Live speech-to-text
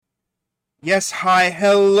Yes, hi,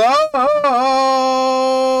 hello!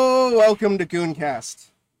 Welcome to Gooncast.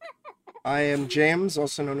 I am James,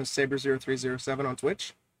 also known as Saber0307 on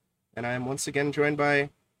Twitch, and I am once again joined by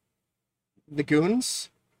the Goons,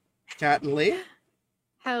 Kat and Lee.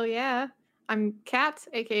 Hell yeah. I'm Kat,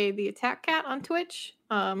 aka the Attack Cat on Twitch.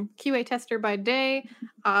 QA tester by day,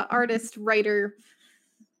 artist, writer,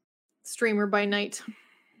 streamer by night.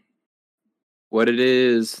 What it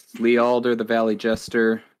is, Lee Alder, the Valley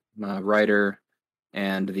Jester, writer,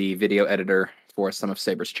 and the video editor for some of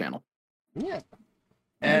Saber's channel. Yeah.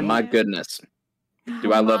 And my goodness,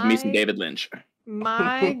 do I love me some David Lynch.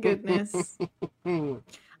 My goodness.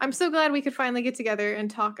 I'm so glad we could finally get together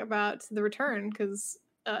and talk about The Return, because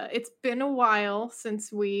it's been a while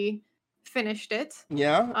since we finished it.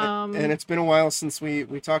 Yeah, and it's been a while since we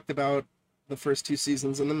talked about the first two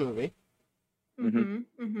seasons in the movie.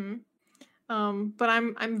 But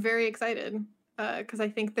I'm very excited because I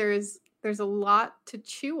think there's a lot to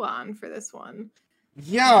chew on for this one.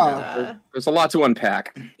 Yeah, there's a lot to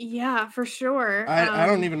unpack. Yeah, for sure. I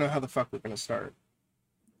don't even know how the fuck we're gonna start.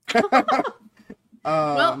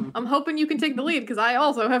 Well, I'm hoping you can take the lead because I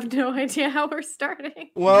also have no idea how we're starting.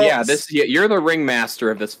 Well, yeah, you're the ringmaster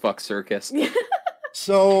of this fuck circus.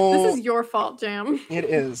 So this is your fault, Jam. It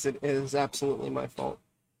is absolutely my fault.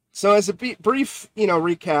 So as a brief,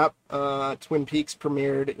 recap, Twin Peaks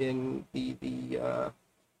premiered in the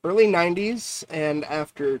early 90s, and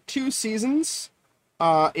after 2 seasons,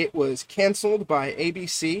 it was canceled by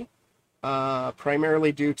ABC,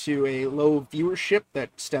 primarily due to a low viewership that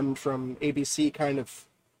stemmed from ABC kind of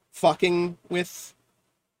fucking with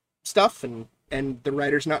stuff and the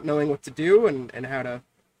writers not knowing what to do and how to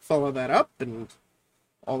follow that up and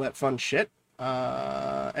all that fun shit.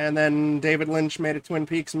 And then David Lynch made a Twin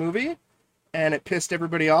Peaks movie, and it pissed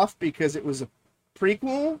everybody off because it was a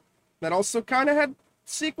prequel that also kind of had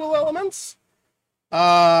sequel elements.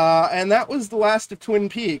 And that was the last of Twin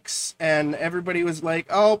Peaks, and everybody was like,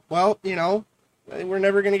 oh, well, we're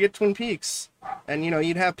never going to get Twin Peaks. And,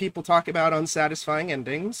 you'd have people talk about unsatisfying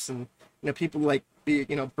endings, and, people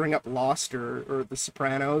bring up Lost or The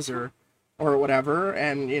Sopranos or whatever,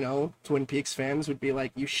 and, Twin Peaks fans would be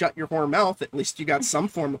like, you shut your whore mouth, at least you got some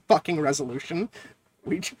form of fucking resolution.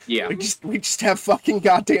 We just have fucking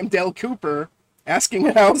goddamn Dale Cooper asking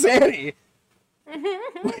how's Annie?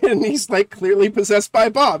 And he's like clearly possessed by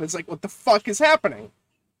Bob. It's like, what the fuck is happening?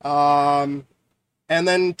 And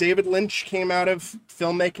then David Lynch came out of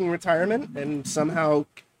filmmaking retirement and somehow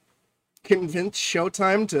convinced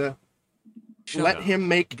Showtime to let him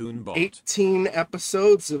make 18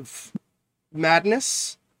 episodes of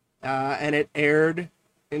madness, and it aired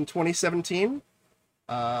in 2017.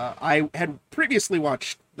 I had previously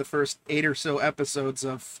watched the first 8 or so episodes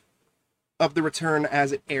of The Return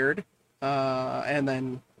as it aired, and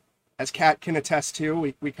then, as Kat can attest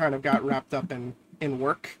to, we kind of got wrapped up in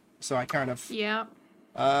work, so I kind of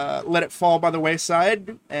let it fall by the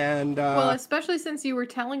wayside. And well, especially since you were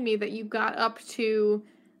telling me that you got up to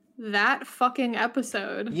that fucking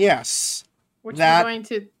episode. Yes, which we're going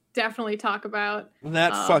to definitely talk about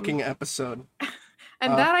that fucking episode.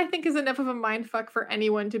 And that I think is enough of a mindfuck for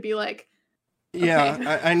anyone to be like, okay.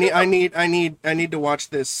 Yeah, I need to watch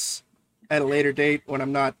this at a later date when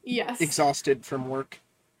I'm not exhausted from work.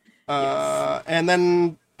 And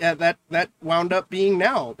then that wound up being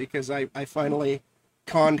now, because I finally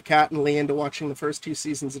conned Kat and Lee into watching the first 2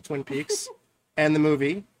 seasons of Twin Peaks and the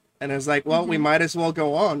movie, and I was like, well, we might as well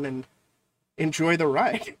go on and enjoy the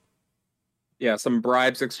ride. Yeah, some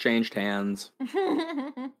bribes exchanged hands,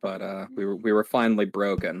 but we were finally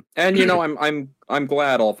broken. And I'm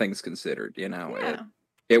glad, all things considered.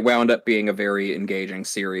 It wound up being a very engaging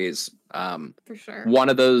series. For sure. One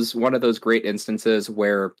of those great instances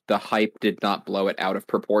where the hype did not blow it out of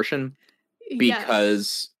proportion,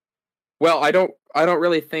 because, well, I don't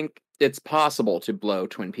really think it's possible to blow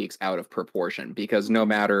Twin Peaks out of proportion, because no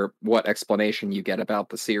matter what explanation you get about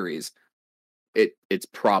the series, it's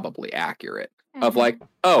probably accurate. Mm-hmm. Of like,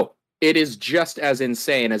 oh, it is just as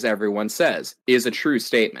insane as everyone says, is a true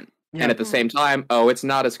statement. Yeah. And at the same time, oh, it's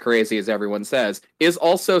not as crazy as everyone says, is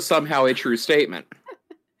also somehow a true statement.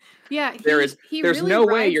 Yeah, there's really no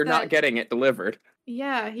way you're not getting it delivered.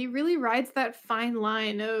 Yeah, he really rides that fine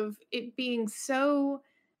line of it being so,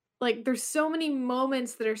 like, there's so many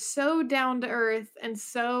moments that are so down to earth and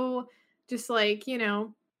so just like,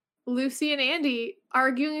 Lucy and Andy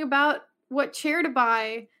arguing about what chair to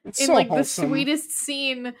buy in so like wholesome. The sweetest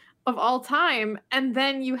scene of all time, and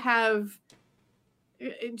then you have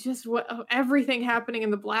just everything happening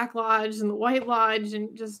in the Black Lodge and the White Lodge,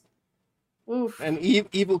 and just oof. And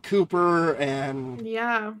evil Cooper, and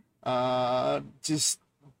just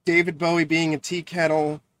David Bowie being a tea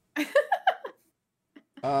kettle.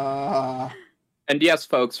 And yes,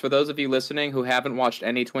 folks, for those of you listening who haven't watched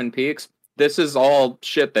any Twin Peaks, this is all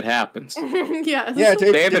shit that happens. Yes. Yeah,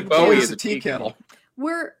 David Bowie is a tea kettle.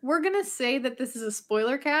 We're gonna say that this is a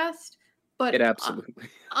spoiler cast, but It absolutely.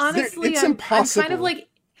 Honestly, it's I'm impossible. kind of like,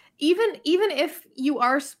 even if you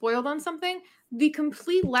are spoiled on something, the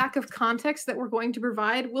complete lack of context that we're going to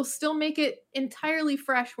provide will still make it entirely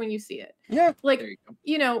fresh when you see it. Yeah. Like, There you go.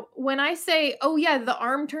 you know, when I say, oh yeah, the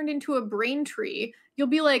arm turned into a brain tree, you'll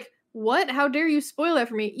be like, what? How dare you spoil that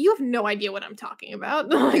for me? You have no idea what I'm talking about.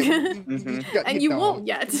 Like, and you won't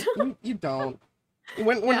yet. You don't.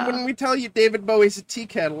 When we tell you David Bowie's a tea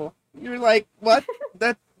kettle, you're like, what?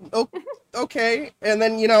 That okay. And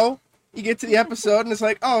then, you know, you get to the episode and it's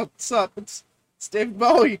like, oh, what's up? It's David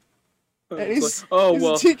Bowie. And he's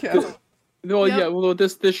a tea kettle. No, yeah, well,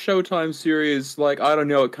 this Showtime series, like, I don't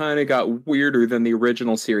know, it kind of got weirder than the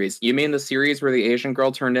original series. You mean the series where the Asian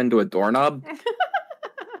girl turned into a doorknob?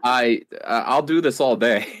 I'll do this all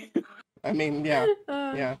day. I mean,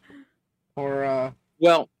 yeah. Or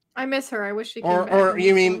well, I miss her. I wish she came back. Or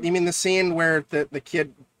you mean the scene where the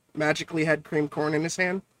kid magically had cream corn in his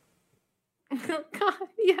hand? God,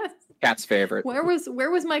 yes. Cat's favorite. Where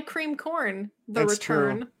was my cream corn? That's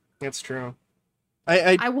return. True. That's true.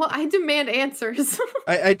 I demand answers.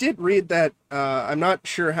 I did read that. I'm not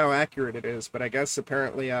sure how accurate it is, but I guess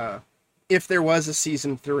apparently, if there was a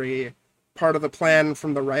season 3, part of the plan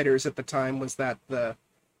from the writers at the time was that the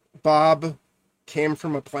Bob came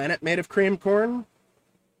from a planet made of cream corn.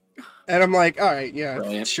 And I'm like, all right, yeah,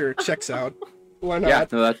 Brilliant. Sure, checks out. Why not? Yeah,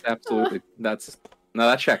 no, that's absolutely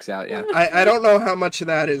that checks out. Yeah, I don't know how much of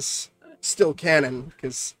that is still canon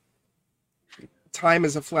because time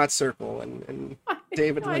is a flat circle, and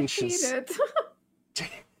David Lynch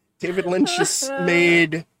David Lynch has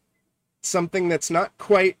made something that's not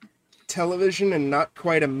quite television and not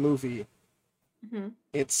quite a movie. Mm-hmm.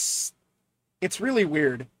 It's really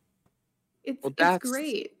weird. It's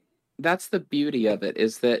great. That's the beauty of it,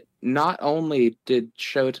 is that not only did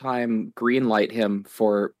Showtime greenlight him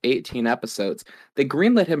for 18 episodes, they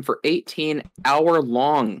greenlit him for 18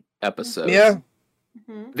 hour-long episodes. Yeah.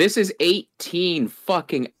 Mm-hmm. This is 18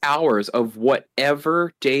 fucking hours of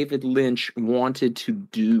whatever David Lynch wanted to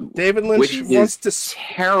do. David Lynch wants to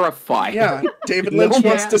terrify. Yeah, David Lynch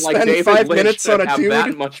wants to spend David 5 Lynch minutes on a have dude.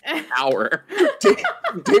 That much power.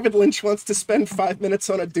 David Lynch wants to spend 5 minutes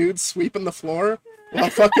on a dude sweeping the floor while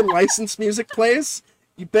fucking license music plays.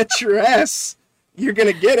 You bet your ass you're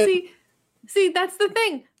gonna get it. See, that's the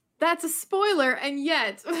thing. That's a spoiler, and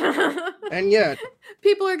yet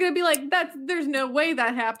people are gonna be like, there's no way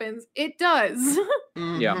that happens. It does.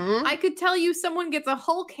 Mm-hmm. Yeah. I could tell you someone gets a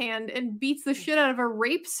Hulk hand and beats the shit out of a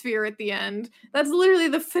rape sphere at the end. That's literally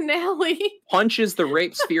the finale. Punches the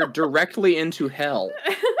rape sphere directly into hell.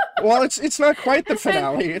 Well, it's not quite the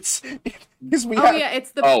finale. It's because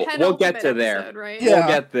it's the penultimate we'll get to there. episode, right? Yeah. We'll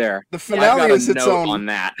get there. The finale is its own. On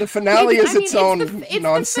that. The finale is its own it's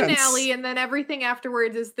nonsense. the finale, and then everything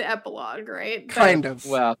afterwards is the epilogue, right? Kind of.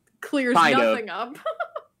 Well, clears nothing up.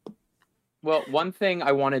 Well, one thing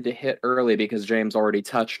I wanted to hit early, because James already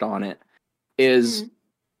touched on it, is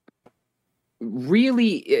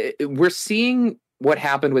really, we're seeing what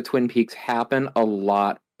happened with Twin Peaks happen a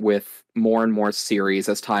lot with more and more series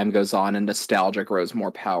as time goes on and nostalgia grows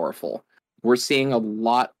more powerful. We're seeing a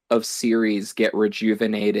lot of series get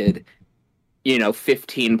rejuvenated,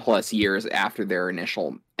 15 plus years after their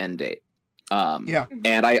initial end date.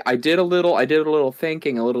 And I did a little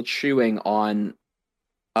thinking, a little chewing on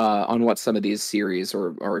what some of these series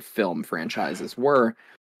or film franchises were,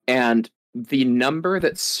 and the number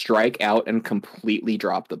that strike out and completely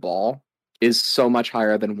drop the ball is so much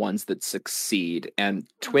higher than ones that succeed. And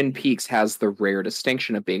Twin Peaks has the rare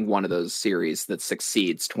distinction of being one of those series that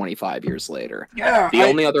succeeds 25 years later. Yeah, the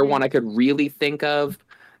only other one I could really think of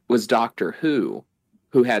was Doctor Who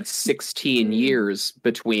had 16 years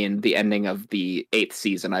between the ending of the 8th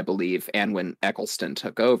season, I believe, and when Eccleston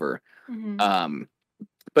took over. Mm-hmm.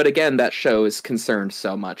 But again, that show is concerned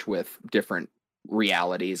so much with different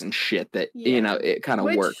realities and shit that, it kind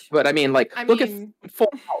of works. But I mean, look at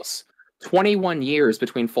Full House. 21 years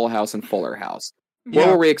between Full House and Fuller House. What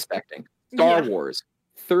were we expecting? Star Wars.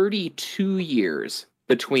 32 years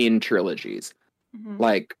between trilogies. Mm-hmm.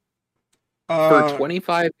 For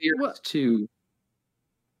 25 years to...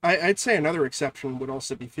 I'd say another exception would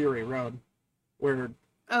also be Fury Road, where...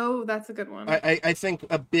 Oh, that's a good one. I think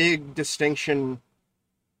a big distinction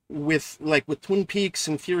with Twin Peaks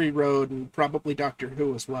and Fury Road, and probably Doctor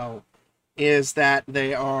Who as well, is that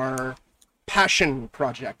they are passion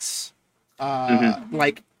projects.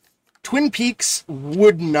 Twin Peaks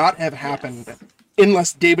would not have happened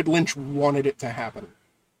unless David Lynch wanted it to happen.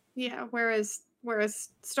 Yeah, whereas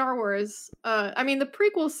Star Wars, I mean, the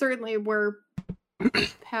prequels certainly were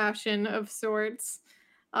passion of sorts.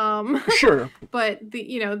 Sure. But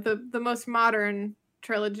the most modern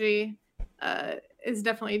trilogy is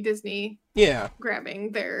definitely Disney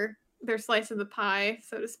grabbing their slice of the pie,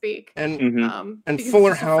 so to speak. And and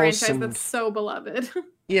Fuller it's just a House franchise and that's so beloved.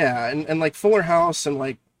 Yeah, and like Fuller House and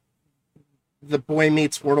like the Boy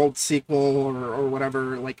Meets World sequel or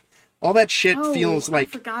whatever, like all that shit feels like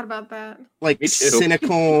I forgot about that. Like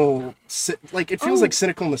cynical, like it feels like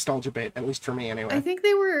cynical nostalgia bait, at least for me anyway. I think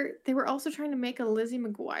they were also trying to make a Lizzie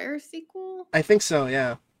McGuire sequel. I think so,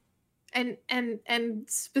 yeah. And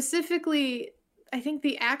specifically, I think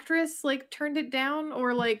the actress like turned it down,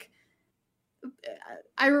 or like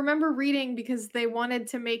I remember reading because they wanted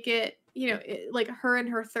to make it, like her in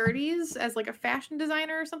her 30s as like a fashion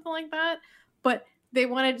designer or something like that, but they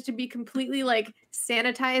wanted it to be completely like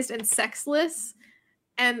sanitized and sexless,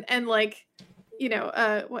 and like,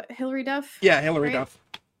 what, Hilary Duff? Yeah, Hilary Duff.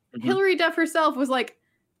 Mm-hmm. Hilary Duff herself was like,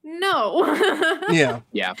 no.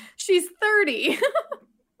 Yeah. She's 30.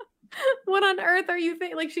 What on earth are you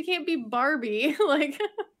thinking? Like, she can't be Barbie. Like.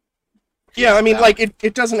 Yeah, I mean, like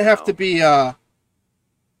it doesn't have to be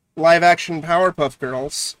live action Powerpuff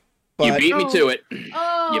Girls. But... You beat me to it.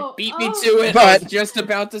 You beat me to it. But, I was just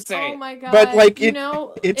about to say. Oh my god! But like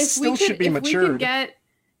it still should be matured.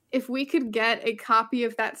 If we could get a copy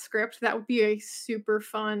of that script, that would be a super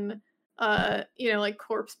fun, like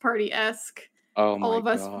corpse party-esque. Oh my all of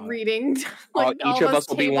us god. reading. Like, each of us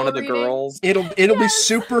will be one of the girls. It'll be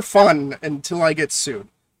super fun until I get sued.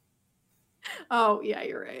 Oh yeah,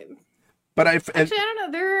 you're right. But actually, I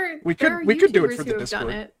don't know. We could do it for the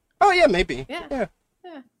Discord. Oh yeah, maybe. Yeah.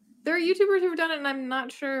 There are YouTubers who've done it, and I'm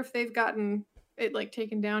not sure if they've gotten it like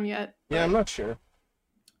taken down yet. Yeah, I'm not sure.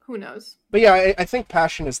 Who knows? But yeah, I think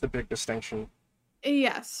passion is the big distinction.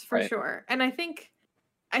 Yes, for sure. And I think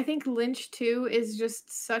Lynch too is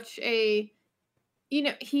just such a,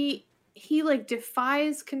 he like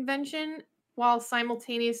defies convention while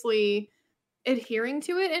simultaneously adhering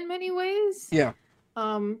to it in many ways. Yeah.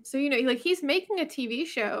 So like he's making a TV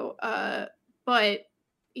show, but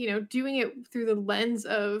doing it through the lens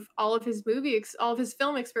of all of his all of his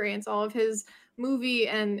film experience, all of his movie,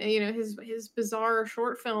 and his bizarre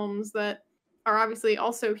short films that are obviously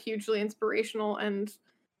also hugely inspirational and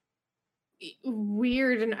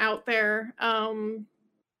weird and out there. I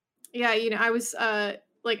was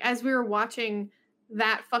like, as we were watching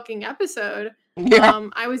that fucking episode,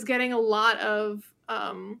 I was getting a lot of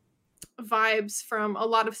vibes from a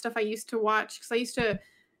lot of stuff I used to watch, because I used to,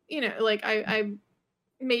 like I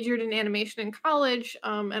majored in animation in college,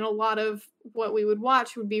 and a lot of what we would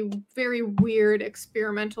watch would be very weird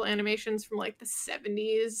experimental animations from like the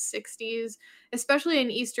 70s, 60s, especially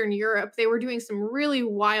in Eastern Europe. They were doing some really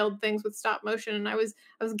wild things with stop motion, and I was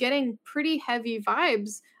getting pretty heavy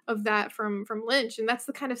vibes of that from Lynch, and that's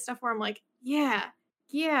the kind of stuff where I'm like, yeah,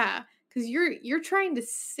 because you're trying to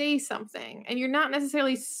say something, and you're not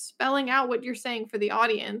necessarily spelling out what you're saying for the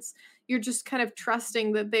audience. You're just kind of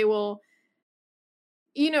trusting that they will.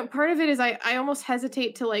 Part of it is I almost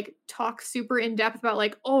hesitate to like talk super in depth about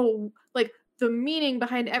like, like the meaning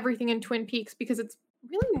behind everything in Twin Peaks, because it's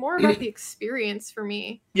really more about the experience for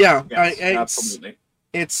me. Yeah, yes, absolutely.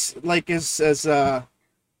 It's like as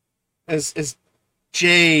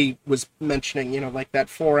Jay was mentioning, like that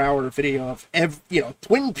 4-hour video of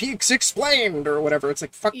Twin Peaks explained or whatever. It's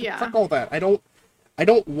like fuck all that. I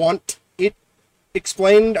don't want it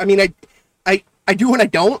explained. I mean, I do and I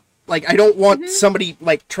don't. Like, I don't want somebody,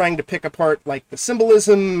 like, trying to pick apart, like, the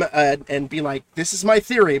symbolism and be like, this is my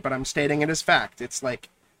theory, but I'm stating it as fact. It's like...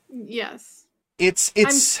 Yes. It's...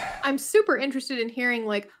 I'm super interested in hearing,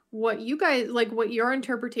 like, what you guys, like, what your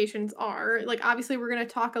interpretations are. Like, obviously, we're going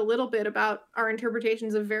to talk a little bit about our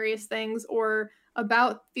interpretations of various things or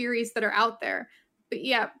about theories that are out there. But,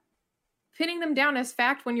 yeah, pinning them down as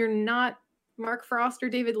fact when you're not Mark Frost or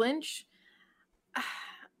David Lynch...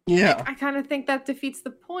 Yeah, I kind of think that defeats the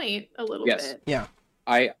point a little bit. Yeah.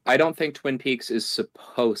 I don't think Twin Peaks is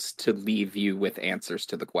supposed to leave you with answers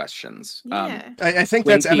to the questions. Yeah. I think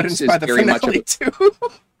that's evidenced by the finale too.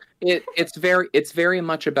 It's very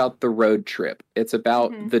much about the road trip. It's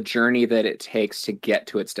about the journey that it takes to get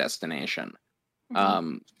to its destination. I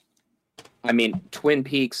mean, Twin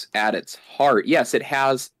Peaks at its heart, yes, it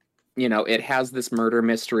has this murder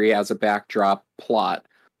mystery as a backdrop plot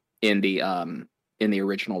in the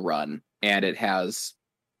original run, and it has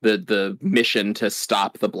the mission to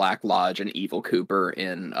stop the Black Lodge and Evil Cooper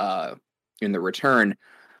in the return.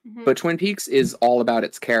 But Twin Peaks is all about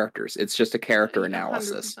its characters. It's just a character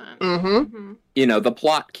analysis. 100%. You know, the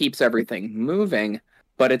plot keeps everything moving,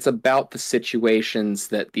 but it's about the situations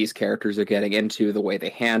that these characters are getting into, the way they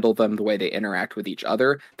handle them, the way they interact with each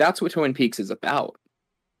other. That's what Twin Peaks is about.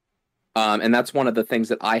 And that's one of the things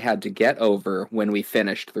that I had to get over when we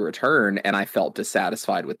finished The Return, and I felt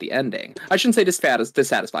dissatisfied with the ending. I shouldn't say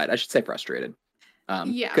dissatisfied. I should say frustrated.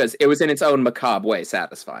 Because it was in its own macabre way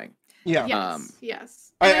satisfying. Yeah. Yes.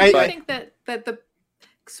 I think that the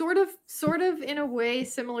sort of in a way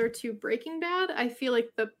similar to Breaking Bad, I feel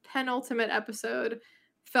like the penultimate episode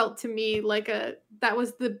felt to me like that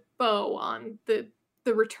was the bow on the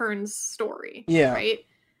Returns story. Yeah. Right.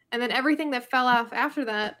 And then everything that fell off after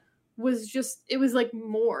that was it was like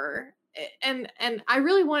more. And I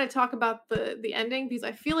really want to talk about the ending because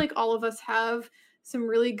I feel like all of us have some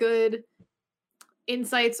really good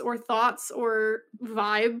insights or thoughts or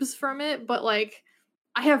vibes from it, but like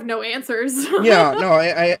I have no answers. Yeah, no,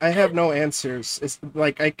 I have no answers. It's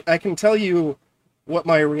like I can tell you what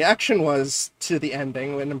my reaction was to the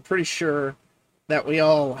ending, and I'm pretty sure that we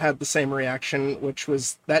all had the same reaction, which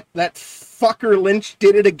was that fucker Lynch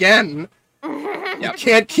did it again. You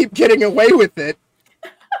can't keep getting away with it.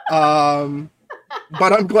 But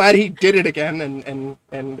I'm glad he did it again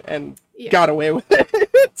and got away with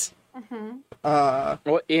it.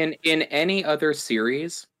 Well, in any other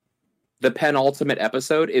series, the penultimate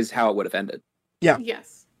episode is how it would have ended. Yeah.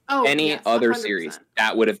 Yes. Any other 100%. series,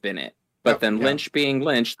 that would have been it. But then Lynch being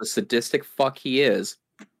Lynch, the sadistic fuck he is,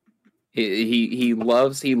 he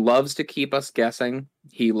loves to keep us guessing.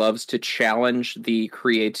 He loves to challenge the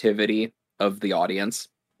creativity of the audience.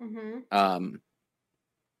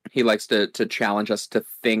 He likes to challenge us to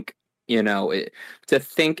think, to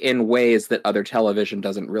think in ways that other television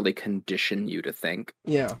doesn't really condition you to think.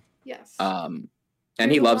 Yeah. Yes.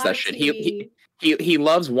 And he loves that shit. He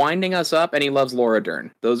loves winding us up, and he loves Laura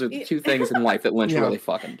Dern. Those are the two things in life that Lynch really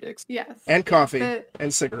fucking digs. Yes. And coffee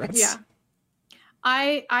and cigarettes. Yeah.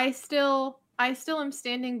 I still am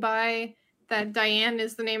standing by that Diane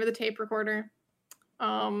is the name of the tape recorder.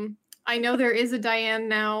 I know there is a Diane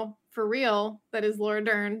now for real that is Laura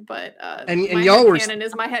Dern, but and my y'all were headcanon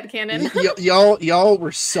is my headcanon. y'all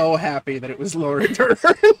were so happy that it was Laura Dern.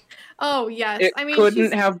 Oh yes, it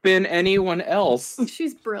couldn't have been anyone else.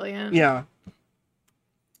 She's brilliant. Yeah.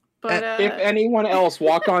 But if anyone else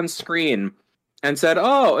walked on screen and said,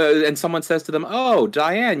 "Oh," and someone says to them, "Oh,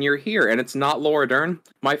 Diane, you're here," and it's not Laura Dern,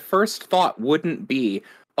 my first thought wouldn't be,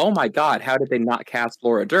 "Oh my God, how did they not cast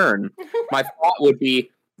Laura Dern?" My thought would be,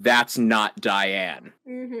 "That's not Diane."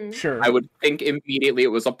 Sure. I would think immediately it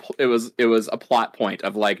was a plot point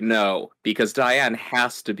of like, no, because Diane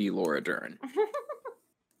has to be Laura Dern.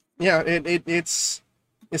 Yeah, it's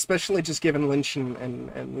especially just given Lynch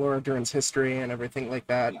and Laura Dern's history and everything like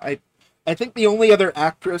that. I think the only other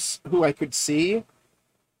actress who I could see,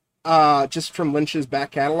 just from Lynch's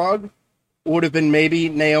back catalog, would have been maybe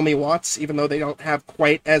Naomi Watts, even though they don't have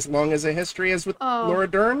quite as long as a history as with Laura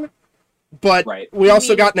Dern. But we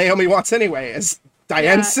also got Naomi Watts anyway as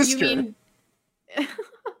Diane's sister.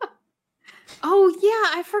 Oh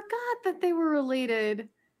yeah, I forgot that they were related.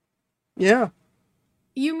 Yeah.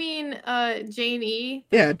 You mean Jane E?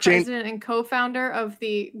 Yeah, president and co-founder of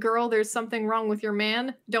the Girl There's Something Wrong with Your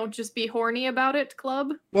Man, Don't Just Be Horny About It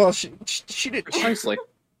club? Well, she did precisely.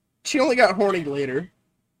 She only got horny later.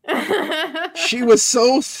 She was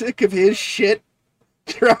so sick of his shit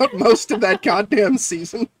throughout most of that goddamn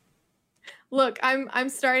season. Look, I'm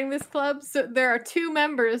starting this club, so there are 2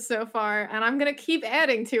 members so far, and I'm gonna keep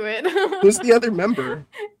adding to it. Who's the other member?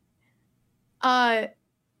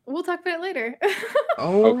 We'll talk about it later.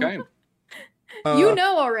 Oh, okay. You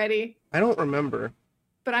know already. I don't remember.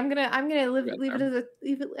 But I'm gonna leave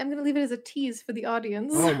it as a tease for the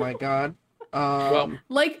audience. Oh my God. Well,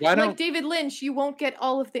 like David Lynch, you won't get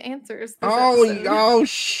all of the answers. Oh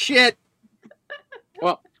shit.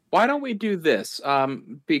 Well, why don't we do this?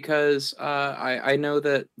 Because I know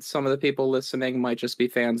that some of the people listening might just be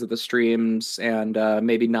fans of the streams and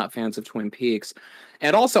maybe not fans of Twin Peaks.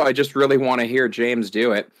 And also, I just really want to hear James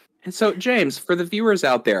do it. And so, James, for the viewers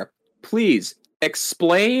out there, please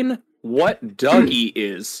explain what Dougie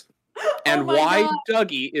is and why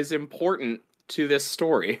Dougie is important to this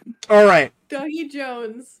story. All right. Dougie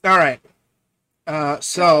Jones. All right.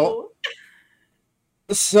 So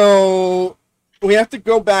we have to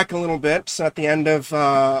go back a little bit. So at the end of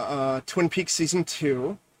Twin Peaks Season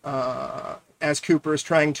 2, as Cooper is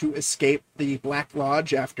trying to escape the Black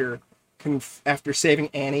Lodge after saving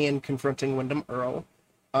Annie and confronting Wyndham Earle,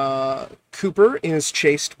 Cooper is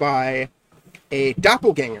chased by a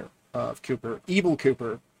doppelganger of Cooper, evil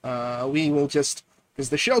Cooper. We will just because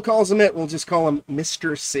the show calls him it, we'll just call him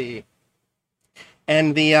Mr. C.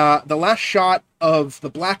 And the last shot of the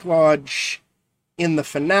Black Lodge in the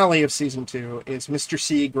finale of season 2 is Mr.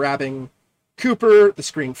 C grabbing Cooper. The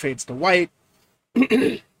screen fades to white.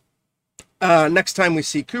 Next time we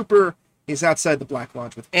see Cooper, he's outside the Black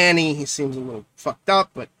Lodge with Annie. He seems a little fucked up,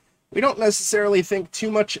 but we don't necessarily think too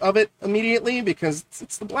much of it immediately because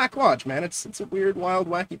it's the Black Lodge, man. It's a weird, wild,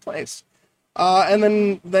 wacky place.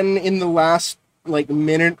 And then in the last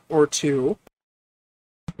minute or two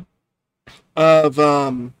of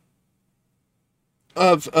the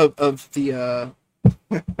of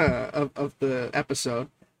the episode,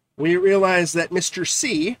 we realize that Mr.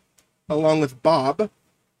 C, along with Bob,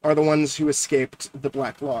 are the ones who escaped the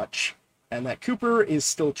Black Lodge, and that Cooper is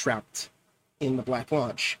still trapped in the Black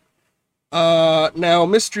Lodge. Now,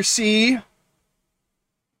 Mr. C,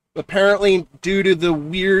 apparently due to the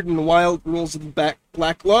weird and wild rules of the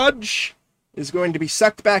Black Lodge, is going to be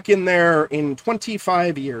sucked back in there in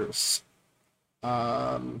 25 years.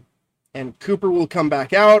 And Cooper will come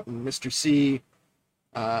back out, and Mr. C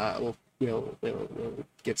will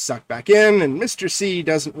get sucked back in, and Mr. C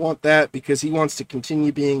doesn't want that because he wants to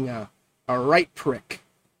continue being a right prick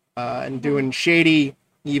and doing shady,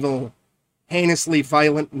 evil, heinously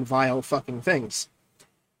violent and vile fucking things.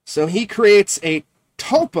 So he creates a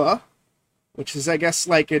tulpa, which is, I guess,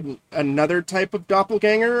 another type of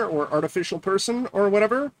doppelganger or artificial person or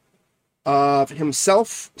whatever, of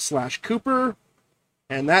himself / Cooper,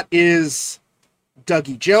 and that is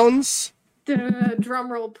Dougie Jones.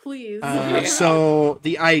 Drum roll, please. So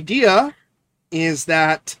the idea is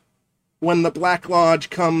that when the Black Lodge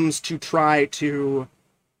comes to try to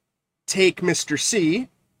take Mr. C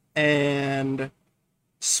and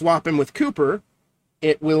swap him with Cooper,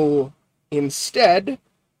 it will instead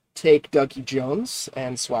take Dougie Jones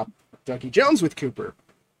and swap Dougie Jones with Cooper,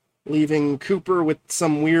 leaving Cooper with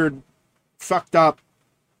some weird, fucked up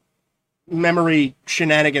memory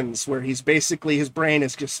shenanigans where his brain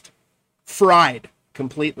is just fried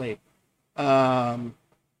completely. And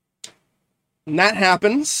that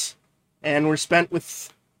happens, and we're spent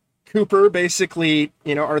with Cooper basically,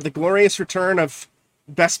 are the glorious return of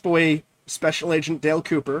Best Boy Special Agent Dale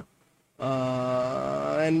Cooper.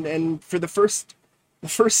 And for the first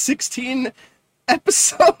 16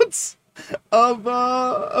 episodes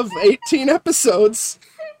of 18 episodes,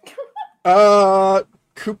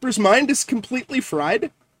 Cooper's mind is completely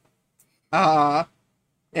fried.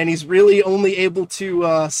 And he's really only able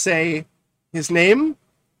to say his name,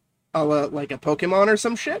 like a Pokemon or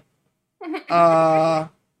some shit.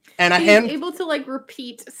 And he's able to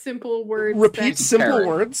repeat simple words.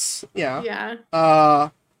 Words, yeah. Yeah.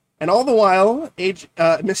 And all the while,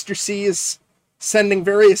 Mr. C is sending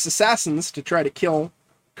various assassins to try to kill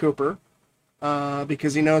Cooper,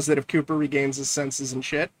 because he knows that if Cooper regains his senses and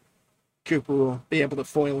shit, Cooper will be able to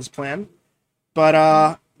foil his plan.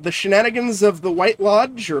 But the shenanigans of the White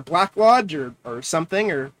Lodge or Black Lodge or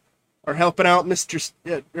something are helping out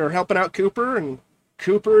helping out Cooper, and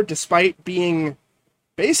Cooper, despite being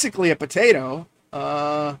basically a potato,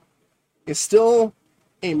 is still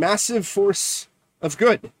a massive force of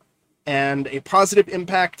good and a positive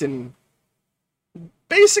impact in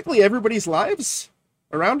basically everybody's lives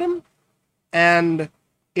around him. And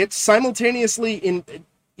it's simultaneously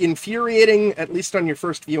infuriating, at least on your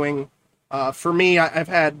first viewing. For me,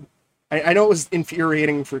 I know it was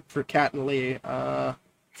infuriating for Kat and Lee.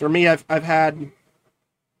 For me, I've had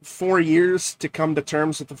 4 years to come to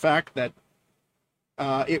terms with the fact that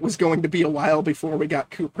it was going to be a while before we got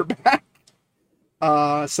Cooper back.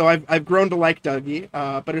 So I've grown to like Dougie,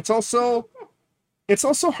 but it's also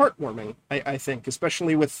heartwarming, I think,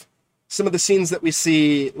 especially with some of the scenes that we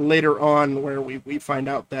see later on where we find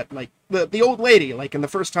out that the old lady, in the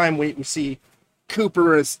first time we see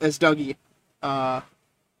Cooper as Dougie,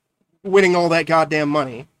 winning all that goddamn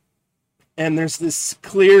money, and there's this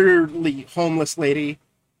clearly homeless lady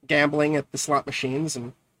gambling at the slot machines,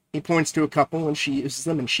 and he points to a couple and she uses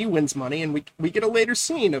them and she wins money, and we get a later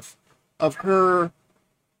scene of her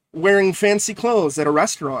wearing fancy clothes at a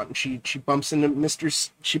restaurant. She bumps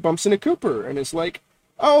into Cooper and is like,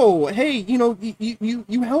 "Oh, hey, you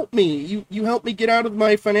helped me. You helped me get out of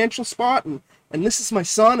my financial spot, and this is my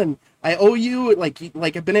son, and I owe you,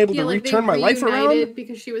 I've been able to return my life around."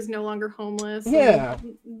 Because she was no longer homeless. Yeah.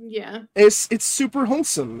 Yeah. It's super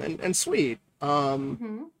wholesome and sweet.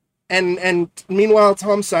 And meanwhile,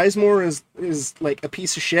 Tom Sizemore is a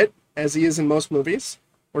piece of shit, as he is in most movies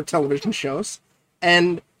or television shows.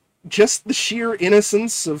 And just the sheer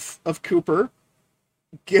innocence of Cooper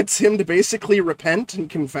gets him to basically repent and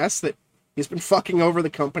confess that he's been fucking over the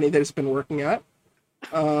company that he's been working at.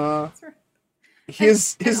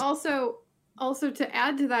 his also to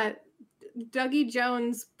add to that, Dougie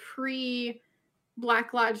Jones pre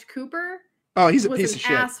Black Lodge Cooper. Oh, he's a piece of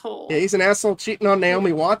shit. Asshole. Yeah, he's an asshole cheating on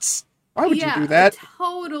Naomi Watts. Why would you do that? A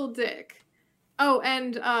total dick. Oh,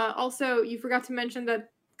 and also you forgot to mention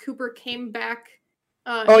that Cooper came back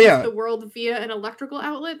into the world via an electrical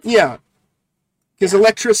outlet. Yeah. Because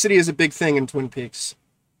electricity is a big thing in Twin Peaks.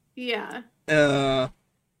 Yeah. Yeah,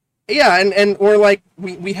 and or like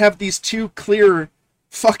we have these two clear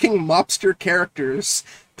fucking mobster characters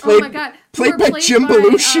played by Jim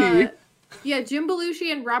Belushi. Jim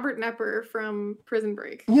Belushi and Robert Knepper from Prison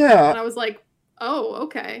Break. Yeah. And I was like, oh,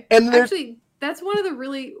 okay. And actually, that's one of the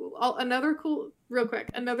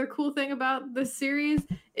another cool thing about this series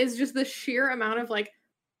is just the sheer amount of like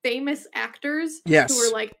famous actors who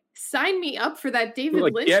are like, sign me up for that David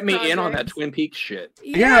Lynch get me project. In on that Twin Peaks shit.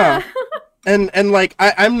 Yeah. and like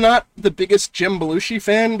I'm not the biggest Jim Belushi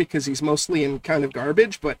fan because he's mostly in kind of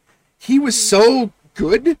garbage, but he was so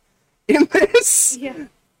good in this. Yeah.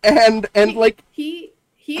 And like he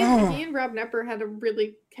and Rob Knepper had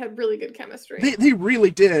really good chemistry. They really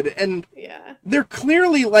did, and they're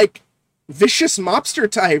clearly like vicious mobster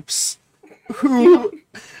types who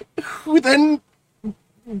then,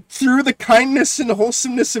 through the kindness and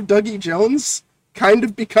wholesomeness of Dougie Jones, kind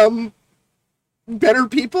of become better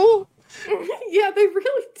people. Yeah, they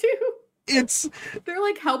really do. They're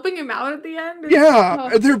like helping him out at the end.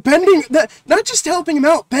 They're bending, not just helping him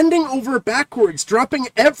out, bending over backwards, dropping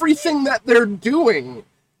everything that they're doing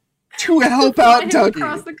to help out Dougie.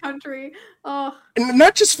 Across the country. Oh. And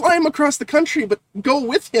not just fly him across the country, but go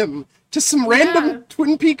with him to some random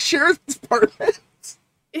Twin Peaks Sheriff's Department.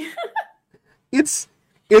 It's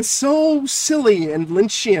so silly and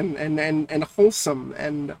Lynchian and wholesome,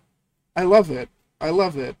 and I love it.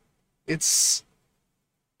 It's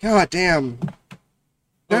goddamn.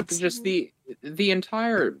 That's just the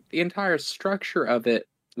entire structure of it,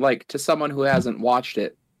 like, to someone who hasn't watched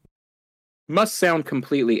it, must sound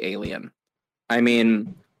completely alien. I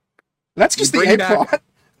mean, that's just the A plot.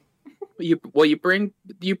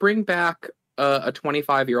 You bring back a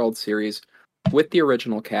 25-year-old series with the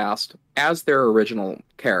original cast as their original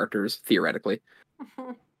characters, theoretically.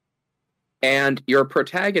 And your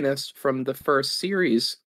protagonist from the first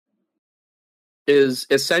series is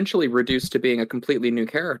essentially reduced to being a completely new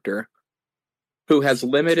character who has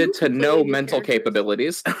limited to no mental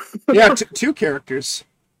capabilities. Yeah, two characters.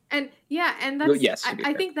 And that's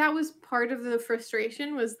I think that was part of the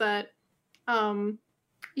frustration, was that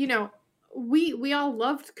we all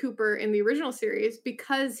loved Cooper in the original series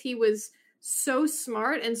because he was so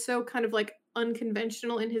smart and so kind of like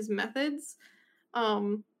unconventional in his methods,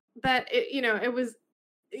 that it was,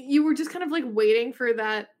 you were just kind of like waiting for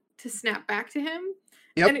that to snap back to him.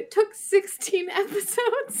 Yep. And it took 16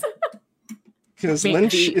 episodes. Because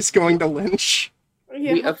Lynch is going to Lynch.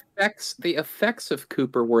 Yeah. The effects of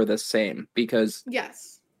Cooper were the same, because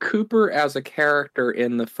Cooper as a character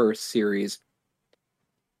in the first series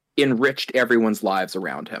enriched everyone's lives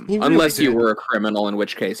around him, unless you were a criminal, in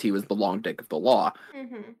which case he was the long dick of the law.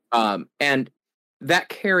 Mm-hmm. And that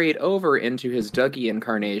carried over into his Dougie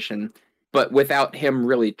incarnation, but without him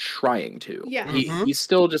really trying to. Yeah. He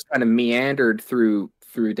still just kind of meandered through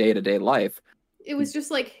day-to-day life. It was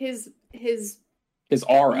just like his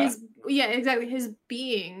aura. Exactly. His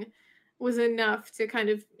being was enough to kind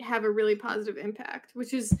of have a really positive impact,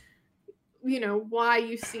 which is, why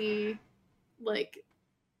you see like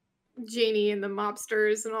Janie and the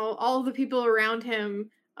mobsters and all the people around him,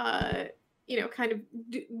 kind of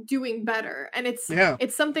doing better. And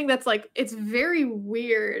it's something that's like, it's very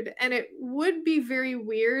weird, and it would be very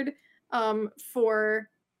weird for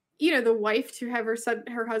the wife to have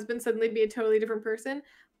her husband suddenly be a totally different person.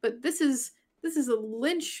 But this is a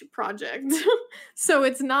Lynch project. So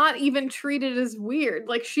it's not even treated as weird.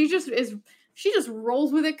 Like, she just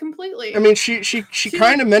rolls with it completely. I mean, she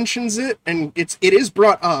kind of mentions it, and it is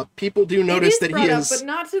brought up. People do notice that he is, but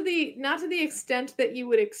not to the extent that you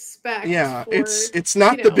would expect. Yeah, it's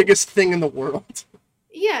not the biggest thing in the world.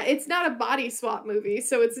 Yeah, it's not a body swap movie,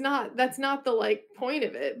 so that's not the like point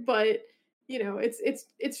of it. But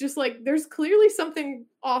it's just like, there's clearly something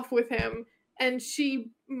off with him, and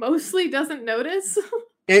she mostly doesn't notice.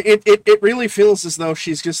 It really feels as though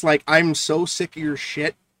she's just like, I'm so sick of your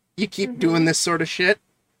shit. You keep doing this sort of shit.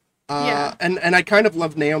 And I kind of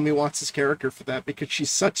love Naomi Watts' character for that, because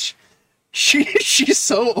she's so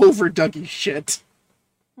over Dougie's shit.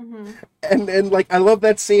 Mm-hmm. And like, I love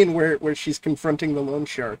that scene where she's confronting the loan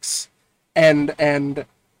sharks, and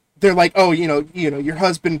they're like, oh, your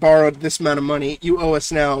husband borrowed this amount of money. You owe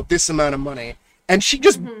us now this amount of money. And she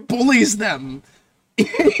just bullies them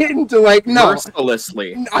into like, no,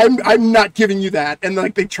 mercilessly. I'm not giving you that, and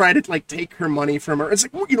like they try to like take her money from her. It's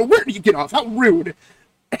like, well, you know, where do you get off? How rude!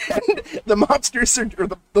 And the mobsters or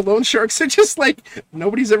the loan sharks are just like,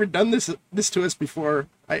 nobody's ever done this to us before.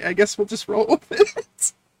 I guess we'll just roll with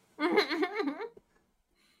it.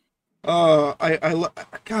 God,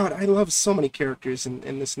 I love so many characters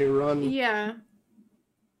in this new run. Yeah.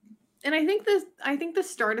 And I think the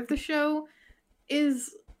start of the show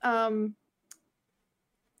is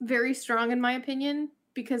very strong in my opinion,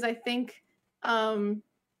 because I think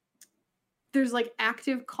there's like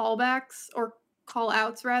active callbacks or call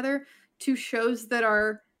outs rather to shows that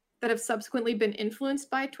have subsequently been influenced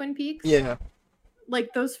by Twin Peaks. Yeah.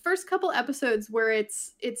 Like those first couple episodes where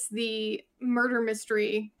it's the murder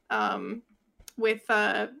mystery with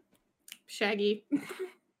Shaggy.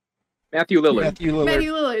 Matthew Lillard. Matthew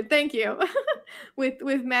Lillard, thank you. with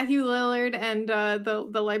Matthew Lillard and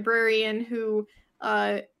the librarian who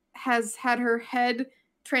has had her head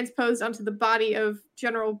transposed onto the body of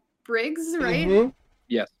General Briggs, right? Mm-hmm.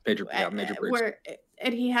 Yes, Major Briggs.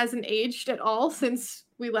 And he hasn't aged at all since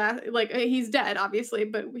we last. Like he's dead, obviously,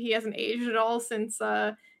 but he hasn't aged at all since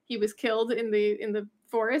he was killed in the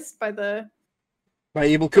forest by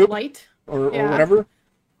Evil Coop light or whatever.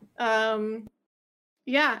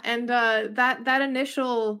 Yeah, and that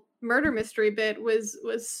initial murder mystery bit was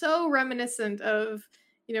so reminiscent of,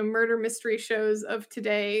 you know, murder mystery shows of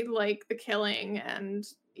today, like The Killing and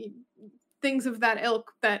things of that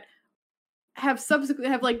ilk that have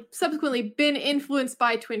subsequently been influenced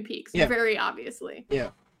by Twin Peaks, very obviously. Yeah.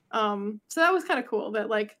 So that was kind of cool that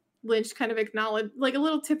like Lynch kind of acknowledged, like a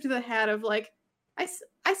little tip to the hat of like, I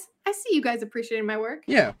see you guys appreciating my work.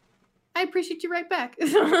 Yeah. I appreciate you right back.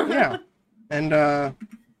 Yeah.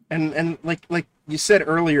 And like you said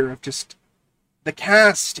earlier, of just the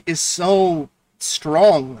cast is so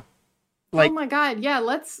strong. Like, oh my god, yeah,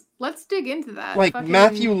 let's dig into that. Like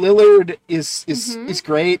Matthew Lillard is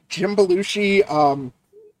great. Jim Belushi,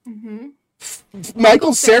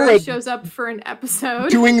 Michael Cera shows up for an episode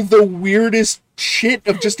doing the weirdest shit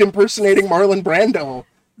of just impersonating Marlon Brando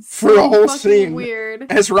for a whole scene. Weird.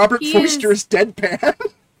 As Robert Forster's deadpan.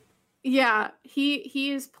 Yeah,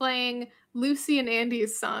 he is playing Lucy and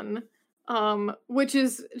Andy's son, which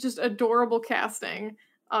is just adorable casting.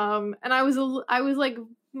 And I was like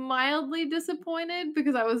mildly disappointed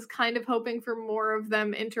because I was kind of hoping for more of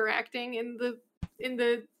them interacting in the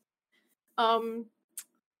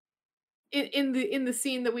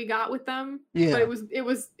scene that we got with them. Yeah. But it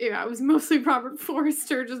was mostly Robert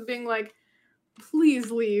Forster just being like, please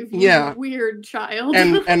leave, you weird child.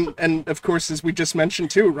 and of course, as we just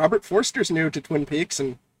mentioned too, Robert Forster's new to Twin Peaks,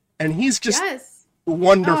 and he's just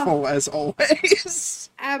wonderful as always.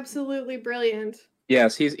 Absolutely brilliant.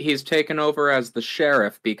 Yes, he's taken over as the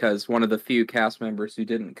sheriff because one of the few cast members who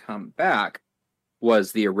didn't come back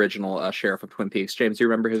was the original sheriff of Twin Peaks. James, do you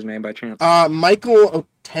remember his name by chance? Michael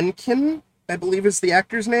Otenkin, I believe is the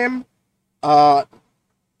actor's name.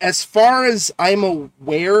 As far as I'm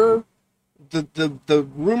aware, the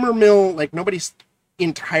rumor mill, like nobody's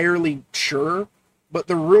entirely sure, but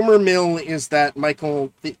the rumor mill is that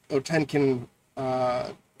Michael Otenkin,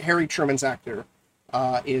 Harry Truman's actor,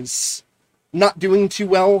 is not doing too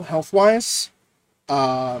well health-wise,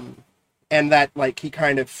 and that like he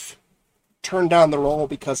kind of turned down the role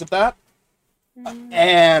because of that,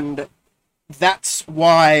 and that's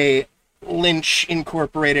why Lynch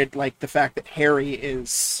incorporated like the fact that Harry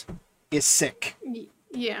is sick.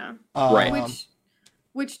 Yeah, right.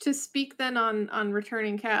 Which to speak then on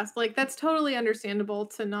returning cast, like that's totally understandable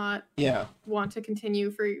to not want to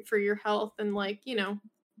continue for your health, and like, you know,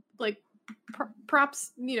 like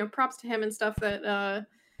props to him and stuff that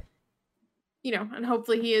you know, and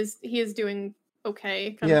hopefully he is doing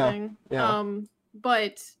okay kind of thing. Yeah.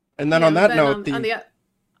 But and then on that note, on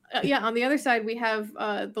the other side we have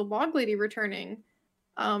the Log Lady returning,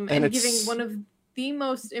 and giving one of the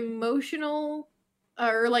most emotional,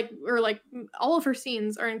 or like all of her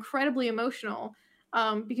scenes are incredibly emotional,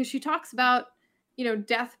 because she talks about, you know,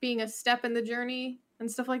 death being a step in the journey and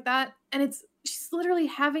stuff like that, and she's literally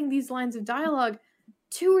having these lines of dialogue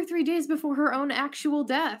 2 or 3 days before her own actual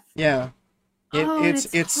death. Yeah.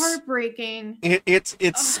 It's heartbreaking.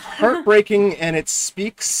 It's heartbreaking, and it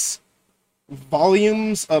speaks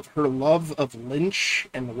volumes of her love of Lynch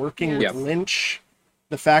and working with Lynch.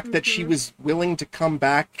 The fact that she was willing to come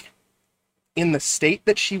back in the state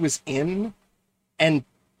that she was in and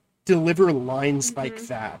deliver lines like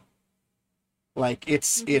that. Like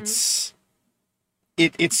it's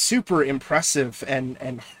super impressive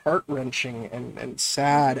and heart-wrenching and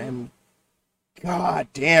sad, and god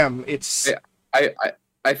damn, it's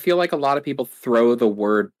I feel like a lot of people throw the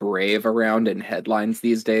word brave around in headlines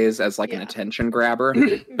these days as like an attention grabber,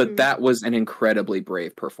 but that was an incredibly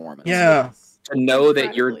brave performance. Yeah. To know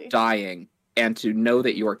that you're dying and to know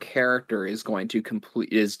that your character is going to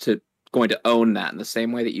own that in the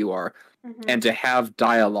same way that you are, and to have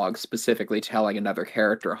dialogue specifically telling another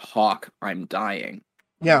character, Hawk, I'm dying.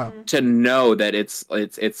 Yeah. To know that it's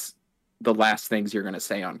the last things you're going to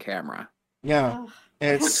say on camera. Yeah.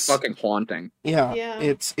 It's fucking haunting. Yeah.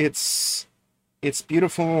 It's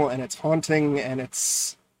beautiful and it's haunting and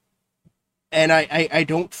I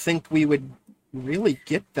don't think we would really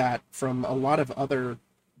get that from a lot of other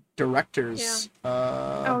directors.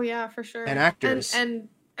 Yeah. For sure. And actors. And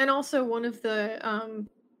also one of the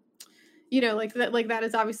that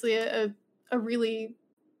is obviously a really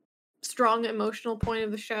strong emotional point of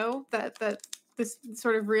the show, that this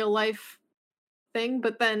sort of real life thing.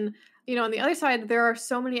 But then, on the other side, there are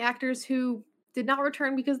so many actors who did not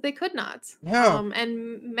return because they could not. Yeah.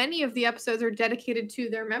 And many of the episodes are dedicated to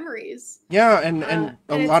their memories. Yeah, and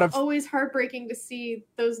a lot of always heartbreaking to see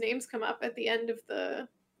those names come up at the end of the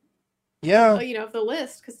of the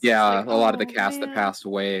list. Cause a lot of the cast that passed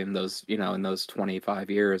away in those in those 25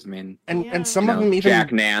 years. I mean, and some of them even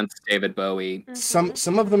Jack Nance, David Bowie.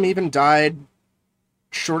 Some of them even died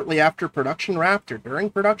shortly after production wrapped or during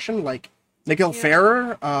production, like Miguel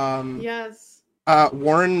Ferrer. Yes.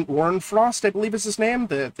 Warren Frost, I believe is his name,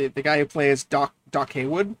 the guy who plays Doc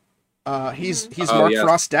Haywood. He's Mark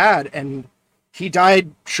Frost's dad, and he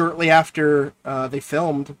died shortly after they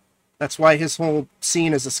filmed. That's why his whole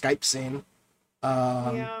scene is a Skype scene.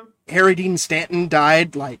 Harry Dean Stanton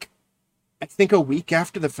died, like, I think a week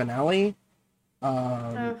after the finale.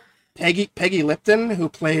 Peggy Lipton, who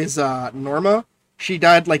plays Norma, she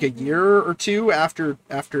died like a year or two after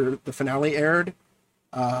the finale aired.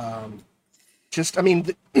 That's kind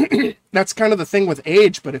of the thing with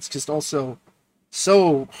age, but it's just also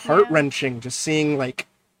so heart-wrenching just seeing like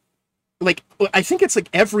I think it's like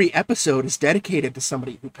every episode is dedicated to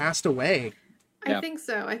somebody who passed away. I think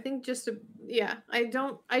so. I think I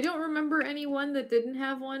don't remember anyone that didn't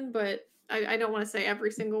have one, but I don't want to say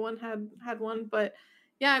every single one had one, but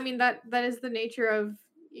yeah, I mean that is the nature of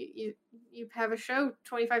you have a show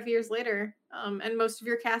 25 years later, and most of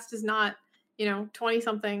your cast is not 20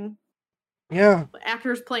 something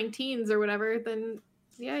actors playing teens or whatever, then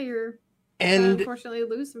you're unfortunately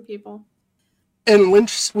lose some people. And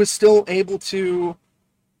Lynch was still able to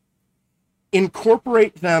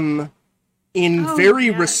incorporate them in very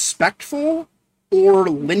respectful or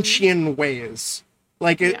Lynchian ways.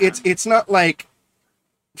 Like it's not like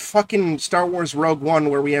fucking Star Wars Rogue One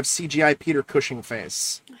where we have CGI Peter Cushing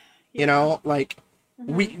face.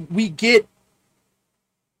 We get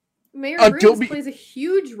Mayor Briggs plays a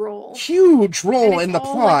huge role in the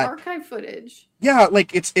all, plot. Archive footage. Yeah,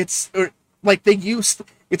 like it's like they used.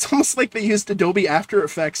 It's almost like they used Adobe After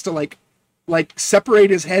Effects to like separate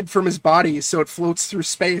his head from his body so it floats through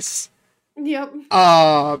space. Yep.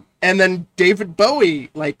 And then David Bowie,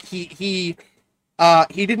 like he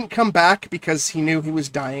didn't come back because he knew he was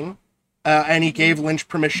dying, and he gave Lynch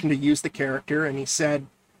permission to use the character, and he said.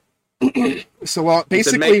 So basically, he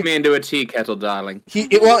said, make me into a tea kettle, darling.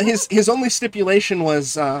 His only stipulation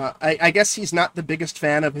was, I guess he's not the biggest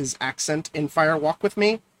fan of his accent in Fire Walk with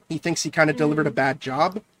Me. He thinks he kind of delivered a bad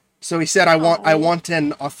job. So he said, I want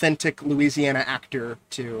an authentic Louisiana actor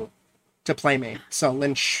to play me. So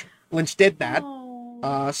Lynch did that.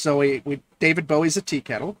 So David Bowie's a tea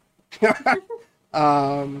kettle.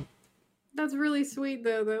 That's really sweet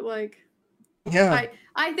though. That like. Yeah.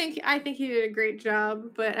 I think he did a great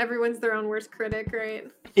job, but everyone's their own worst critic,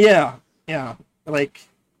 right? Yeah. Like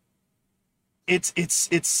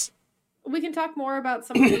it's we can talk more about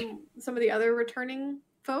some of the other returning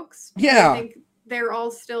folks. Yeah. I think they're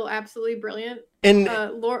all still absolutely brilliant. And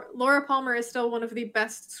Laura Palmer is still one of the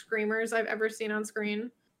best screamers I've ever seen on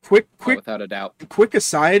screen. Quick without a doubt. Quick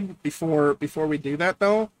aside before we do that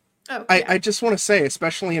though. Oh, I just want to say,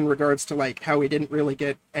 especially in regards to like how we didn't really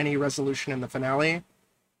get any resolution in the finale,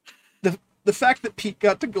 the fact that Pete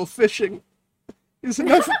got to go fishing is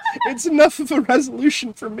enough. It's enough of a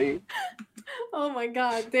resolution for me. Oh my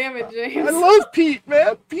god, damn it, James! I love Pete,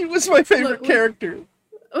 man. Pete was my favorite character.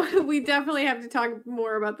 We definitely have to talk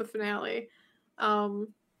more about the finale.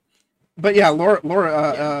 But yeah, Laura,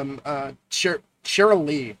 Cheryl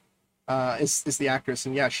Lee, is the actress,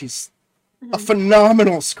 and yeah, she's a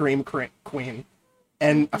phenomenal scream queen,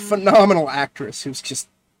 and a phenomenal actress who's just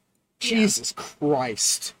Jesus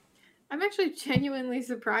Christ. I'm actually genuinely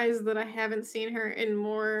surprised that I haven't seen her in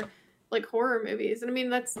more like horror movies. And I mean,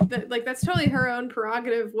 that's totally her own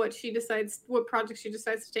prerogative what project she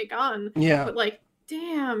decides to take on. Yeah. But like,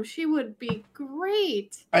 Damn, she would be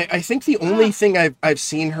great. I think the only thing I've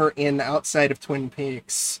seen her in outside of Twin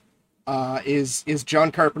Peaks is John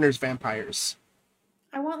Carpenter's Vampires.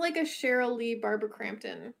 I want like a Cheryl Lee, Barbara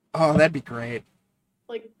Crampton. Oh, that'd be great.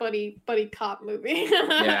 Like buddy cop movie.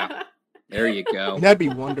 Yeah. There you go. That'd be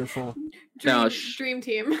wonderful. Dream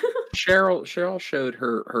team. Cheryl showed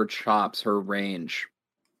her chops, her range,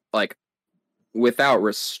 like without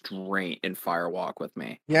restraint in Firewalk with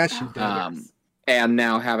Me. Yeah, she did. And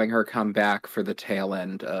now having her come back for the tail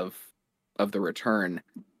end of the return,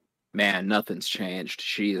 man, nothing's changed.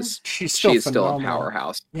 She's still a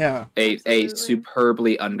powerhouse. Yeah, a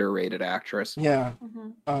superbly underrated actress. Yeah.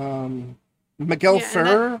 Miguel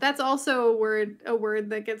Ferrer. That's also a word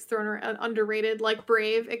that gets thrown around, underrated. Like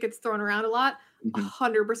brave, it gets thrown around a lot.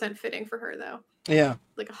 100% fitting for her though. Yeah,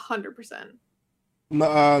 like 100%.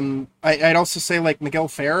 I'd also say like Miguel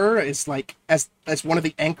Ferrer is like as one of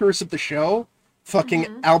the anchors of the show.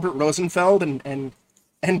 Fucking Albert Rosenfeld and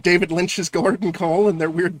David Lynch's Gordon Cole and their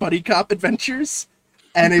weird buddy cop adventures,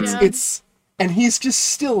 and it's and he's just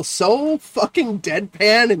still so fucking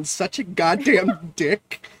deadpan and such a goddamn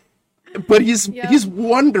dick, but he's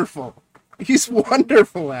wonderful. He's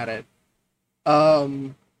wonderful at it. I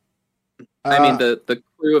mean, the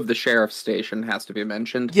crew of the sheriff's station has to be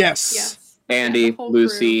mentioned. Yes. Andy,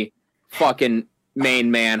 Lucy, crew. Fucking main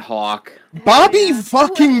man Hawk, Bobby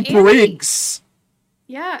fucking Briggs.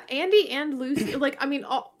 Yeah, Andy and Lucy, like, I mean,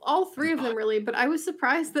 all three of them really, but I was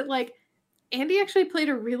surprised that, like, Andy actually played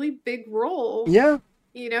a really big role. Yeah.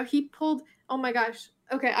 You know, he pulled, oh my gosh,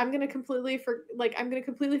 okay, I'm gonna completely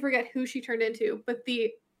forget who she turned into, but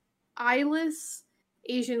the eyeless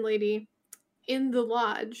Asian lady in the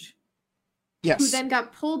lodge. Yes. Who then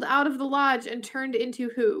got pulled out of the lodge and turned into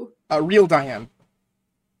who? Real Diane.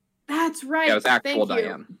 That's right. Yeah, it was actual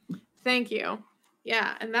Diane. Thank you.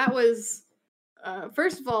 Yeah, and that was...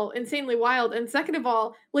 first of all, insanely wild, and second of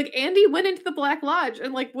all, like Andy went into the Black Lodge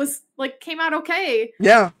and like was like came out okay.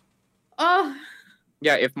 Yeah.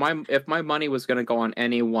 Yeah, if my money was going to go on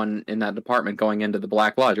anyone in that department going into the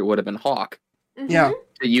Black Lodge, it would have been Hawk. Yeah.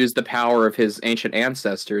 To use the power of his ancient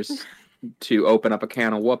ancestors to open up a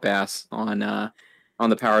can of whoop ass on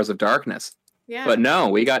the powers of darkness. Yeah. But no,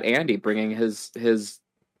 we got Andy bringing his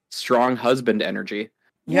strong husband energy.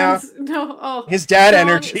 Yeah. Yes, no. Oh. His dad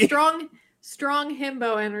energy. Strong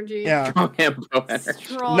himbo energy. Yeah. Strong himbo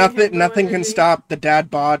energy. Nothing can stop the dad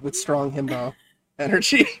bod with strong himbo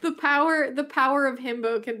energy. The power of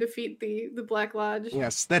himbo can defeat the Black Lodge.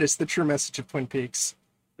 Yes, that is the true message of Twin Peaks.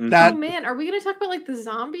 Oh man, are we gonna talk about like the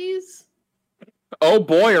zombies? Oh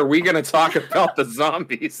boy, are we gonna talk about the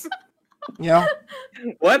zombies? Yeah.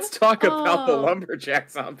 Let's talk about the lumberjack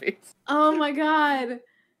zombies. Oh my god.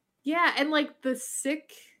 Yeah, and like the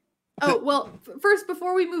sick... Oh, well, first,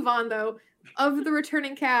 before we move on, though, of the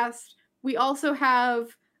returning cast, we also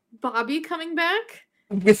have Bobby coming back.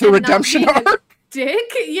 With a redemption arc?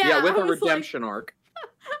 Dick? Yeah, with a redemption arc.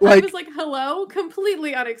 I was like, hello?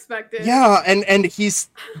 Completely unexpected. Yeah, and he's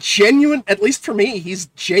genuine, at least for me, he's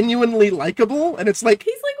genuinely likable, and it's like...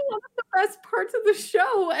 He's like one of the best parts of the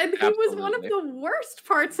show, and Absolutely. He was one of the worst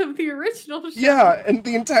parts of the original show. Yeah, and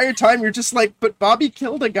the entire time you're just like, but Bobby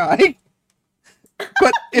killed a guy.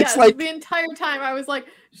 But it's like... the entire time I was like,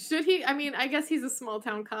 should he... I mean, I guess he's a small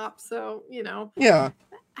town cop, so, you know. Yeah.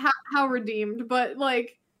 How redeemed, but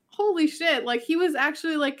like, holy shit, like he was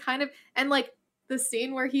actually like kind of... And like, the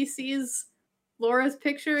scene where he sees Laura's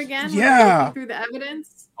picture again, yeah, through the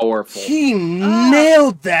evidence. Powerful. He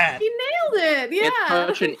nailed that. He nailed it. Yeah,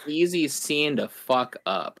 it's such an easy scene to fuck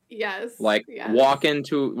up. Yes, like walk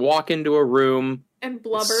into a room and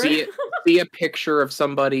blubber, see a picture of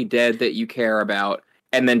somebody dead that you care about,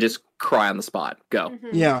 and then just cry on the spot. Go.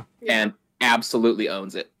 Yeah, and absolutely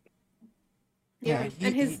owns it. Yeah,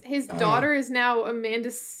 and his daughter is now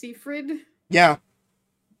Amanda Seyfried. Yeah.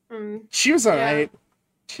 She was alright.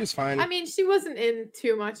 She was fine. I mean, she wasn't in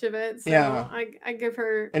too much of it, so yeah. I give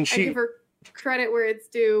her I give her credit where it's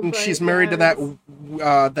due. And but she's married to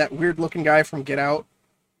that weird looking guy from Get Out.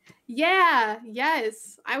 Yeah,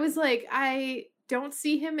 yes. I was like, I don't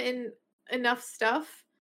see him in enough stuff,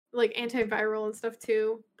 like antiviral and stuff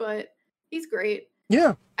too, but he's great.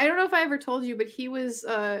 Yeah. I don't know if I ever told you, but he was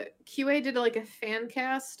QA did like a fan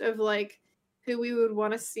cast of like who we would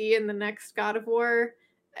want to see in the next God of War.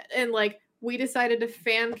 And like we decided to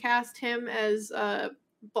fan cast him as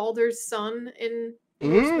Baldur's son in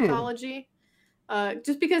Norse mythology,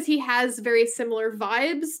 just because he has very similar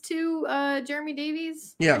vibes to Jeremy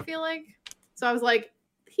Davies. Yeah, I feel like. So I was like,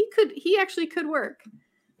 he actually could work.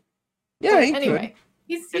 Yeah. Anyway,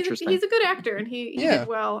 he's a good actor, and he did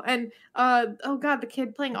well. And oh god, the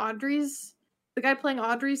kid playing Audrey's The guy playing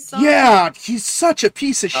Audrey's son? Yeah, he's such a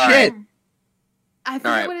piece of shit. I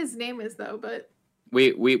forget what his name is, though, but...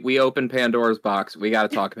 We opened Pandora's box. We got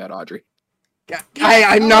to talk about Audrey.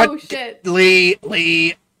 I'm not... Oh, shit.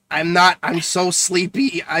 Lee, I'm so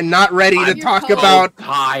sleepy. I'm not ready to talk about...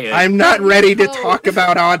 Tired. I'm not ready to talk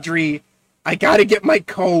about Audrey. I gotta get my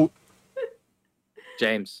coat.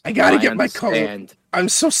 James. I gotta get my coat. I'm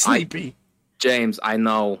so sleepy. James, I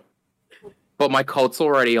know. But my coat's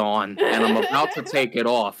already on, and I'm about to take it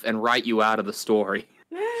off and write you out of the story.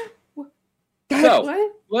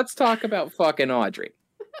 So, let's talk about fucking Audrey.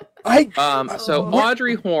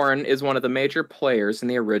 Audrey Horne is one of the major players in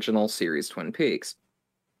the original series Twin Peaks.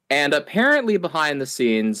 And apparently behind the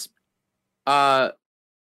scenes, Audrey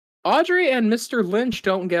and Mr. Lynch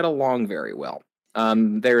don't get along very well.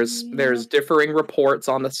 There's differing reports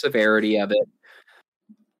on the severity of it.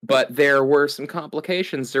 But there were some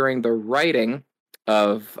complications during the writing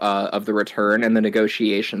of The Return and the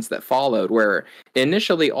negotiations that followed, where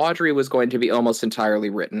initially Audrey was going to be almost entirely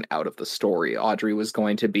written out of the story. Audrey was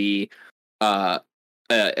going to be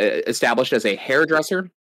established as a hairdresser.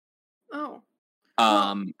 Oh.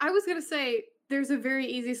 I was going to say there's a very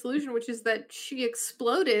easy solution, which is that she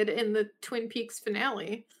exploded in the Twin Peaks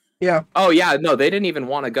finale. Yeah. Oh, yeah. No, they didn't even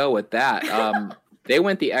want to go with that. They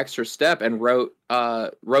went the extra step and wrote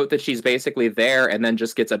that she's basically there and then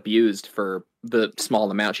just gets abused for the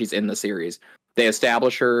small amount she's in the series. They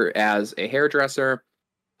establish her as a hairdresser.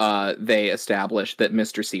 They establish that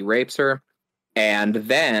Mr. C rapes her. And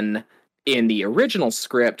then in the original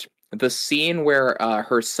script, the scene where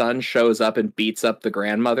her son shows up and beats up the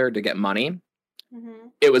grandmother to get money,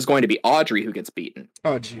 it was going to be Audrey who gets beaten.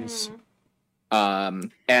 Oh, jeez.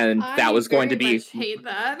 And that was going to be hate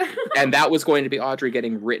that. and that was going to be Audrey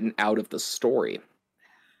getting written out of the story.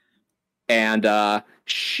 And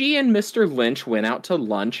she and Mr. Lynch went out to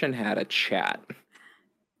lunch and had a chat.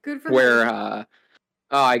 Good for them.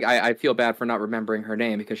 I feel bad for not remembering her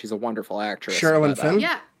name because she's a wonderful actress. Carolyn Finn?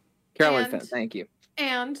 Yeah. Carolyn Finn, thank you.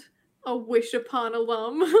 And a Wish Upon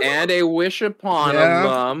alum. And a Wish Upon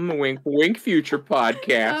alum. Wink, wink, future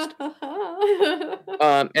podcast.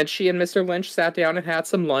 And she and Mr. Lynch sat down and had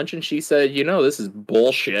some lunch, and she said, this is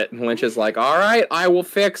bullshit. And Lynch is like, all right, I will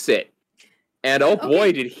fix it. And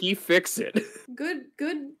boy, did he fix it. Good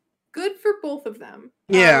for both of them.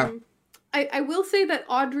 Yeah. I will say that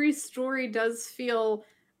Audrey's story does feel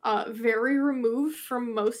very removed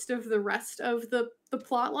from most of the rest of the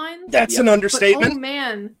plot lines. That's an understatement. But, oh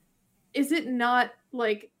man, is it not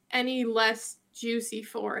any less juicy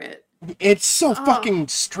for it? It's so fucking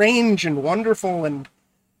strange and wonderful, and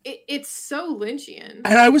it's so Lynchian.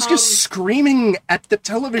 And I was just screaming at the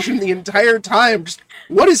television the entire time. Just,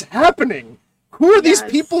 what is happening? Who are these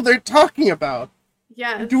people they're talking about?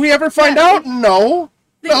 Yeah. Do we ever find out? No.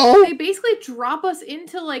 They basically drop us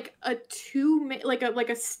into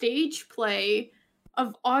a stage play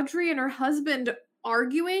of Audrey and her husband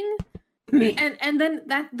arguing, and then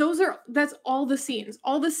that's all the scenes.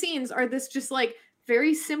 All the scenes are this just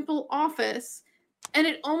very simple office, and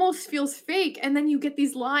it almost feels fake. And then you get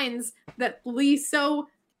these lines that Lee so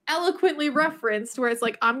eloquently referenced, where it's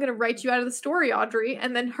I'm gonna write you out of the story, Audrey,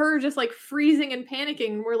 and then her just freezing and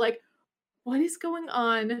panicking. And we're like, what is going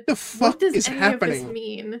on? The fuck is happening? Of this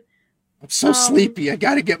mean? I'm so sleepy. I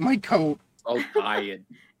gotta get my coat. Oh, tired.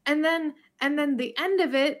 and then the end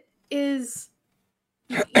of it is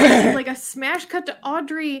a smash cut to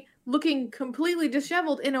Audrey looking completely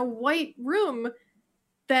disheveled in a white room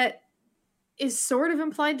that is sort of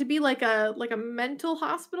implied to be like a mental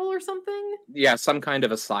hospital or something. Yeah, some kind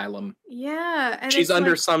of asylum. Yeah, and she's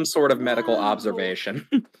under some sort of medical observation.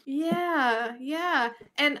 yeah.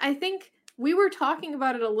 And I think we were talking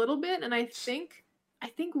about it a little bit, and I think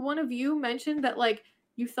one of you mentioned that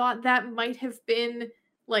you thought that might have been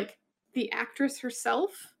the actress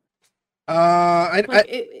herself.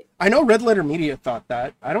 I know Red Letter Media thought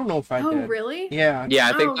that. I don't know if I did. Oh, really? Yeah.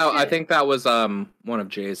 Yeah, I think that was one of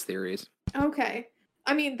Jay's theories. Okay.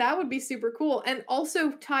 I mean, that would be super cool, and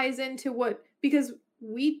also ties into because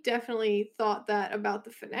we definitely thought that about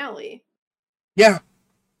the finale. Yeah.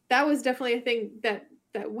 That was definitely a thing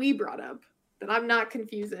that we brought up, that I'm not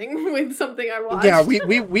confusing with something I watched. Yeah,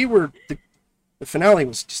 we were the finale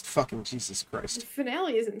was just fucking Jesus Christ. The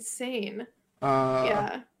finale is insane.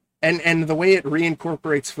 Yeah. And the way it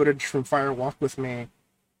reincorporates footage from Fire Walk with Me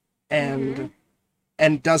and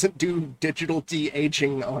doesn't do digital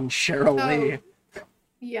de-aging on Cheryl Lee.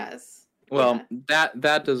 Yes. Well,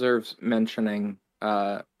 that deserves mentioning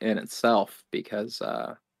in itself, because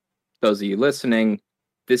those of you listening,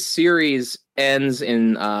 this series ends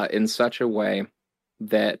in such a way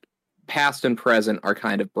that past and present are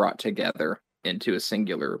kind of brought together into a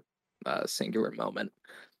singular moment.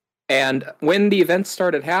 And when the events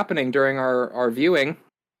started happening during our viewing,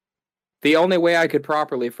 the only way I could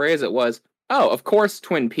properly phrase it was, oh, of course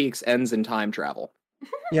Twin Peaks ends in time travel.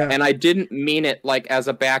 Yeah. And I didn't mean it like as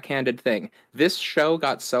a backhanded thing. This show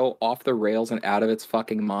got so off the rails and out of its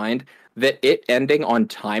fucking mind that it ending on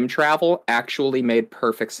time travel actually made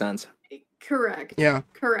perfect sense. Correct. Yeah.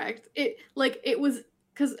 Correct. It was,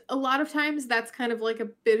 because a lot of times that's kind of like a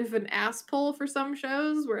bit of an ass pull for some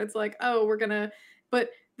shows where it's like, oh, we're gonna, but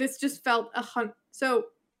this just felt so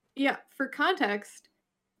yeah, for context,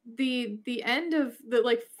 the end of the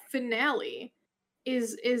like finale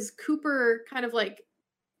is Cooper kind of like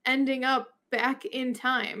ending up back in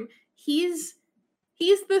time. He's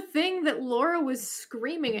the thing that Laura was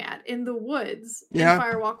screaming at in the woods in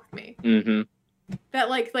Fire Walk with Me. Mm-hmm. That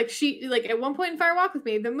like she like at one point in Fire Walk with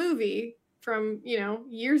Me, the movie from, you know,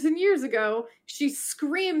 years and years ago, she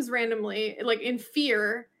screams randomly like in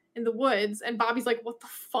fear in the woods, and Bobby's like, what the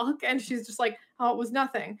fuck? And she's just like, oh, it was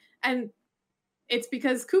nothing. And it's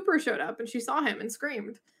because Cooper showed up and she saw him and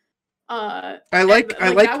screamed. I like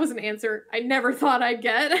that was an answer I never thought I'd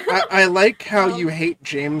get. I like how you hate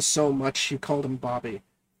James so much you called him Bobby.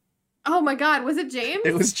 Oh my god, was it James?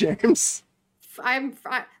 It was James.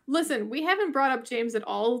 Listen, we haven't brought up James at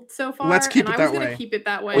all so far. Let's keep it that way. I was going to keep it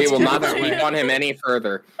that way. We will not speak on him any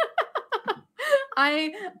further.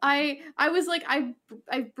 I was like,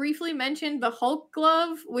 I briefly mentioned the Hulk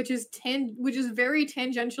glove, which is very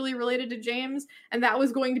tangentially related to James, and that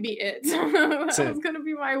was going to be it. That was going to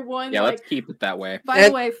be my one. Yeah, let's keep it that way. By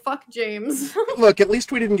the way, fuck James. Look, at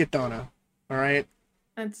least we didn't get Donna. All right.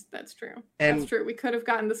 That's true. That's true. We could have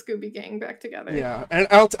gotten the Scooby Gang back together. Yeah, and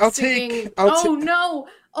I'll take. No!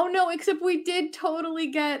 Except we did totally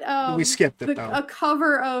get. We skipped it though. A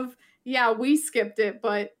cover of we skipped it,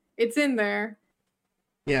 but it's in there.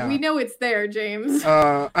 Yeah, we know it's there, James.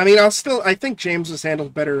 I mean, I think James was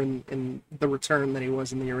handled better in the return than he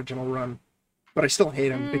was in the original run, but I still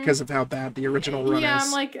hate him because of how bad the original run is.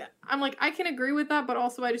 Yeah, I'm like I can agree with that, but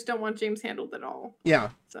also I just don't want James handled at all. Yeah.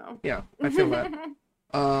 So yeah, I feel that.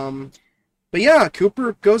 But yeah,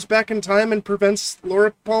 Cooper goes back in time and prevents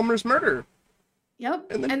Laura Palmer's murder.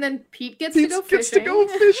 Yep. And then Pete gets to go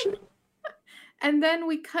fishing. And then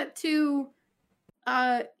we cut to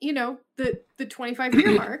the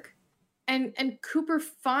 25-year mark, and Cooper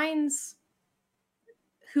finds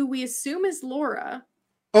who we assume is Laura.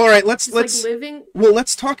 All right, let's living. Well,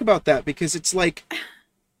 let's talk about that because it's like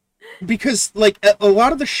a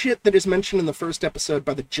lot of the shit that is mentioned in the first episode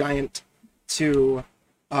by the giant to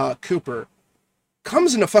Cooper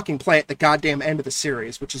comes into fucking play at the goddamn end of the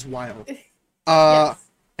series, which is wild. Yes.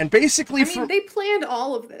 And basically, they planned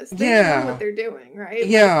all of this. They know what they're doing, right?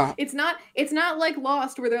 Yeah. Like, it's not like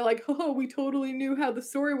Lost where they're like, oh, we totally knew how the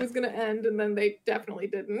story was going to end, and then they definitely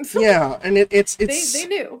didn't. Yeah, and it's they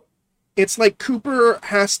knew. It's like Cooper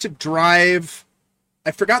has to drive.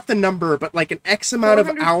 I forgot the number, but like an X amount of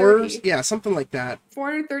hours. Yeah, something like that.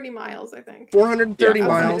 430 miles, I think. 430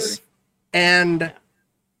 miles. And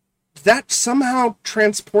that somehow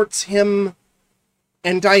transports him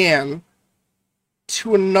and Diane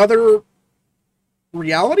to another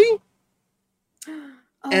reality.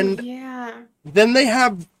 And then they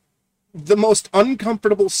have the most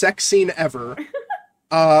uncomfortable sex scene ever.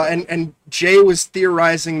 And Jay was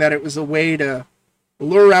theorizing that it was a way to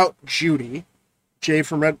lure out Judy. Jay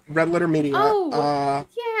from Red Letter Media. Oh,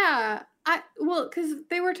 yeah. Because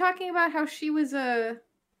they were talking about how she was a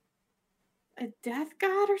death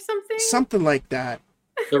god or something? Something like that.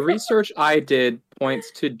 The research I did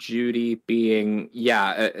points to Judy being,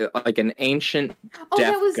 like an ancient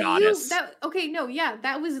death goddess.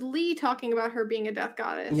 That was Lee talking about her being a death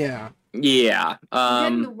goddess. Yeah. Yeah.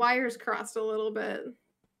 Getting the wires crossed a little bit.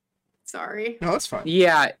 Sorry. No, that's fine.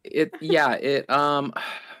 Yeah, it's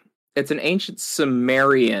an ancient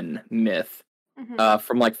Sumerian myth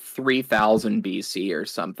from like 3000 BC or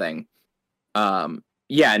something.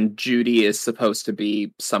 Yeah, and Judy is supposed to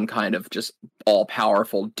be some kind of just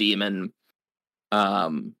all-powerful demon. I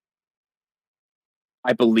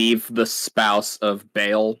believe the spouse of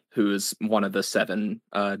Baal, who's one of the 7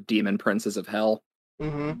 demon princes of hell.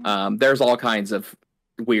 Mm-hmm. There's all kinds of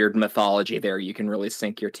weird mythology there you can really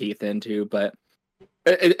sink your teeth into, but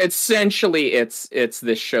essentially it's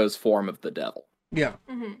this show's form of the devil. Yeah.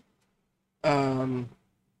 Mm-hmm.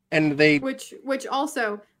 And they... Which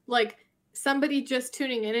also, like... Somebody just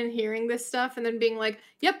tuning in and hearing this stuff and then being like,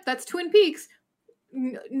 yep, that's Twin Peaks.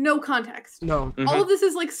 No context. No. Mm-hmm. All of this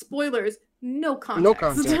is like spoilers. No context. No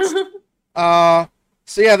context.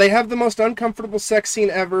 So yeah, they have the most uncomfortable sex scene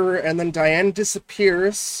ever, and then Diane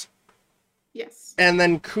disappears. Yes. And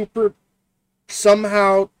then Cooper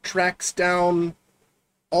somehow tracks down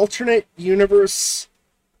alternate universe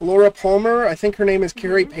Laura Palmer. I think her name is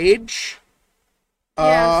Carrie Page.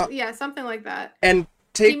 Yeah, something like that. And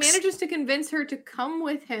he manages to convince her to come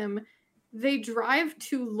with him. They drive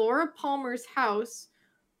to Laura Palmer's house,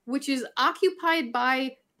 which is occupied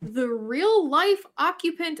by the real life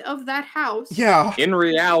occupant of that house. Yeah. In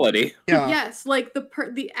reality. Yeah. Yes, like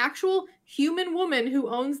the actual human woman who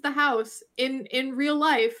owns the house in real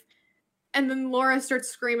life. And then Laura starts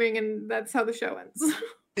screaming, and that's how the show ends.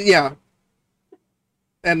 Yeah.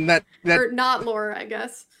 And that or not Laura, I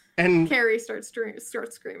guess. And Carrie starts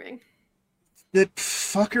screaming. That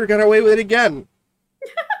fucker got away with it again.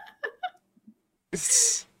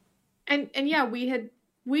 And yeah, we had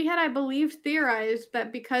I believe theorized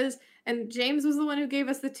that because, and James was the one who gave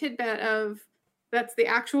us the tidbit of that's the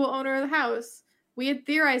actual owner of the house. We had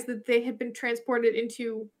theorized that they had been transported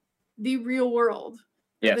into the real world.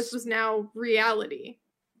 Yes. This was now reality.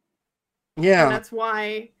 Yeah. And that's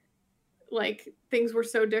why like things were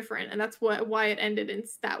so different, and that's why it ended in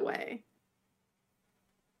that way.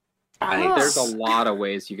 I think there's a lot of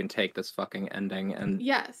ways you can take this fucking ending, and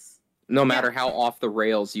yes, no matter how off the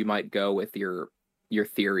rails you might go with your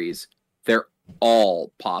theories, they're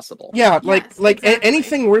all possible. Yeah, yes, like exactly.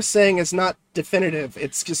 Anything we're saying is not definitive.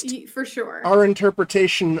 It's just for sure our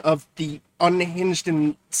interpretation of the unhinged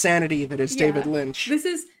insanity that is David Lynch. This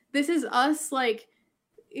is us like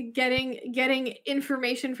getting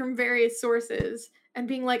information from various sources and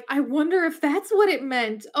being like, I wonder if that's what it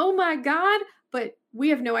meant. Oh my god. But we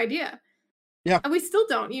have no idea. Yeah. And we still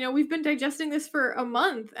don't. You know, we've been digesting this for a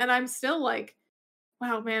month, and I'm still like,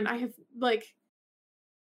 wow, man, I have, like,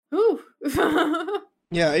 ooh.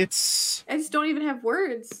 Yeah, I just don't even have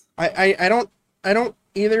words. I don't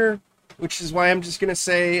either, which is why I'm just going to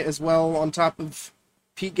say as well, on top of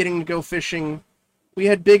Pete getting to go fishing, we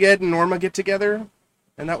had Big Ed and Norma get together,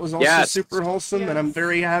 and that was also super wholesome, and I'm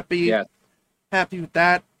very happy with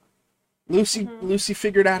that. Lucy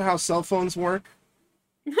figured out how cell phones work.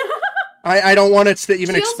 I don't want it to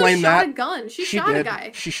even explain that. She also shot a gun. She shot a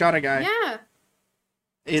guy. She shot a guy. Yeah.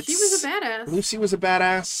 She was a badass. Lucy was a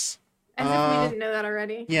badass. As if we didn't know that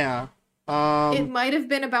already. Yeah. It might have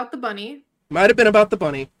been about the bunny. Might have been about the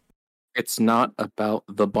bunny. It's not about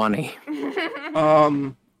the bunny.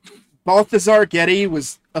 Balthazar Getty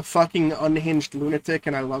was a fucking unhinged lunatic,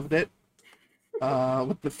 and I loved it.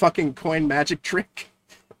 With the fucking coin magic trick.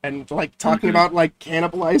 And, like, talking about, like,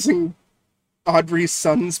 cannibalizing Audrey's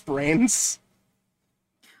son's brains.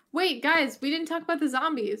 Wait, guys, we didn't talk about the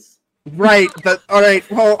zombies. Right, but, alright,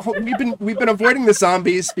 well, we've been avoiding the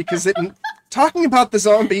zombies because talking about the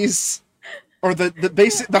zombies, or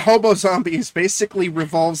the hobo zombies, basically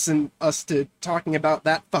revolves in us to talking about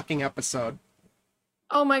that fucking episode.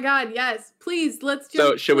 Oh my god, yes. Please, let's just...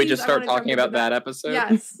 So, should we just start talking about that episode?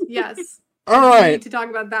 Yes. Alright. We need to talk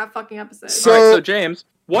about that fucking episode. Alright, so James,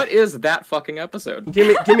 what is that fucking episode?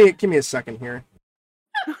 Give me a second here.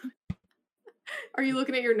 Are you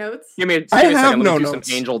looking at your notes? Give me a I have second. no Let me do notes.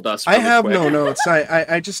 some angel dust. I have quick. no notes.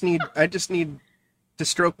 I just need to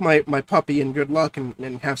stroke my puppy in good luck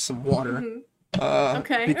and have some water.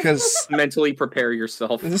 Okay. Because mentally prepare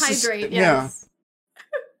yourself. Hydrate. Yeah. Yes.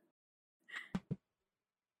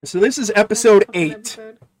 So this is episode 8,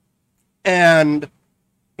 and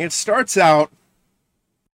it starts out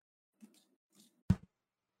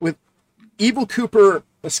with Evil Cooper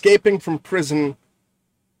escaping from prison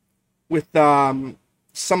with some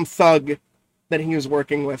thug that he was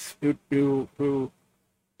working with who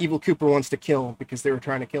Evil Cooper wants to kill because they were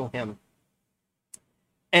trying to kill him.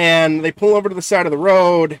 And they pull over to the side of the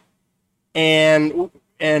road, and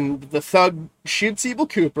the thug shoots Evil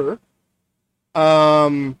Cooper.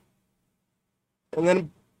 And then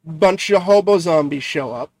a bunch of hobo zombies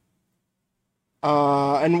show up.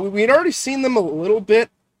 And we'd already seen them a little bit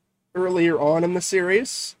earlier on in the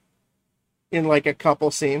series, in like a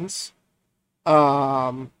couple scenes.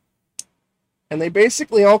 And they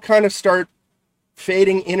basically all kind of start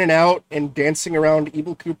fading in and out and dancing around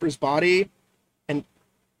Evil Cooper's body and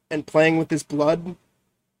playing with his blood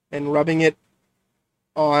and rubbing it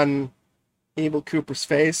on Evil Cooper's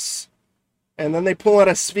face. And then they pull out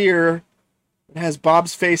a sphere that has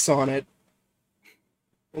Bob's face on it.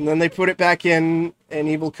 And then they put it back in, and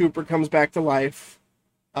Evil Cooper comes back to life.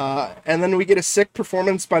 And then we get a sick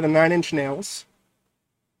performance by the Nine Inch Nails.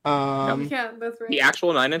 Yeah, that's right. The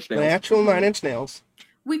actual Nine Inch Nails. The actual Nine Inch Nails.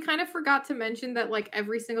 We kind of forgot to mention that like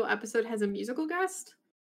every single episode has a musical guest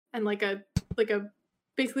and like a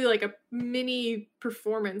basically like a mini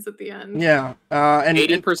performance at the end. Yeah. And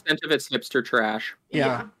 80% of it's hipster trash.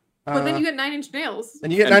 Yeah. But then you get Nine Inch Nails.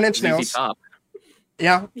 And you get Nine Inch Nails. Top.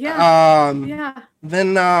 Yeah. Yeah.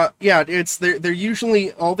 Then it's they're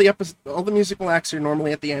usually all the musical acts are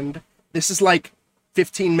normally at the end. This is like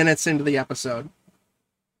 15 minutes into the episode.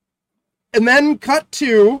 And then cut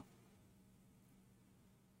to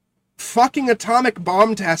fucking atomic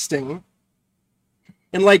bomb testing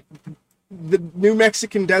in like the New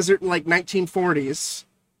Mexican desert in like 1940s.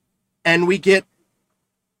 And we get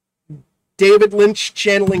David Lynch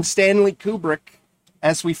channeling Stanley Kubrick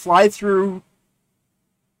as we fly through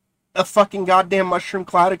a fucking goddamn mushroom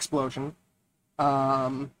cloud explosion.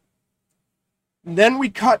 Then we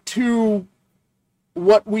cut to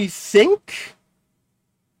what we think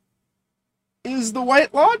is the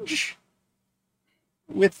White Lodge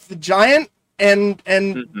with the giant and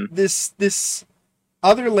this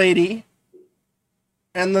other lady,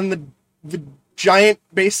 and then the giant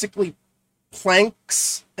basically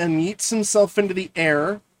planks and yeets himself into the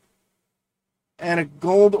air, and a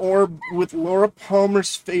gold orb with Laura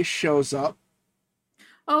Palmer's face shows up.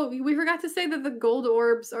 Oh, we forgot to say that the gold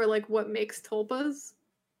orbs are like what makes tulpas.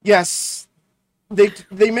 Yes, they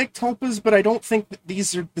make tulpas, but I don't think that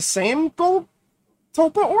these are the same gold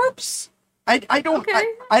tulpa orbs. I don't know.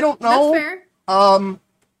 That's fair.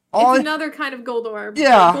 It's another kind of gold orb.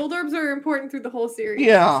 Yeah, gold orbs are important through the whole series.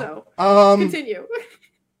 Yeah. So continue.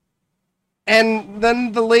 And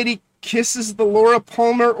then the lady kisses the Laura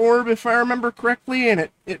Palmer orb, if I remember correctly, and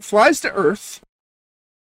it flies to Earth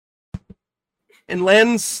and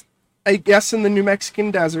lands, I guess, in the New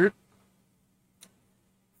Mexican desert.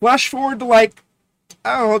 Flash forward to like,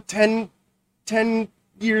 I don't know, 10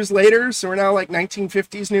 years later, so we're now like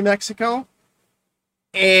 1950s New Mexico,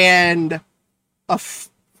 and a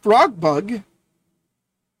frog bug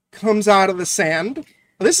comes out of the sand.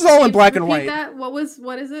 This is all in black and white. That?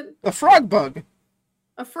 What is it? A frog bug.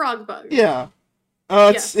 A frog bug. Yeah.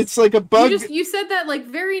 Yes. It's like a bug. You said that like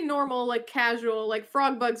very normal, like casual, like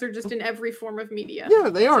frog bugs are just in every form of media. Yeah,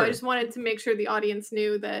 they are. So I just wanted to make sure the audience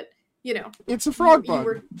knew that, you know, it's a frog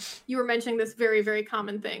bug. You were mentioning this very, very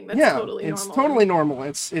common thing. That's totally normal. It's totally normal.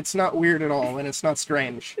 It's not weird at all, and it's not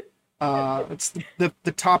strange. It's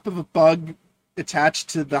the top of a bug attached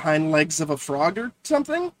to the hind legs of a frog or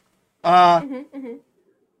something.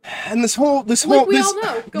 And this whole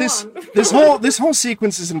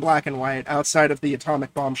sequence is in black and white outside of the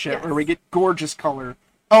atomic bomb shit, where we get gorgeous color.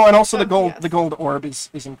 Oh, and also the gold orb is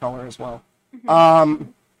in color as well.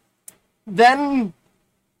 Then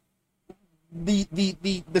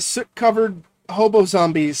the soot covered hobo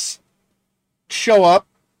zombies show up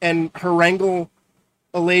and harangue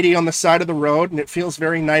a lady on the side of the road, and it feels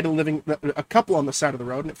very a couple on the side of the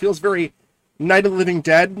road, and it feels very Night of the Living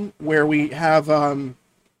Dead, where we have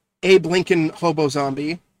Abe Lincoln hobo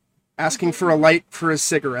zombie asking for a light for his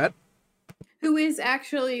cigarette. Who is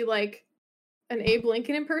actually like an Abe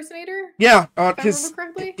Lincoln impersonator? Yeah, if I remember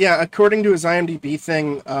correctly. Yeah, according to his IMDb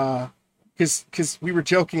thing, because we were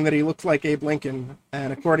joking that he looked like Abe Lincoln,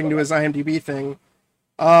 and according to his IMDb thing,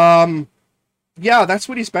 yeah, that's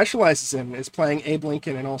what he specializes in, is playing Abe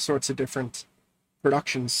Lincoln in all sorts of different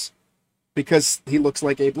productions, because he looks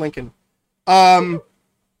like Abe Lincoln.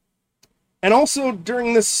 And also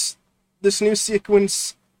during this new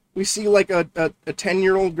sequence, we see like a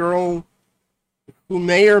 10-year-old girl who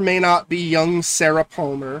may or may not be young Sarah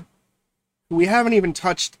Palmer. We haven't even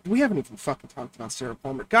fucking talked about Sarah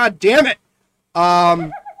Palmer. God damn it!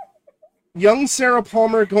 Young Sarah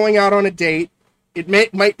Palmer going out on a date. It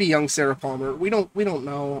might be young Sarah Palmer. We don't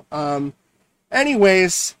know.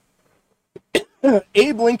 Anyways,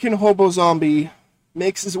 Abe Lincoln hobo zombie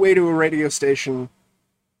makes his way to a radio station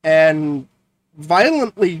and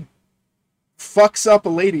violently fucks up a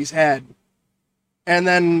lady's head, and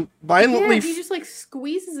then violently he just like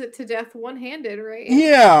squeezes it to death one-handed, right?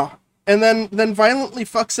 Yeah, and then violently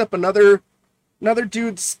fucks up another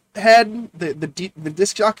dude's head, the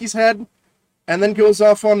disc jockey's head, and then goes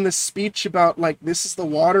off on this speech about like, this is the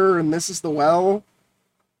water and this is the well,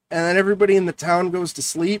 and then everybody in the town goes to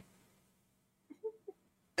sleep,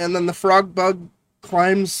 and then the frog bug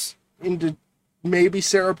climbs into maybe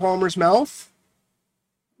Sarah Palmer's mouth,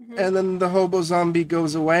 and then the hobo zombie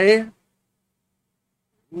goes away.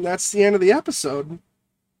 And that's the end of the episode.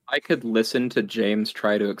 I could listen to James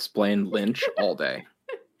try to explain Lynch all day.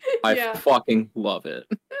 I fucking love it.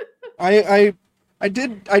 I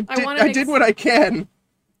did what I can.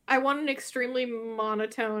 I want an extremely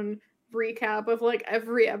monotone recap of like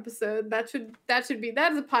every episode. That's a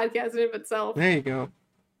podcast in of itself. There you go.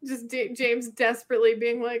 Just James desperately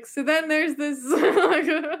being like, so then there's this.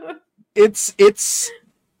 It's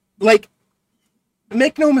like,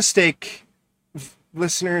 make no mistake,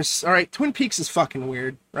 listeners. All right, Twin Peaks is fucking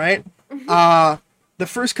weird, right? The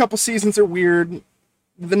first couple seasons are weird.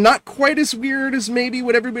 not quite as weird as maybe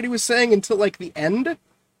what everybody was saying until like the end.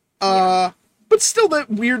 But still that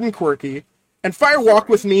weird and quirky. And Fire Walk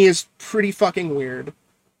with Me is pretty fucking weird.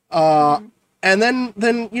 And then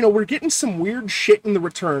we're getting some weird shit in the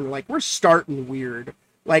return. Like, we're starting weird.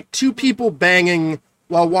 Like, two people banging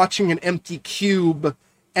while watching an empty cube,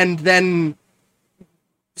 and then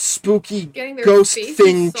spooky ghost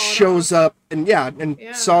thing shows up and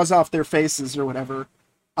saws off their faces or whatever.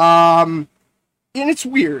 And it's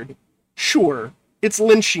weird. Sure. It's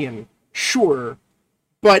Lynchian. Sure.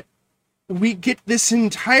 But we get this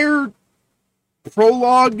entire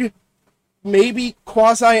prologue, maybe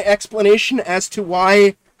quasi-explanation as to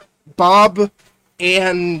why Bob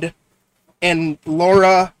and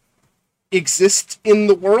Laura exist in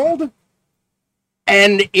the world.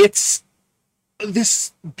 And it's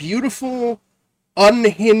this beautiful,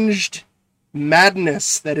 unhinged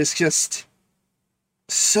madness that is just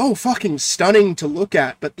so fucking stunning to look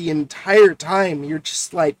at, but the entire time you're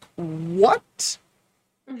just like, what?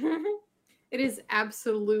 It is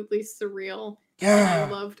absolutely surreal. Yeah.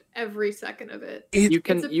 I loved every second of it. You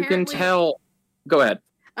can tell. Go ahead.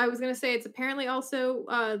 I was gonna say it's apparently also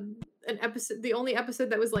an episode, the only episode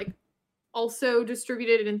that was like also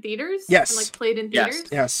distributed in theaters. Yes. And like played in theaters.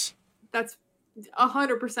 Yes. That's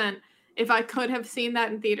 100%. If I could have seen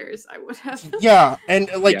that in theaters, I would have. Yeah, and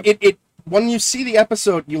like it when you see the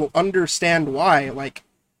episode, you'll understand why. Like,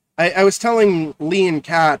 I was telling Lee and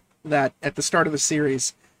Kat that at the start of the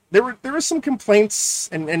series, there were some complaints,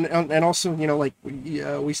 and also, you know, like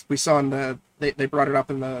we saw in they brought it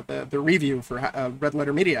up in the review for Red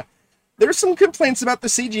Letter Media. There's some complaints about the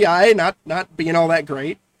CGI not being all that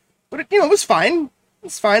great, but it was fine.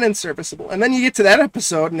 It's fine and serviceable. And then you get to that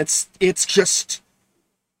episode, and it's just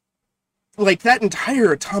like that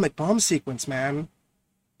entire atomic bomb sequence, man,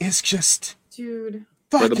 is just dude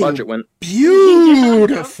where the budget went.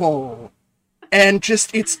 Beautiful. And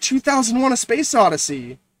just it's 2001: A Space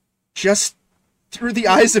Odyssey, just through the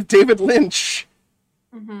eyes of David Lynch.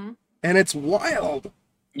 Mm-hmm. And it's wild.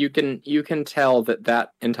 You can tell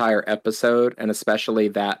that entire episode, and especially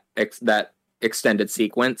that extended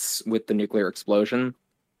sequence with the nuclear explosion,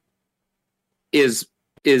 is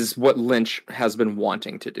what Lynch has been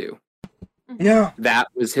wanting to do. Yeah. That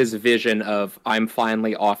was his vision of, I'm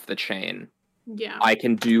finally off the chain. Yeah. I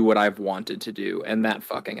can do what I've wanted to do, and that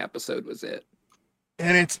fucking episode was it.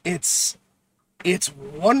 And it's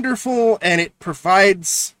wonderful, and it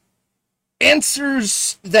provides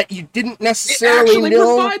answers that you didn't necessarily know. It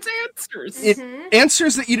actually provides answers.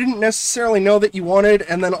 Answers that you didn't necessarily know that you wanted,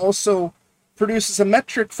 and then also produces a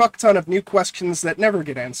metric fuck ton of new questions that never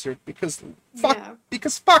get answered because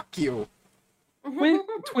fuck you.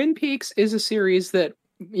 Twin Peaks is a series that,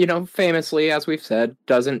 famously, as we've said,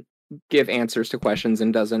 doesn't give answers to questions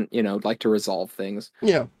and doesn't, like to resolve things.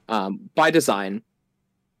 Yeah. By design.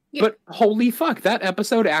 Yeah. But holy fuck, that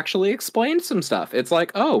episode actually explained some stuff. It's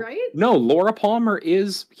like, no, Laura Palmer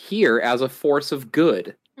is here as a force of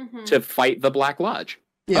good to fight the Black Lodge.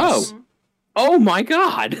 Yes. Oh my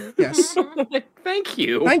god. Yes. Thank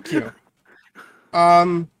you. Thank you.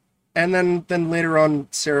 And then later on,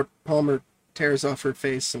 Sarah Palmer tears off her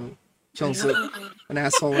face and kills an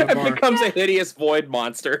asshole at a bar. It becomes a hideous void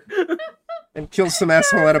monster. And kills some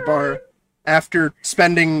asshole at a bar after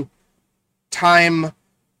spending time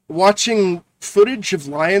watching footage of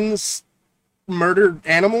lions murder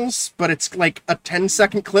animals, but it's like a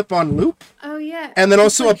 10-second clip on loop. Oh yeah. And then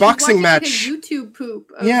also a boxing match. Like a YouTube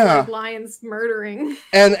poop of like lions murdering.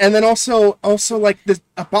 And then also like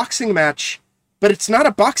a boxing match, but it's not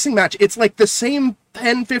a boxing match. It's like the same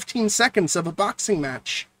 10-15 seconds of a boxing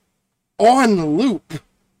match on loop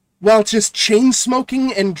while just chain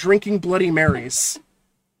smoking and drinking Bloody Marys.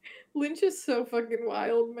 Lynch is so fucking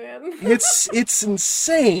wild, man. It's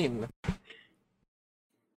insane.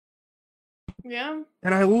 Yeah.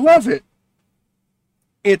 And I love it.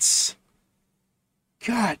 It's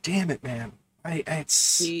God damn it, man.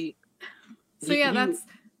 That's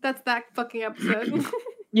that fucking episode.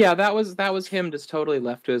 Yeah, that was him just totally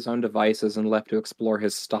left to his own devices and left to explore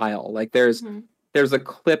his style. Like there's a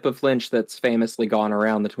clip of Lynch that's famously gone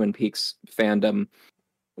around the Twin Peaks fandom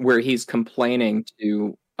where he's complaining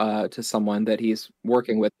to someone that he's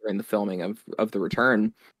working with during the filming of The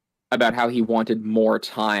Return about how he wanted more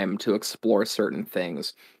time to explore certain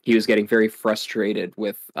things. He was getting very frustrated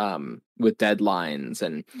with deadlines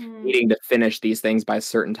and needing to finish these things by a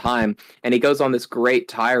certain time. And he goes on this great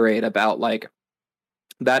tirade about like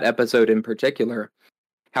that episode in particular,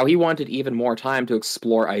 how he wanted even more time to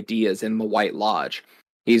explore ideas in the White Lodge.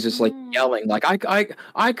 He's just like yelling, like,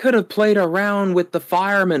 I could have played around with the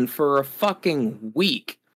firemen for a fucking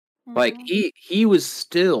week. Like he was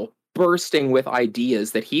still bursting with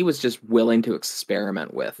ideas that he was just willing to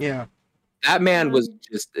experiment with. Yeah. That man was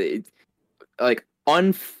just like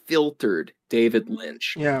unfiltered David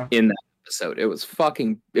Lynch in that episode. It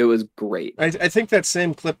was great. I think that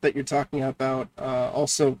same clip that you're talking about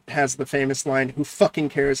also has the famous line, "Who fucking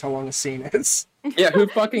cares how long a scene is?" Yeah, who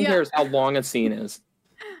fucking cares how long a scene is?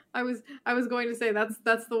 I was going to say that's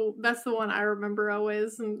the one I remember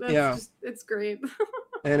always, and that's just, it's great.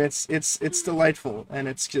 And it's delightful, and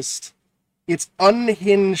it's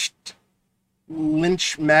unhinged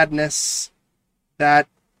Lynch madness that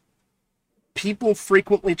people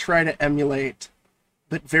frequently try to emulate,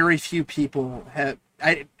 but very few people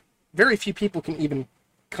can even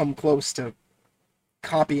come close to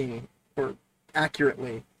copying or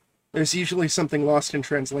accurately. There's usually something lost in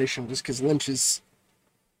translation just because Lynch is,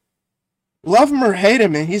 love him or hate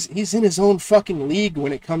him, and he's in his own fucking league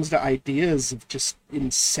when it comes to ideas of just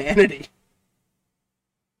insanity.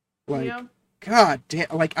 Like, god damn,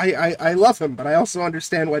 like I love him, but I also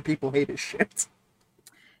understand why people hate his shit.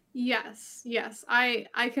 Yes. I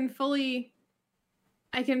can fully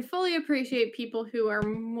appreciate people who are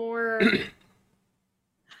more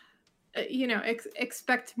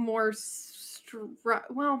expect more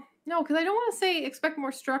well, no, because I don't want to say expect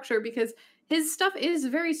more structure, because his stuff is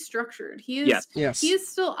very structured. He is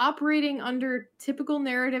still operating under typical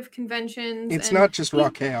narrative conventions. It's not just raw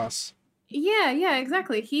chaos. Yeah,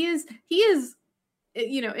 exactly. He is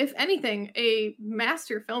if anything, a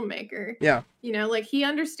master filmmaker. Yeah. Like he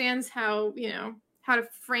understands how to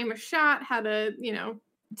frame a shot, how to,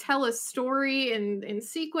 tell a story in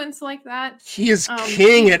sequence like that. He is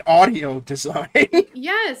king at audio design.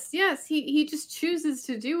 Yes. He just chooses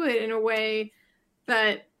to do it in a way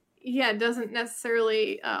that, doesn't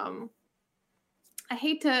necessarily, I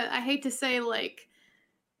hate to say, like,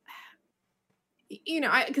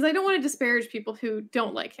 because I don't want to disparage people who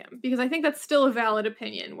don't like him, because I think that's still a valid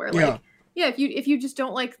opinion where, like, if you just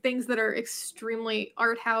don't like things that are extremely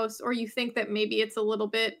art house, or you think that maybe it's a little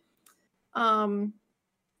bit,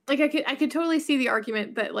 like I could totally see the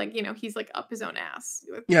argument that, like, he's like up his own ass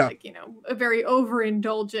with like, a very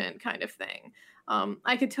overindulgent kind of thing.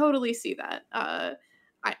 I could totally see that.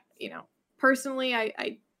 Personally,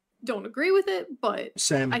 I don't agree with it, but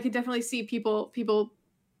same. I could definitely see people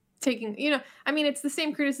taking, it's the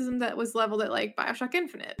same criticism that was leveled at like BioShock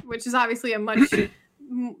Infinite, which is obviously a much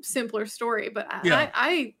simpler story, but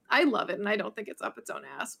I love it, and I don't think it's up its own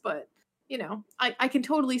ass, but I can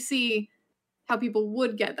totally see how people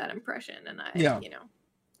would get that impression, and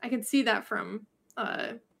I can see that from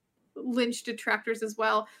Lynch detractors as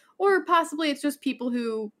well, or possibly it's just people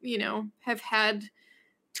who have had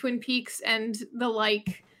Twin Peaks and the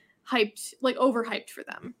like overhyped for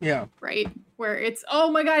them. Yeah. Right? Where it's, oh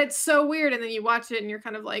my god, it's so weird, and then you watch it and you're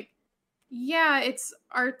kind of like, yeah, it's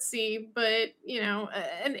artsy, but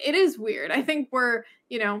and it is weird. I think we're,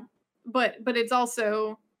 but it's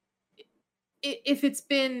also, if it's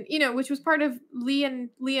been, which was part of Lee and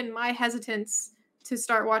my hesitance to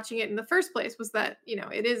start watching it in the first place, was that,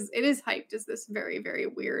 it is hyped as this very, very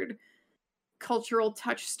weird cultural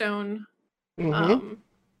touchstone. Mm-hmm.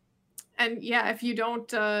 And if you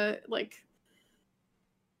don't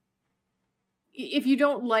if you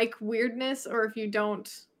don't like weirdness, or if you don't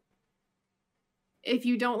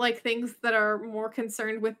like things that are more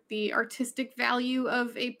concerned with the artistic value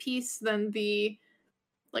of a piece than the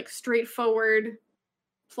like straightforward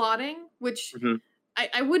plotting, which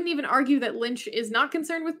I wouldn't even argue that Lynch is not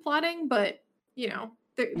concerned with plotting, but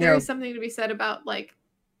there is something to be said about, like,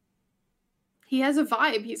 he has a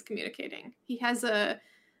vibe he's communicating. He has a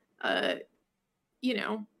oh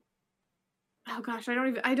gosh, I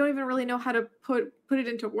don't even really know how to put it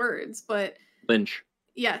into words, but Lynch.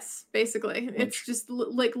 Yes, basically. Lynch. It's just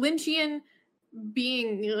like Lynchian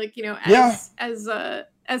being, like,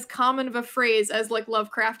 as common of a phrase as like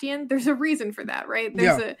Lovecraftian. There's a reason for that, right?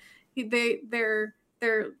 There's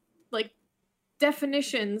they're like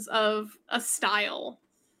definitions of a style.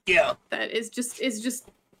 Yeah. That is just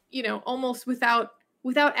almost without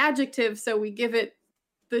adjective, so we give it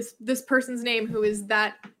this person's name who is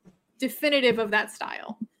that definitive of that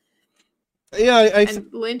style. Yeah, and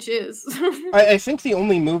Lynch is. I think the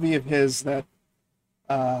only movie of his that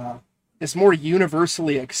is more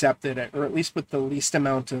universally accepted, or at least with the least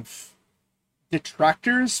amount of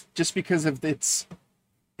detractors, just because of its,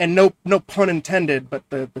 and no pun intended, but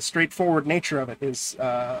the straightforward nature of it, is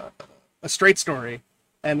A Straight Story,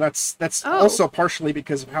 and that's also partially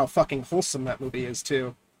because of how fucking wholesome that movie is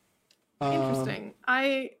too. Interesting.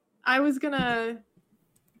 I was gonna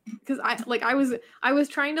because I was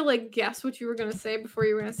trying to like guess what you were gonna say before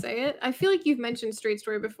you were gonna say it. I feel like you've mentioned Straight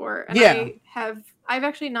Story before, and Yeah. I've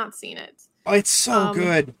actually not seen it. Oh, it's so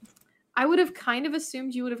good. I would have kind of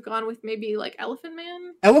assumed you would have gone with maybe like Elephant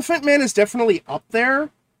Man. Elephant Man is definitely up there.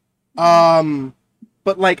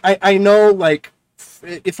 But like I know, like,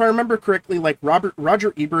 if I remember correctly, like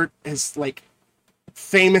Roger Ebert has like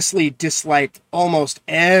famously disliked almost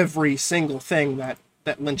every single thing that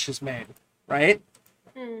Lynch has made, right?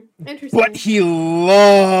 Interesting. But he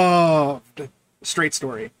loved Straight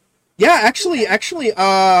Story. Yeah, actually,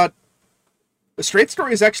 Straight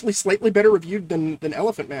Story is actually slightly better reviewed than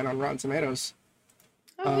Elephant Man on Rotten Tomatoes.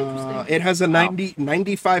 Oh, interesting. It has a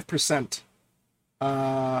 95%.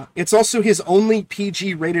 It's also his only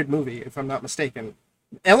PG rated movie, if I'm not mistaken.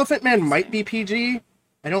 Elephant Man might be PG.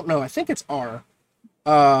 I don't know. I think it's R.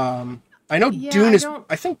 I know Dune is.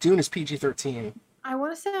 I think Dune is PG-13. I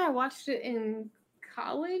want to say I watched it in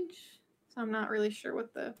college, so I'm not really sure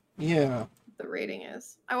what the rating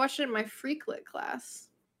is. I watched it in my Freak Lit class,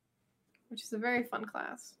 which is a very fun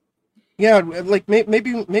class. Yeah, like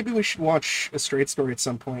maybe we should watch A Straight Story at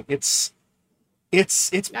some point. It's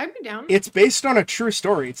I'd be down. It's based on a true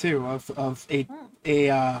story too of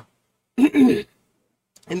an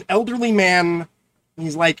elderly man.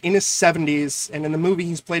 He's like in his 70s, and in the movie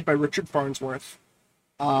he's played by Richard Farnsworth.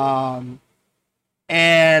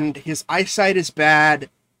 And his eyesight is bad,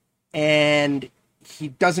 and he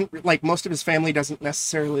doesn't, like, most of his family doesn't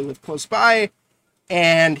necessarily live close by,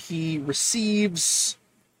 and he receives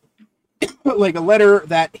like a letter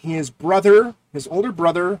that his older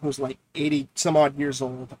brother, who's like 80 some odd years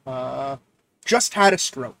old, just had a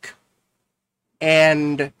stroke.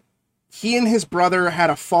 And he and his brother had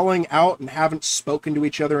a falling out and haven't spoken to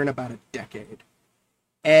each other in about a decade.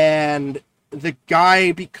 And the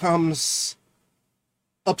guy becomes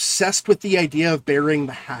obsessed with the idea of burying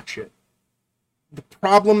the hatchet. The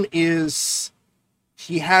problem is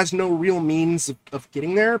he has no real means of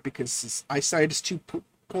getting there because his eyesight is too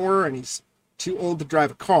poor and he's too old to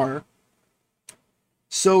drive a car.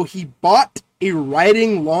 So he bought a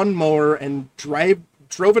riding lawnmower and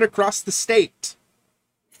drove it across the state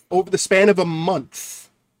over the span of a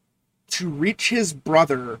month to reach his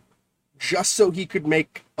brother, just so he could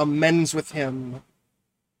make amends with him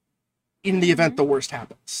in the event the worst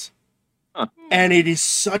happens. Huh. And it is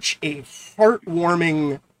such a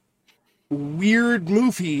heartwarming, weird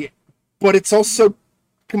movie, but it's also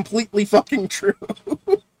completely fucking true.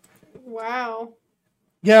 Wow.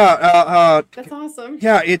 Yeah, that's awesome.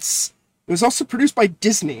 Yeah, it was also produced by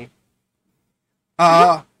Disney.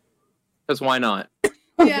 Because why not?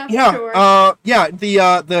 Yeah, sure.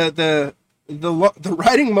 The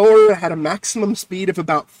riding mower had a maximum speed of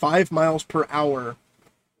about 5 miles per hour,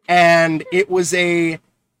 and it was a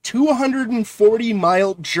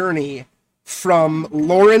 240-mile journey from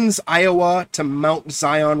Lawrence, Iowa to Mount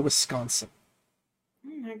Zion, Wisconsin.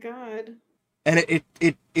 Oh my god. And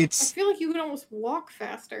it's. I feel like you could almost walk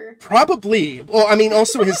faster. Probably. Well, I mean,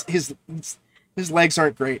 also his legs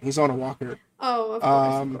aren't great. He's on a walker. Oh,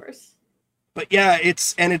 of course. But yeah,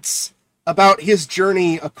 it's about his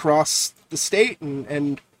journey across the state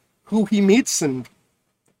and who he meets and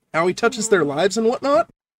how he touches their lives and whatnot.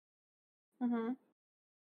 Mm-hmm.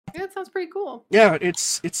 Yeah, that sounds pretty cool. Yeah,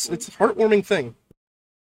 it's a heartwarming thing.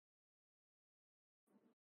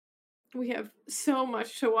 We have so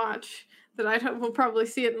much to watch that we'll probably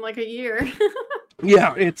see it in like a year.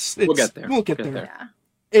 Yeah, we'll get there. We'll get there. Yeah.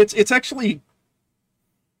 It's actually,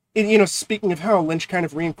 you know, speaking of how Lynch kind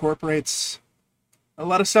of reincorporates a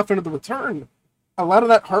lot of stuff into The Return, a lot of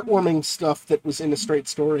that heartwarming stuff that was in A Straight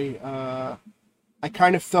Story, I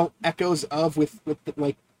kind of felt echoes of with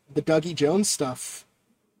like the Dougie Jones stuff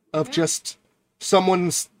of just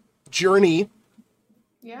someone's journey.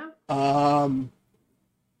 Yeah.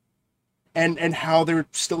 And how they're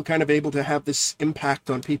still kind of able to have this impact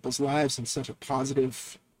on people's lives in such a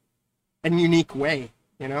positive and unique way,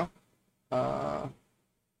 you know?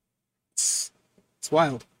 It's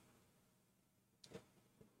wild.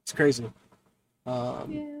 It's crazy.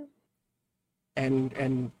 Yeah.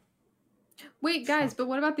 And wait, guys, but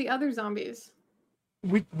what about the other zombies?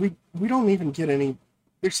 We don't even get any.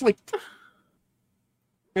 There's the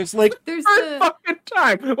fucking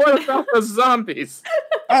time. What about the zombies?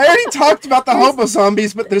 I already talked about the hobo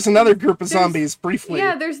zombies, but there's another group of zombies briefly.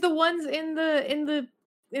 Yeah, there's the ones in the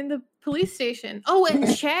police station. Oh,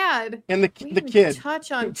 and Chad. And the kid. Touch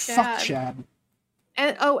on Chad. Fuck Chad.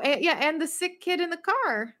 And and the sick kid in the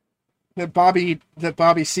car. That Bobby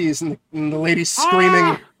sees, and the lady's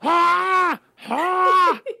screaming. Ah!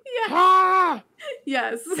 Ah! Yeah. Ah!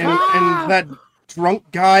 Yes. And that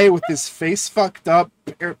drunk guy with his face fucked up,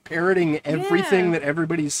 parroting everything that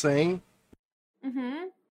everybody's saying. Mm-hmm.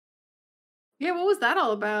 Yeah, what was that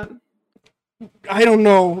all about? I don't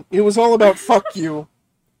know. It was all about fuck you.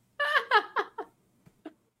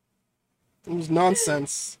 It was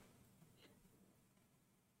nonsense.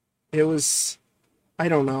 It was... I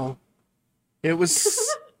don't know. It was...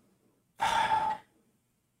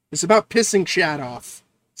 It's about pissing Chad off.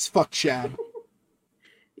 It's fuck Chad.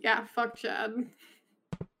 Yeah, fuck Chad.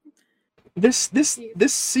 This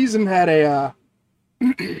season had a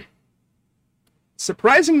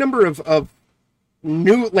surprising number of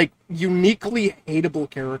new, like, uniquely hateable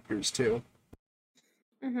characters too.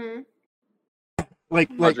 Mm-hmm. Like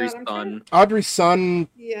Audrey's son. Audrey's son,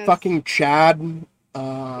 Yes. fucking Chad,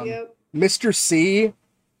 Yep. Mr. C.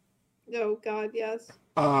 Oh God, yes.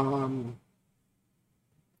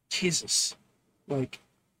 Jesus, like,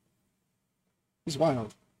 he's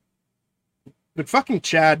wild. But fucking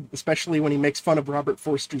Chad, especially when he makes fun of Robert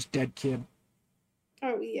Forster's dead kid.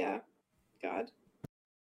 Oh yeah, God.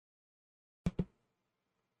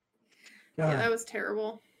 Yeah, that was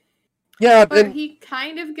terrible. Yeah, But and he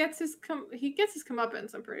kind of gets his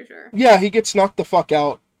comeuppance, I'm pretty sure. yeah, he gets knocked the fuck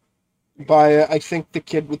out by I think the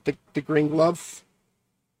kid with the green glove,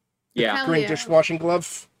 Yeah. Hell green yeah. dishwashing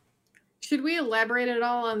glove. Should we elaborate at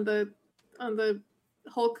all on the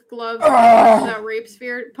Hulk glove Ah!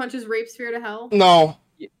 that punches Rape Sphere to hell? No,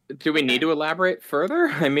 Do we need to elaborate further?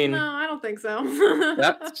 I mean, No, I don't think so.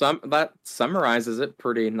 that summarizes it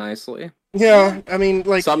pretty nicely. yeah, I mean,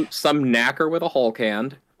 like, Some knacker with a Hulk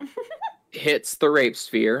hand hits the Rape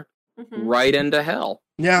Sphere Mhm. right into hell.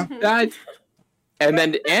 yeah, That, and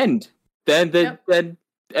then end. Then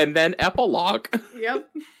and then epilogue. Yep.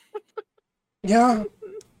 yeah,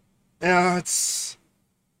 yeah. It's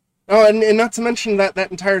and not to mention that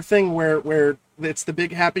entire thing where it's the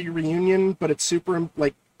big happy reunion, but it's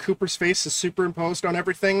like Cooper's face is superimposed on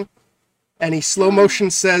everything, and he slow motion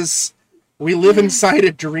says, "We live inside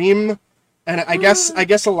a dream." And I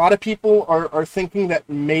guess a lot of people are thinking that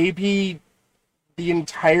maybe the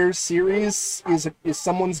entire series is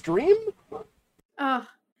someone's dream.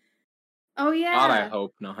 Oh yeah. God, I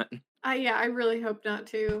hope not. Yeah, I really hope not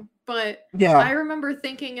too. But Yeah. I remember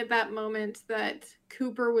thinking at that moment that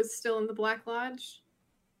Cooper was still in the Black Lodge.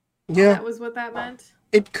 Yeah, That was what that meant.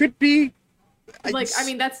 it could be. Like, I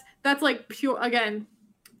mean, that's like pure, again,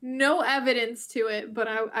 no evidence to it, but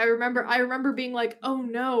I remember being like, oh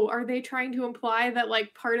no, are they trying to imply that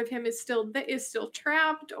like part of him is still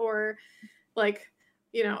trapped, or like,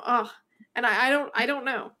 and I don't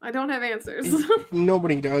know. I don't have answers.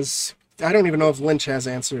 Nobody does. I don't even know if Lynch has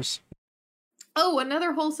answers. Oh,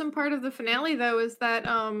 another wholesome part of the finale though is that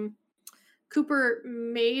Cooper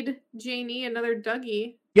made Janie another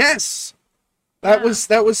Dougie. Yes, that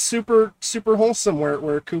was super wholesome.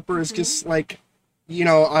 Where Cooper is just like,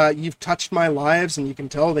 you've touched my lives, and you can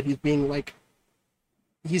tell that he's being like,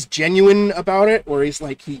 he's genuine about it, or he's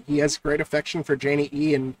like he has great affection for Janie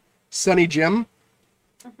E and Sonny Jim,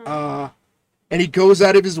 and he goes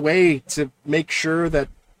out of his way to make sure that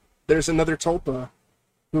there's another Tulpa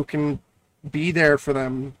who can be there for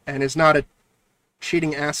them and is not a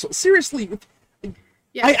cheating asshole. Seriously,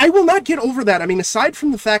 Yeah. I will not get over that. I mean, aside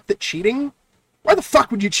from the fact that cheating, why the fuck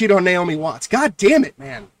would you cheat on Naomi Watts? God damn it,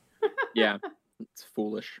 man. Yeah, it's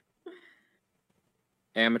foolish.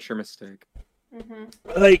 Amateur mistake.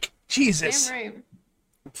 Like, Jesus. Damn right.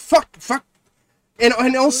 Fuck.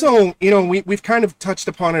 And also, we've kind of touched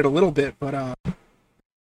upon it a little bit, but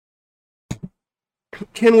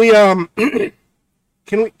can we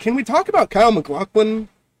can we talk about Kyle MacLachlan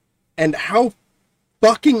and how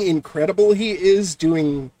fucking incredible he is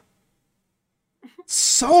doing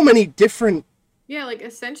so many different, Yeah, like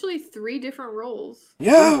essentially 3 different roles.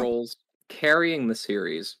 yeah, Roles carrying the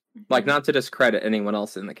series. Like, not to discredit anyone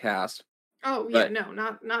else in the cast. Oh yeah, But- no,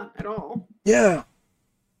 not at all. yeah.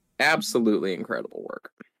 Absolutely incredible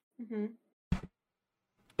work. Mm-hmm.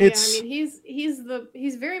 It's Yeah, I mean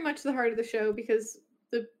he's very much the heart of the show, because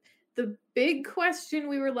the big question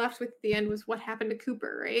we were left with at the end was what happened to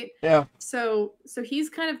Cooper, right? yeah, So he's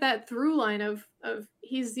kind of that through line of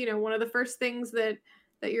he's one of the first things that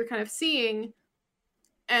you're kind of seeing,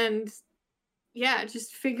 and yeah,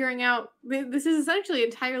 just figuring out this is essentially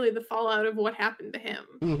entirely the fallout of what happened to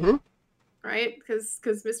him, right? Because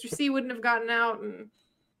Mr. C wouldn't have gotten out, and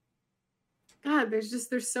God, there's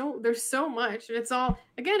so much, and it's all,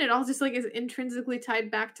 again, it all just like is intrinsically tied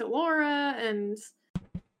back to Laura, and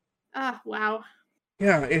wow.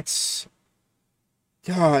 yeah. It's,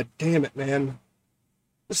 God damn it, man.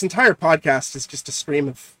 This entire podcast is just a stream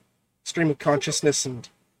of consciousness and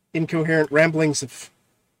incoherent ramblings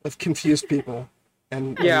of confused people.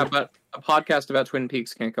 Yeah, but a podcast about Twin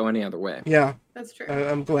Peaks can't go any other way. Yeah, that's true.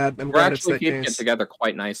 I'm glad. We're glad actually it's that keeping case. it together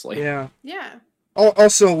quite nicely. Yeah. Yeah.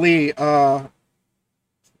 Also, Lee, can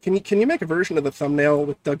you make a version of the thumbnail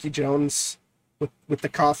with Dougie Jones with the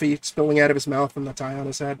coffee spilling out of his mouth and the tie on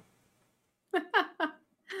his head?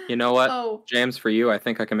 You know what, James? For you, I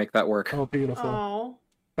think I can make that work. Oh, beautiful! Oh,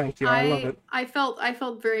 thank you. I love it. I felt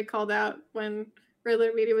very called out when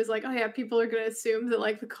Riddler Media was like, "Oh yeah, people are gonna assume that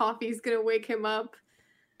like the coffee's gonna wake him up."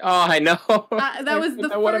 Oh, I know. That was the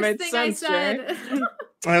first thing I said.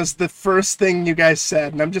 That was the first thing you guys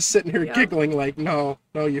said, and I'm just sitting here giggling like, no,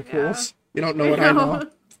 you fools. You don't know what I know.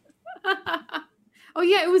 Oh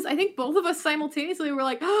yeah, it was. I think both of us simultaneously were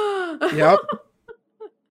like, "Yep."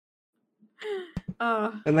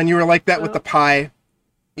 And then you were like that with the pie,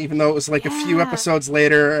 even though it was like a few episodes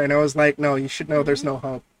later, and I was like, no, you should know there's no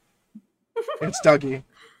hope. It's Dougie.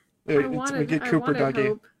 We get Cooper Dougie.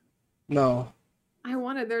 Hope. No. I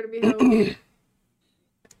wanted there to be hope.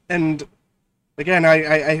 And again,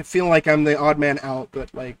 I feel like I'm the odd man out,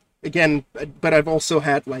 but like again, but I've also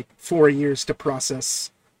had like 4 years to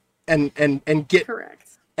process and get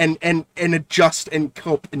correct and adjust and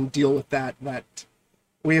cope and deal with that. That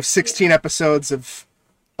we have 16 episodes of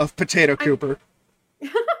Potato Cooper.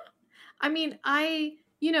 I mean, I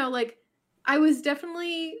was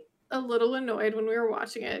definitely a little annoyed when we were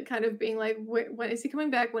watching it, kind of being like, when is he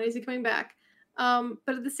coming back? When is he coming back? But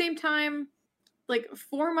at the same time, like,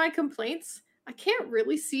 for my complaints, I can't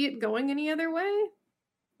really see it going any other way.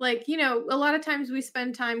 Like, a lot of times we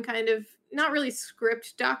spend time kind of not really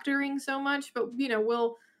script doctoring so much, but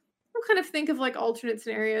we'll kind of think of like alternate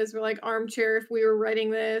scenarios or like armchair if we were writing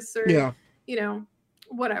this or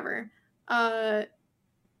whatever. But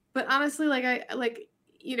honestly, like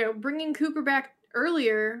bringing Cooper back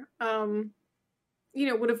earlier,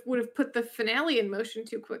 would have put the finale in motion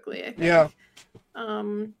too quickly, I think. Yeah.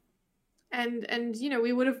 And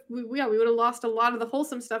we would have lost a lot of the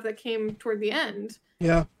wholesome stuff that came toward the end.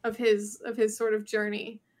 Yeah. Of his sort of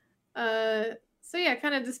journey. So yeah,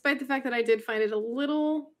 kind of despite the fact that I did find it a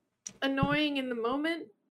little annoying in the moment,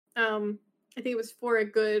 I think it was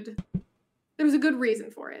there was a good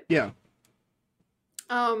reason for it. Yeah.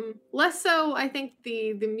 Less so, I think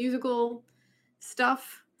the musical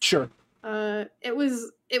stuff. Sure. It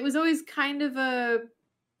was always kind of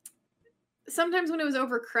sometimes when it was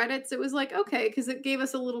over credits, it was like, okay, because it gave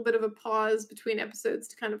us a little bit of a pause between episodes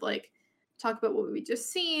to kind of like talk about what we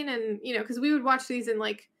just seen, and because we would watch these in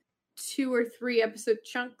like 2 or 3 episode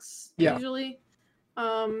chunks usually.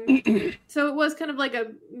 So it was kind of like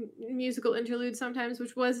a musical interlude sometimes,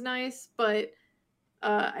 which was nice, but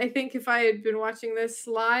I think if I had been watching this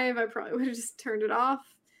live, I probably would have just turned it off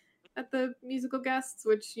at the musical guests,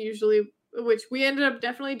 which we ended up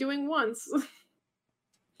definitely doing once.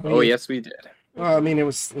 Oh yes, we did. Well, I mean, it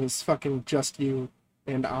was fucking just you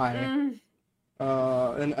and I,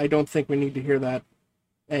 and I don't think we need to hear that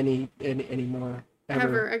anymore.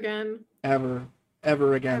 Ever again. Ever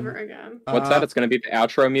again. What's that? It's going to be the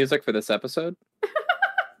outro music for this episode?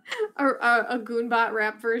 A Goonbot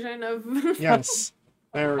rap version of... Yes.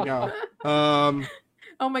 There we go.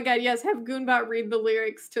 Oh my god, yes, have Goonbot read the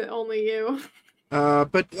lyrics to Only You.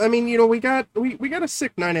 But, I mean, we got a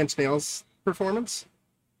sick Nine Inch Nails performance.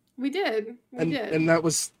 We did. And that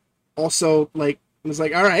was also, like, it was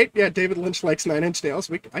like, all right, yeah, David Lynch likes Nine Inch Nails.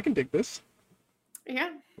 I can dig this.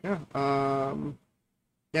 Yeah. Yeah.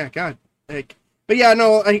 Yeah, God. Like, but yeah,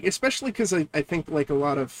 no, especially because I think, like, a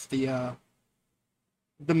lot of the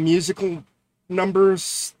musical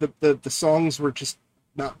numbers, the songs were just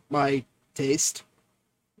not my taste.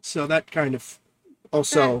 So that kind of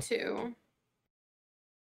also... That too.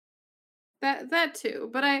 That too.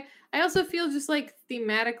 But I also feel just like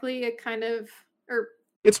thematically it kind of... Or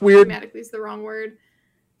it's weird. Thematically is the wrong word.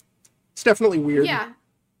 It's definitely weird. Yeah.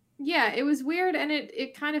 Yeah, it was weird, and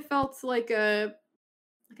it kind of felt like an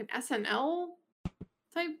SNL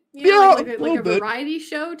type, like a variety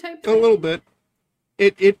show type thing. A little bit.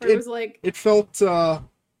 It was like it felt out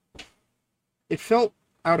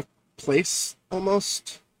of place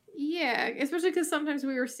almost. Yeah, especially because sometimes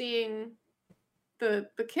we were seeing the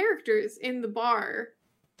characters in the bar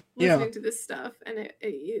listening to this stuff, and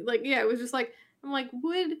it was just like, I'm like,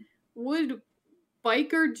 would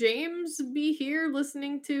Biker James be here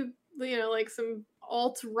listening to like some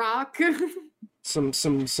alt rock, some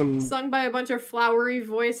sung by a bunch of flowery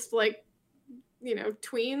voiced like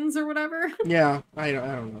tweens or whatever? Yeah, I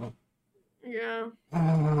don't know. Yeah.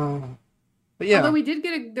 But yeah. Although we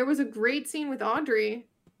did there was a great scene with Audrey.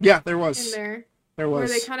 Yeah, there was. In there. There was.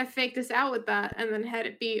 Where they kind of faked us out with that and then had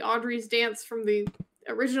it be Audrey's dance from the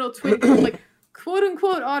original Twin Peaks. Like, quote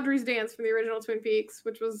unquote Audrey's dance from the original Twin Peaks,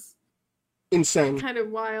 which was insane, kind of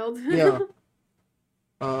wild. Yeah.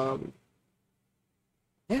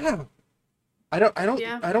 Yeah. I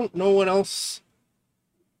don't know what else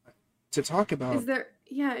to talk about. Is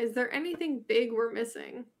there anything big we're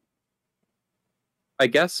missing? I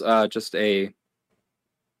guess just an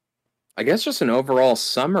overall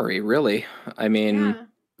summary, really. I mean,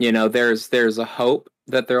 there's a hope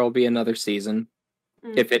that there will be another season.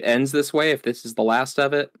 Mm-hmm. If it ends this way, if this is the last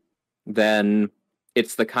of it, then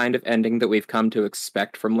it's the kind of ending that we've come to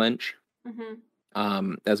expect from Lynch.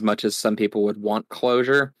 Mm-hmm. As much as some people would want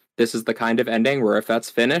closure, this is the kind of ending where if that's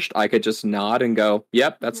finished, I could just nod and go,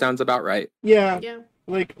 yep, that sounds about right. Yeah.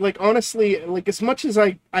 Like honestly, like as much as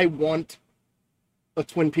I want a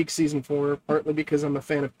Twin Peaks season 4, partly because I'm a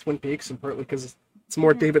fan of Twin Peaks and partly because it's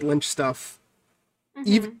more David Lynch stuff.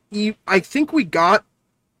 Mm-hmm. I think we got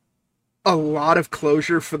a lot of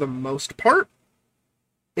closure for the most part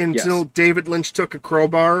until David Lynch took a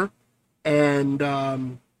crowbar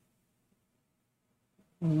and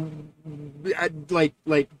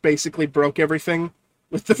basically broke everything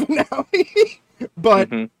with the finale. But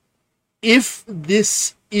if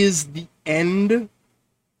this is the end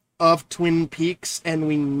of Twin Peaks and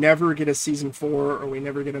we never get a season 4 or we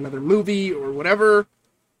never get another movie or whatever,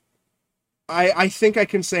 I think I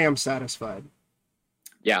can say I'm satisfied.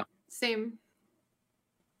 Yeah. Same.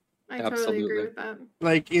 I totally agree with that.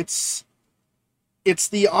 Like, it's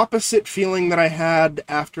the opposite feeling that I had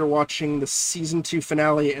after watching the season 2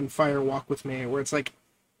 finale and Fire Walk with Me, where it's like,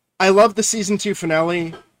 I love the season 2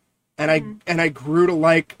 finale, and I grew to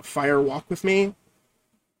like Fire Walk with Me,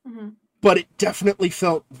 but it definitely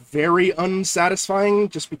felt very unsatisfying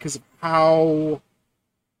just because of how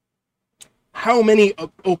many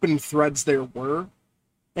open threads there were,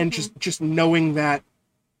 and just knowing that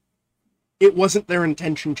it wasn't their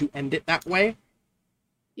intention to end it that way.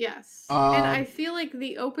 Yes. And I feel like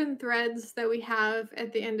the open threads that we have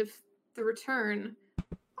at the end of The Return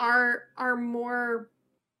are more...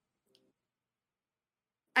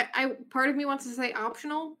 I part of me wants to say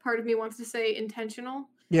optional, part of me wants to say intentional.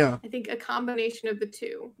 Yeah. I think a combination of the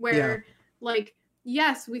two, where, like,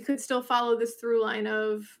 yes, we could still follow this through line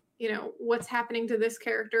of, what's happening to this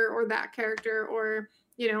character or that character, or,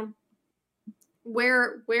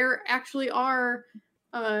 where actually are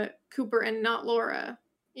Cooper and not Laura.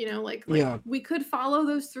 We could follow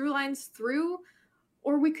those through lines through,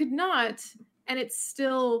 or we could not, and it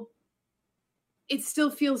still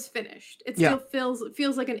feels finished. It still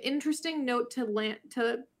feels like an interesting note to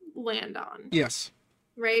land on. Yes.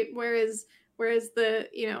 Right? Whereas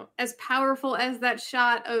the, as powerful as that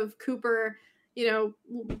shot of Cooper,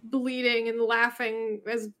 bleeding and laughing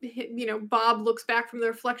as, Bob looks back from the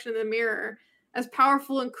reflection in the mirror, as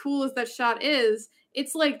powerful and cool as that shot is,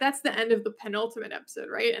 it's like that's the end of the penultimate episode,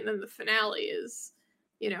 right? And then the finale is,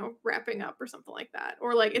 wrapping up or something like that.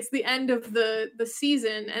 Or like it's the end of the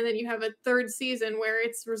season, and then you have a third season where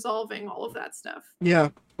it's resolving all of that stuff.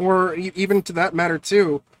 Yeah. Or even to that matter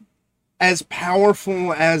too, as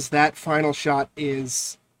powerful as that final shot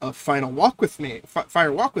is of Fire Walk with Me,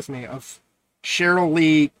 of Cheryl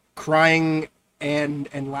Lee crying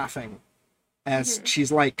and laughing as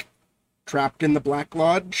she's like trapped in the Black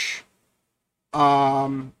Lodge.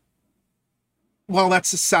 Well,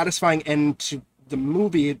 that's a satisfying end to the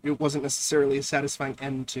movie. It wasn't necessarily a satisfying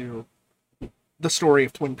end to the story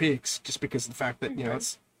of Twin Peaks, just because of the fact that,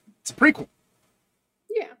 it's a prequel.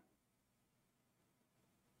 Yeah.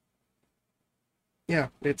 Yeah,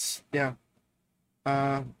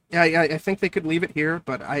 I think they could leave it here,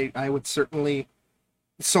 but I would certainly,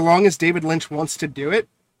 so long as David Lynch wants to do it,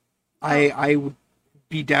 I would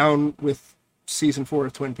be down with season 4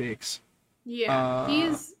 of Twin Peaks. Yeah,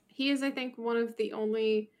 he is, I think, one of the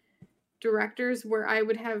only directors where I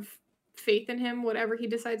would have faith in him, whatever he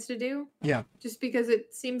decides to do. Yeah. Just because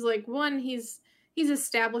it seems like, one, he's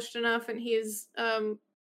established enough, and he's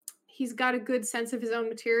got a good sense of his own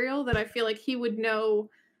material that I feel like he would know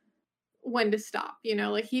when to stop.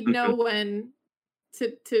 Like he'd know when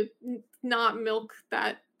to not milk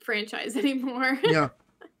that franchise anymore. Yeah.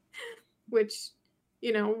 Which,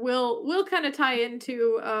 will kind of tie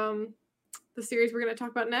into the series we're going to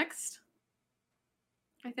talk about next.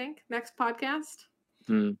 I think next podcast.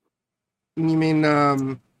 You mean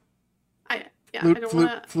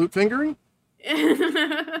flute fingering?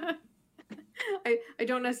 I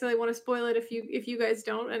don't necessarily want to spoil it if you guys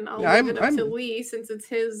don't, and I'll leave it up to Lee since it's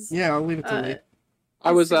his. Yeah, I'll leave it to Lee.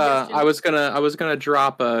 I was gonna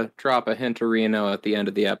drop a hint to Reno at the end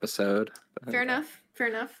of the episode. Fair enough.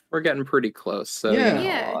 We're getting pretty close, so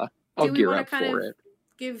yeah. I'll gear up for it.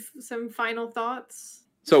 Give some final thoughts.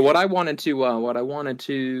 So what I wanted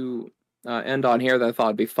to end on here that I thought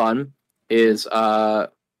would be fun is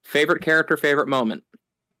favorite character, favorite moment.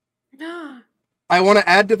 I want to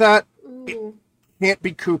add to that. Ooh. Can't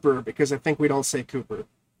be Cooper because I think we'd all say Cooper.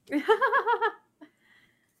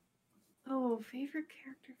 Oh, favorite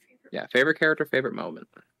character, favorite. Yeah, favorite character, favorite moment.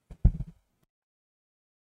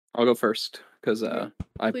 I'll go first because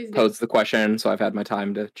I posed the question, so I've had my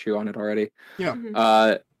time to chew on it already. Yeah.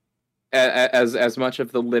 Mm-hmm. As much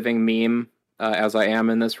of the living meme as I am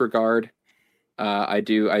in this regard, I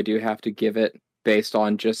do have to give it based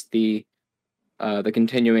on just the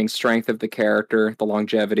continuing strength of the character, the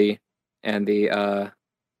longevity, and the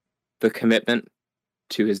commitment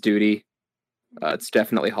to his duty. It's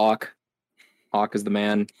definitely Hawk. Hawk is the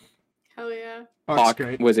man. Hell yeah. Hawk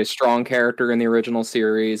was a strong character in the original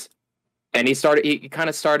series, and he kind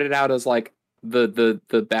of started out as like the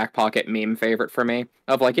back pocket meme favorite for me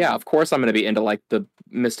of like, yeah, of course I'm going to be into like the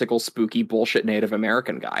mystical, spooky bullshit Native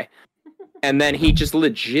American guy. And then he just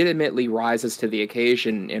legitimately rises to the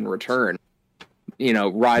occasion in return,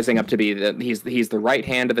 rising up to be he's the right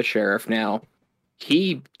hand of the sheriff now.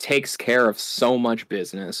 He takes care of so much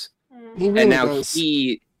business. He really does.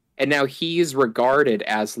 And now he's regarded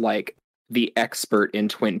as like the expert in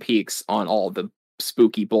Twin Peaks on all the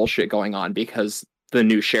spooky bullshit going on because the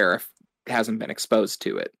new sheriff hasn't been exposed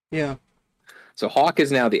to it. Yeah. So Hawk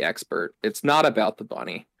is now the expert. It's not about the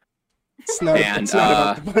bunny. It's not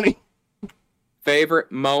about the bunny.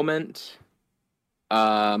 Favorite moment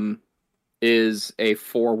is a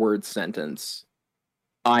 4-word sentence.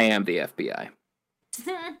 I am the FBI.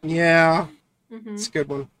 Yeah. It's a good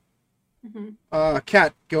one.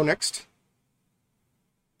 Kat, go next.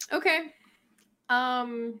 Okay. All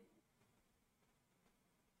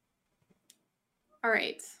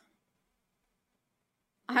right.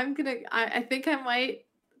 I think I might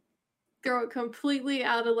throw it completely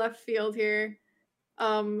out of left field here.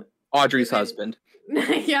 Audrey's husband.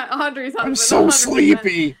 Yeah, Audrey's husband. I'm so 100%.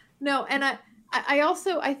 Sleepy. No, and I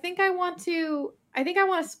think I want to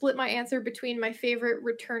split my answer between my favorite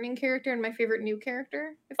returning character and my favorite new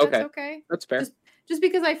character, if that's okay. That's fair. Just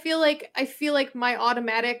because I feel like my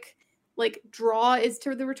automatic like draw is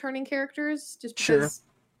to the returning characters, just because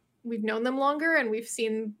we've known them longer and we've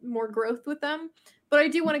seen more growth with them. But I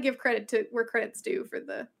do want to give credit to where credit's due for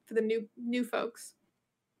the new folks.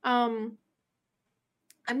 I'm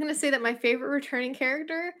gonna say that my favorite returning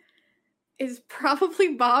character is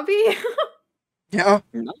probably Bobby. Yeah,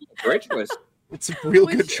 great choice. It's a real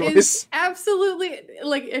good choice. Absolutely,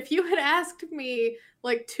 like if you had asked me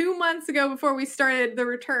like 2 months ago before we started the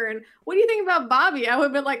return, what do you think about Bobby? I would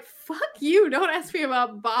have been like, fuck you, don't ask me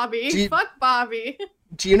about Bobby. Fuck Bobby.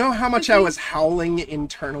 Do you know how much I was howling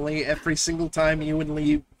internally every single time you and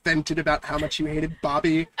Lee vented about how much you hated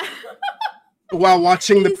Bobby while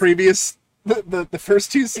watching the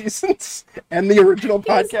first 2 seasons and the original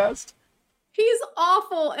podcast? He's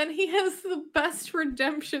awful, and he has the best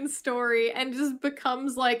redemption story and just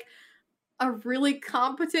becomes like a really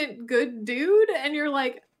competent, good dude, and you're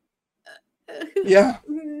like, yeah,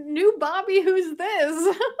 new Bobby, who's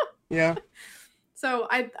this? Yeah. So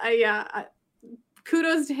I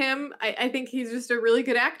kudos to him. I think he's just a really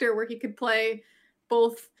good actor where he could play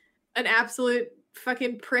both an absolute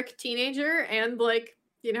fucking prick teenager and like,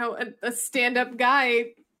 a stand-up guy.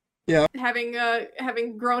 Yeah.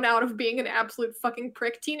 Having grown out of being an absolute fucking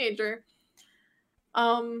prick teenager.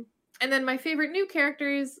 And then my favorite new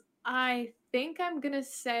characters, I think I'm gonna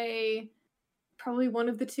say probably one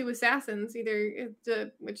of the 2 assassins, either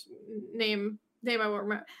which name I won't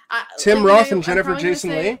remember. Tim Roth and Jennifer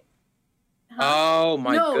Jason Leigh. Oh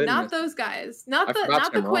my goodness! No, not those guys. Not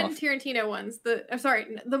the Quentin Tarantino ones. The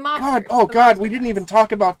mobsters. God, we didn't even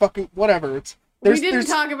talk about fucking whatever. We didn't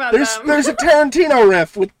talk about them. There's a Tarantino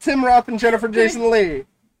riff with Tim Roth and Jennifer Jason Leigh.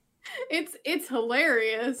 It's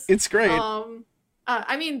hilarious. It's great.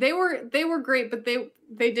 I mean they were great, but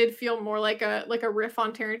they did feel more like a riff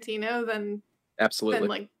on Tarantino than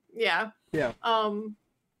absolutely. Yeah.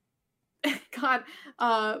 God,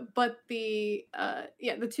 but the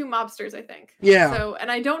 2 mobsters, I think. Yeah. So,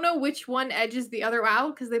 and I don't know which one edges the other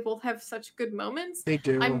out because they both have such good moments. They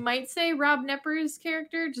do. I might say Rob Knepper's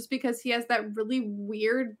character just because he has that really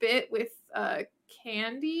weird bit with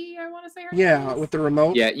Candy. I want to say her name is. With the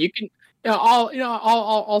remote. Yeah, you can.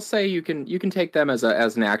 I'll say you can take them as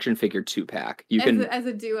an action figure 2-pack. You can as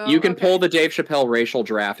a duo. You can pull the Dave Chappelle racial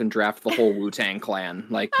draft and draft the whole Wu-Tang clan.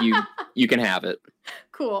 Like you can have it.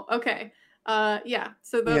 Cool. Okay.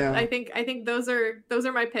 So I think those are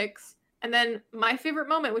my picks. And then my favorite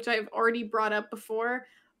moment, which I've already brought up before,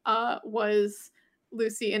 was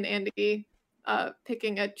Lucy and Andy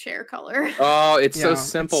picking a chair color. Oh, it's so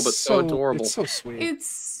simple but so adorable. It's so sweet. It's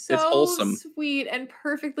so wholesome. sweet and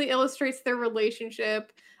perfectly illustrates their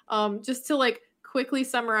relationship. Just to like quickly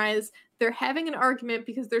summarize, they're having an argument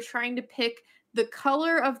because they're trying to pick the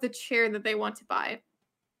color of the chair that they want to buy.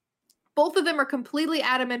 Both of them are completely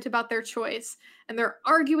adamant about their choice, and they're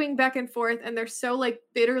arguing back and forth, and they're so like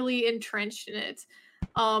bitterly entrenched in it.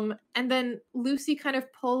 And then Lucy kind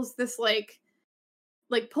of pulls this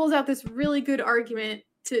pulls out this really good argument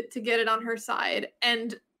to get it on her side,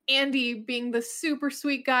 and Andy, being the super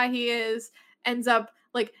sweet guy he is, ends up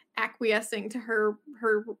like acquiescing to her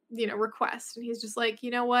request, and he's just like,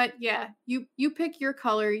 you know what, yeah, you pick your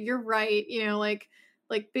color, you're right,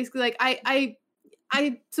 like basically like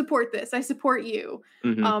I support this. I support you.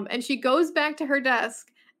 Mm-hmm. And she goes back to her desk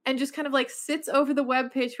and just kind of like sits over the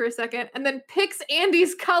webpage for a second and then picks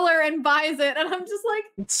Andy's color and buys it. And I'm just like,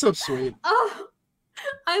 it's so sweet. Oh,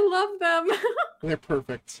 I love them. They're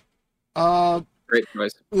perfect. Great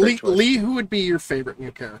choice. Lee, who would be your favorite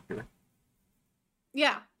new character?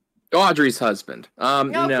 Yeah. Audrey's husband.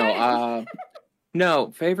 Okay.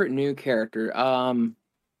 No, favorite new character.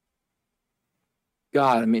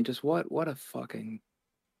 God, I mean, just what an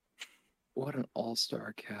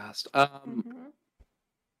all-star cast.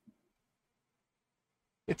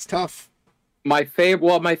 It's tough. My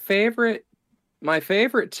favorite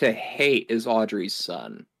to hate is Audrey's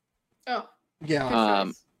son. Oh. Yeah.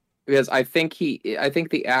 Because I think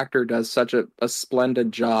the actor does such a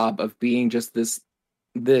splendid job of being just this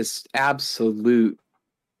absolute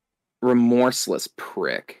remorseless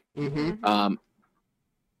prick. Mm-hmm.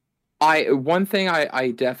 One thing I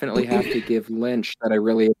definitely have to give Lynch that I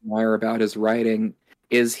really admire about his writing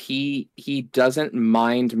is he doesn't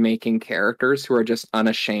mind making characters who are just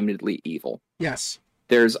unashamedly evil. Yes.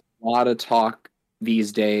 There's a lot of talk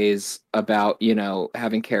these days about,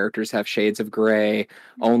 having characters have shades of gray,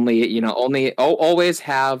 always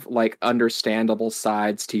have like understandable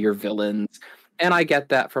sides to your villains. And I get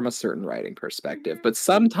that from a certain writing perspective. But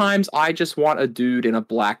sometimes I just want a dude in a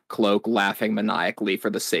black cloak laughing maniacally for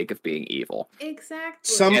the sake of being evil.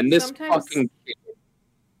 Exactly. And this fucking kid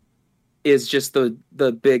is just the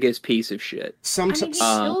biggest piece of shit.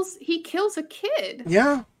 Sometimes he kills a kid.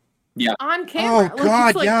 Yeah. Yeah. On camera. Oh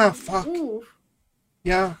God, like, yeah, fuck. Ooh.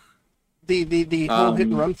 Yeah. The whole hit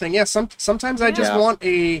and run thing. Yeah, sometimes I just want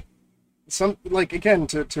again,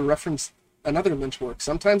 to reference another Lynch work,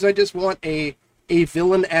 sometimes I just want a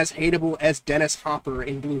villain as hateable as Dennis Hopper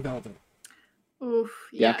in Blue Velvet. Oof,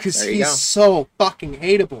 yeah. Because he's so fucking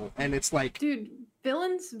hateable, and it's like, dude,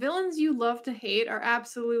 villains you love to hate are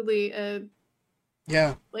absolutely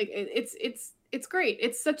yeah, like it's great.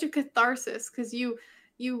 It's such a catharsis because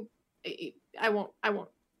I won't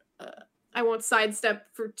sidestep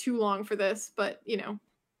for too long for this, but you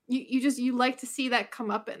like to see that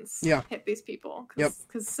comeuppance hit these people.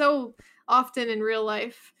 Because so often in real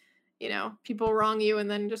life, people wrong you and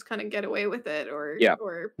then just kind of get away with it, or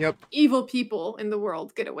evil people in the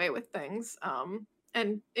world get away with things.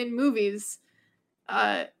 And in movies,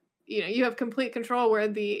 you have complete control where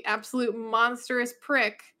the absolute monstrous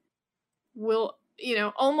prick will,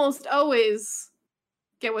 almost always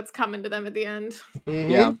get what's coming to them at the end. Mm-hmm.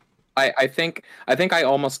 Yeah. I think I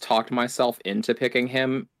almost talked myself into picking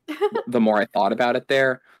him the more I thought about it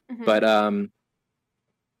there. Mm-hmm. But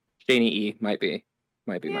Janie E might be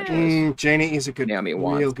my choice. Janie is a good,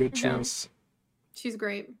 real good choice. She's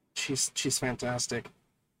great. She's fantastic.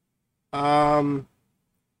 I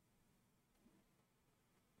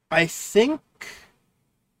think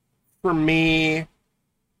for me,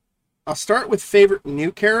 I'll start with favorite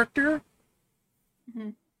new character. Mm-hmm.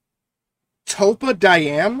 Topa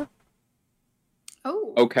Diane.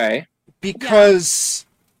 Oh. Okay. Because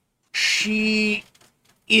she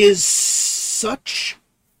is such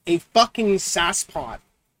a fucking sasspot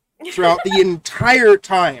throughout the entire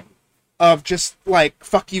time of just like,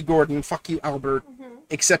 fuck you, Gordon, fuck you, Albert,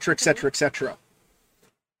 etc., etc., etc.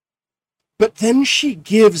 But then she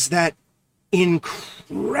gives that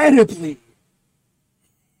incredibly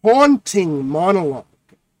haunting monologue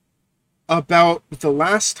about the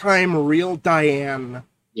last time real Diane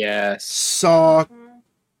saw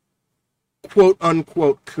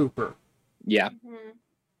quote-unquote Cooper. Yeah.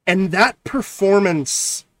 And that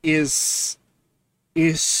performance is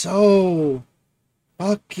so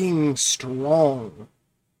fucking strong.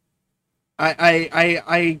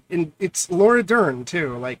 And it's Laura Dern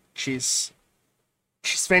too. Like she's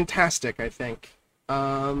fantastic, I think.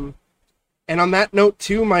 And on that note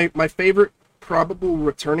too, my favorite probable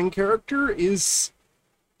returning character is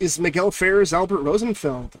Miguel Ferrer's Albert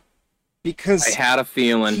Rosenfeld, because I had a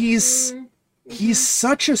feeling he's he's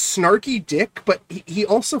such a snarky dick, but he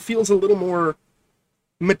also feels a little more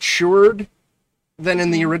matured than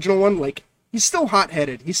in the original one. Like, he's still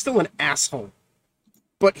hot-headed, he's still an asshole,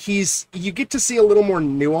 but you get to see a little more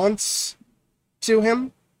nuance to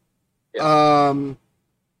him. Yeah.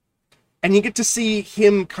 And you get to see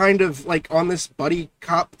him kind of like on this buddy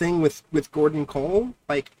cop thing with Gordon Cole.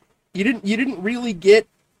 Like, you didn't really get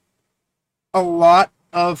a lot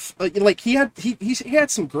of like he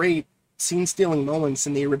had some great scene stealing moments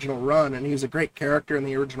in the original run, and he was a great character in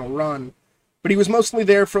the original run, but he was mostly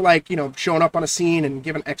there for, like, you know, showing up on a scene and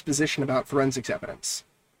giving exposition about forensics evidence,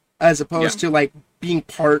 as opposed to like being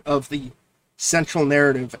part of the central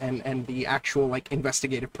narrative and the actual, like,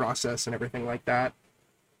 investigative process and everything like that.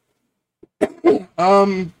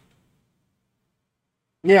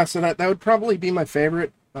 Yeah, so that would probably be my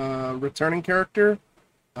favorite returning character.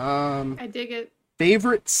 I dig it.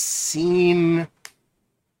 Favorite scene,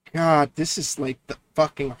 God, this is like the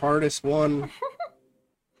fucking hardest one.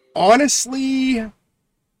 Honestly,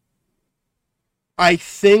 I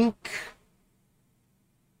think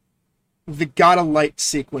the Gotta Light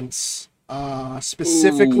sequence,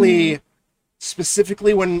 specifically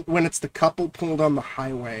when it's the couple pulled on the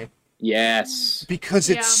highway. Yes. Because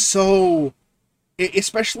it's so,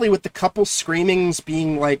 especially with the couple screamings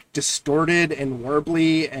being like distorted and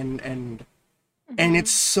warbly and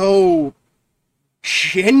it's so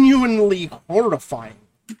genuinely horrifying.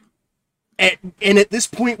 And at this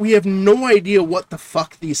point, we have no idea what the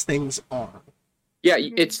fuck these things are. Yeah,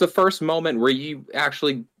 it's the first moment where you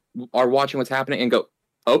actually are watching what's happening and go,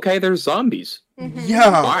 okay, there's zombies. Yeah.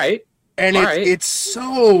 All right. And it's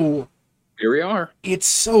so... Here we are. It's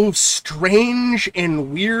so strange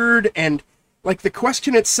and weird, and like the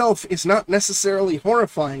question itself is not necessarily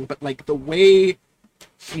horrifying, but like the way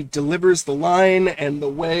he delivers the line and the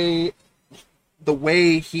way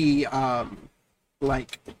he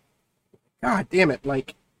like, God damn it,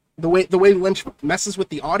 like the way Lynch messes with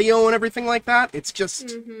the audio and everything like that, it's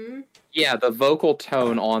just yeah, the vocal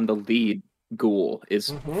tone on the lead ghoul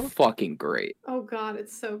is fucking great. Oh god,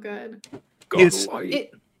 it's so good.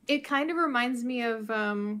 It kind of reminds me of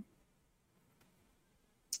I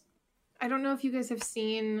don't know if you guys have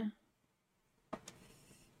seen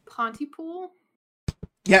Pontypool.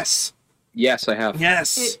 Yes, I have.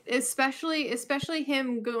 Yes, especially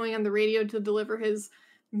him going on the radio to deliver his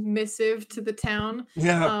missive to the town.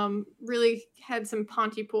 Yeah, really had some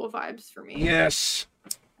Pontypool vibes for me. Yes,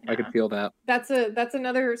 I could feel that. That's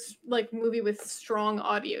another like movie with strong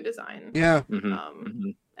audio design. Yeah,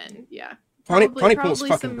 and yeah. Pontypool's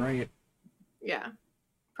fucking great. Yeah,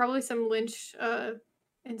 probably some Lynch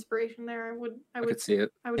inspiration there. I would see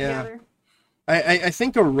it. I would gather. I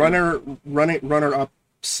think a runner up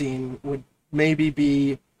scene would maybe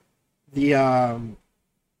be the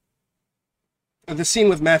scene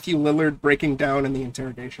with Matthew Lillard breaking down in the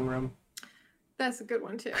interrogation room. That's a good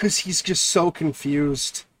one too. Because he's just so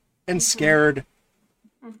confused and scared.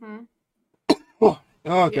 Oh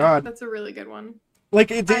God, that's a really good one. Like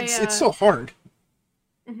it's so hard.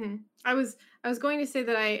 I was going to say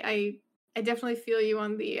that I definitely feel you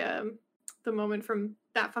on the moment from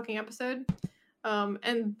that fucking episode.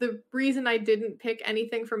 And the reason I didn't pick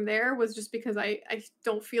anything from there was just because I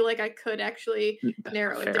don't feel like I could actually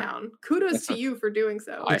narrow it down. Kudos to you for doing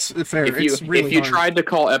so. It's fair. If you tried to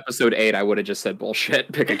call episode 8, I would have just said bullshit.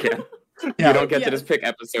 Pick again. You don't get to just pick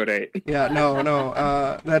episode 8. Yeah, no.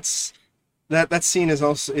 That scene is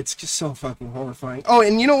also, it's just so fucking horrifying. Oh,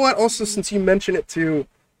 and you know what? Also, since you mentioned it too,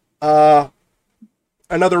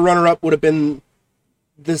 another runner-up would have been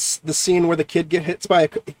the scene where the kid gets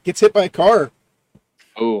hit by a car.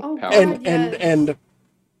 Oh, and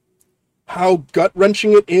how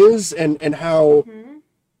gut-wrenching it is, and how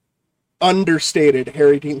understated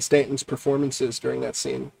Harry Dean Stanton's performance is during that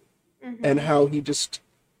scene, and how he just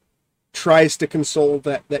tries to console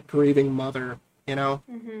that grieving mother, you know.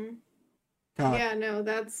 God. Yeah, no,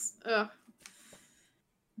 that's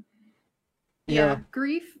yeah.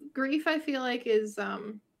 Grief I feel like is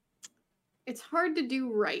it's hard to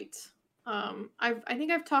do right. I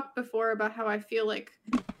think I've talked before about how I feel like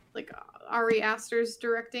Ari Aster's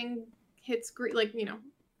directing hits grief, like, you know,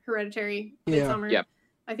 Hereditary, Midsommar. Yeah.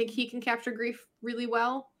 I think he can capture grief really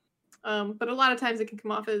well. But a lot of times it can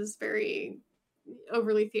come off as very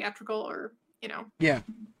overly theatrical, or, you know,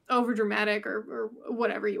 over dramatic, or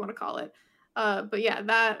whatever you want to call it. But yeah,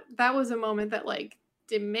 that was a moment that like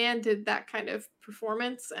demanded that kind of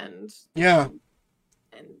performance, and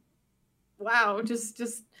wow, just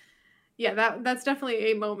that's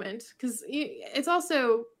definitely a moment, because it's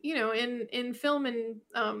also, you know, in film and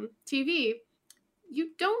TV, you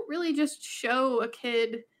don't really just show a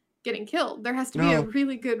kid getting killed. There has to be a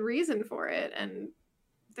really good reason for it, and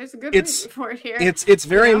there's a good reason for it here. It's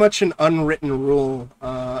very much an unwritten rule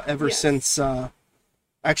ever since.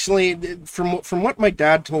 Actually, from what my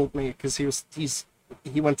dad told me, because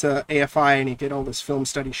he went to AFI and he did all this film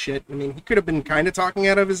study shit. I mean, he could have been kind of talking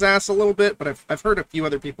out of his ass a little bit, but I've heard a few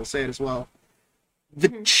other people say it as well.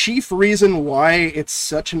 The chief reason why it's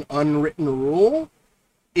such an unwritten rule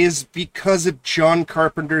is because of John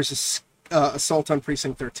Carpenter's Assault on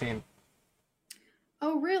Precinct 13.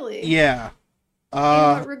 Oh, really? Yeah. In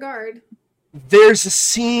what regard? There's a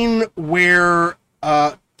scene where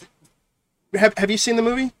have you seen the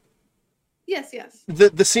movie? Yes.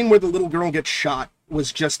 The scene where the little girl gets shot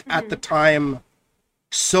was just at the time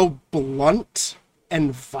so blunt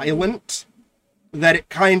and violent that it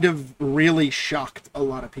kind of really shocked a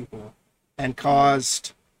lot of people and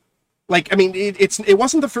caused, like, I mean, it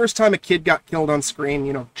wasn't the first time a kid got killed on screen.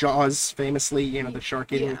 You know, Jaws famously, you know, the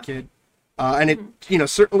shark eating the kid, and it, you know,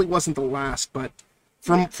 certainly wasn't the last. But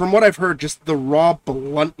from what I've heard, just the raw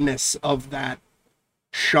bluntness of that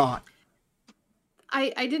shot.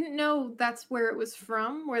 I didn't know that's where it was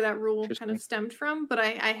from, where that rule kind of stemmed from, but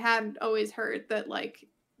I had always heard that, like,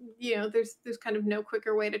 you know, there's kind of no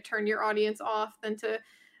quicker way to turn your audience off than to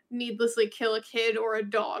needlessly kill a kid or a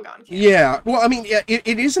dog on camera. Yeah, well, I mean, it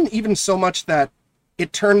isn't even so much that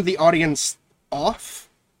it turned the audience off,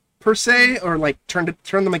 per se, or, like, turned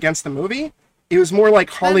them against the movie. It was more like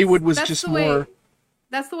Hollywood was just more...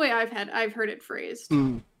 That's the way I've heard it phrased.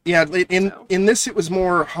 Yeah, in this, it was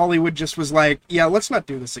more Hollywood just was like, yeah, let's not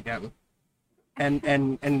do this again.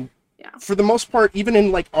 And for the most part, even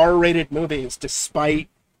in, like, R-rated movies, despite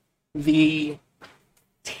the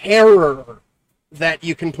terror that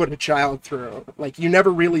you can put a child through, like, you never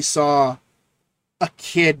really saw a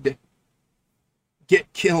kid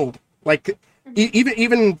get killed. Like,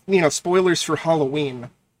 even you know, spoilers for Halloween,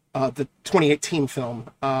 the 2018 film,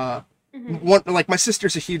 like, my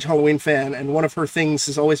sister's a huge Halloween fan, and one of her things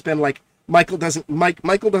has always been, like, Michael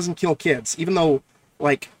doesn't kill kids, even though,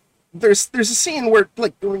 like, there's a scene where,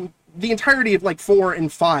 like, the entirety of, like, 4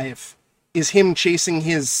 and 5 is him chasing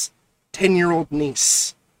his 10-year-old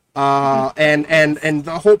niece, and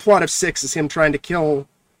the whole plot of 6 is him trying to kill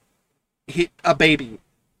a baby,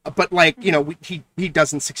 but, like, you know, he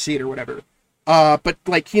doesn't succeed or whatever, but,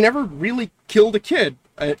 like, he never really killed a kid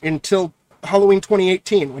until Halloween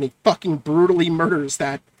 2018, when he fucking brutally murders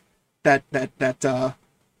that kid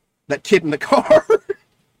in the car.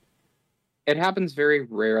 It happens very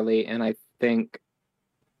rarely, and I think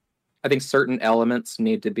certain elements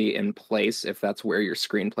need to be in place if that's where your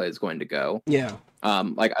screenplay is going to go. Yeah.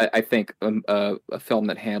 Like, I think a film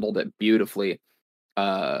that handled it beautifully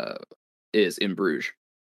is In Bruges.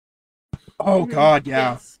 Oh God,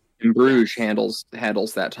 yeah. Yes. In Bruges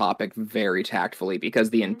handles that topic very tactfully, because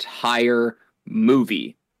the entire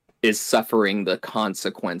movie is suffering the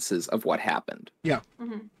consequences of what happened. Yeah.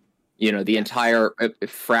 You know, the entire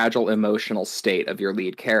fragile emotional state of your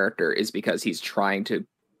lead character is because he's spending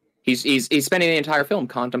the entire film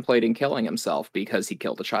contemplating killing himself because he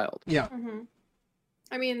killed a child. Yeah.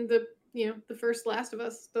 I mean, the first Last of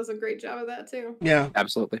Us does a great job of that too. Yeah.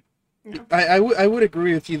 Absolutely. Yeah. I would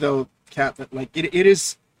agree with you though, Kat, that, like, it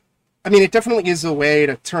is, I mean, it definitely is a way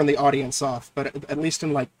to turn the audience off, but at least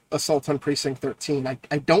in, like, Assault on Precinct 13,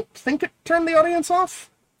 I don't think it turned the audience off.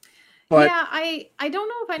 But yeah, I don't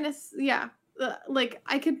know if like,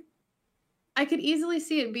 I could easily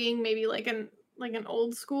see it being maybe like an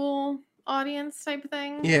old school audience type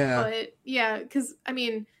thing. Yeah. But yeah, because I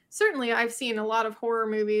mean, certainly I've seen a lot of horror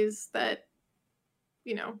movies that,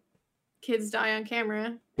 you know, kids die on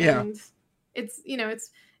camera. Yeah. And it's, you know,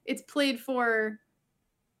 it's played for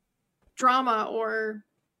drama or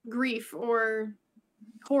grief or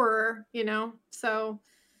horror, you know. So,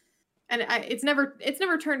 and it's never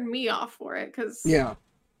turned me off for it, because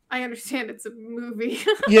I understand it's a movie.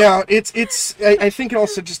 Yeah, I think it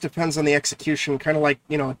also just depends on the execution, kind of like,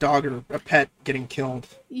 you know, a dog or a pet getting killed.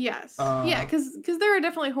 Yes. Yeah, because there are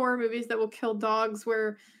definitely horror movies that will kill dogs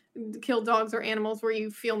or animals where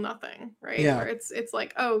you feel nothing, right? Yeah. Where it's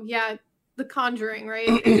like, oh yeah, The Conjuring, right?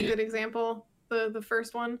 Is a good example. The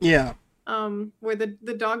first one. Yeah. Where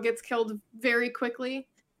the dog gets killed very quickly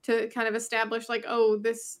to kind of establish, like, oh,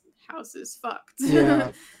 this house is fucked.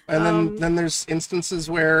 Yeah. And then there's instances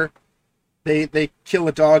where they kill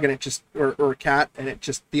a dog and it just or a cat, and it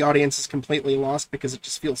just, the audience is completely lost because it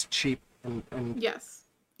just feels cheap and Yes.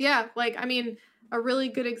 Yeah, like, I mean, a really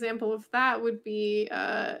good example of that would be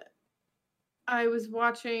I was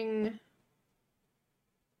watching,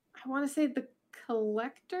 I want to say The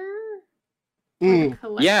Collector? Or The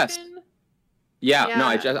Collection? Yes. Yeah, Yeah.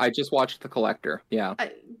 no, I just watched The Collector. Yeah.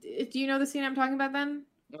 Do you know the scene I'm talking about then?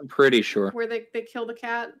 I'm pretty sure. Where they kill the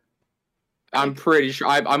cat? I'm pretty sure.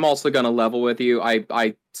 I'm also gonna level with you.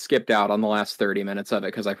 I skipped out on the last 30 minutes of it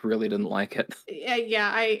because I really didn't like it.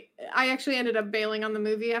 Yeah, I actually ended up bailing on the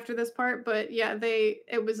movie after this part, but yeah,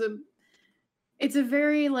 it's a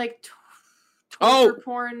very like torture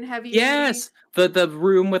porn heavy yes movie. the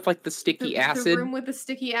room with like the sticky acid. The room with the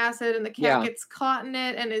sticky acid, and the cat gets caught in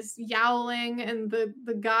it and is yowling, and the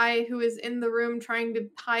guy who is in the room trying to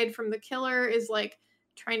hide from the killer is like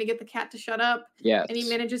trying to get the cat to shut up. Yes. And he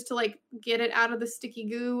manages to like get it out of the sticky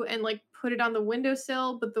goo and like put it on the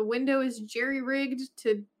windowsill, but the window is jerry-rigged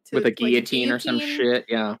to with a guillotine or some shit.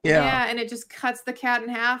 Yeah, and it just cuts the cat in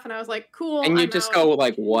half, and I was like, cool. And you just go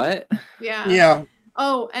like, what? Yeah.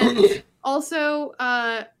 Oh, and also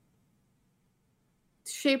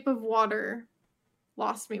Shape of Water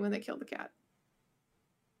lost me when they killed the cat.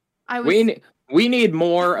 We need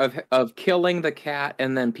more of killing the cat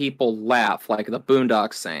and then people laugh like the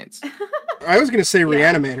Boondock Saints. I was gonna say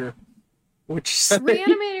Reanimator, which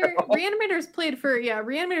Reanimator's played for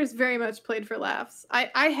Reanimator's very much played for laughs.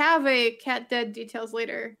 I have a Cat Dead Details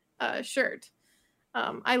Later shirt.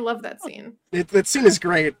 I love that scene. That scene is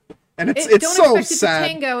great, and it's don't so expect sad. It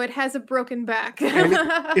to tango. It has a broken back.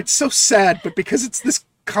 It's so sad, but because it's this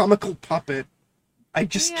comical puppet, I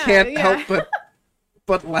just can't help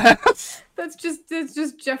but laugh. It's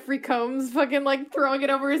just Jeffrey Combs fucking like throwing it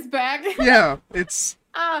over his back. Yeah, it's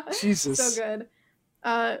Jesus. So good.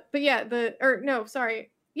 But yeah,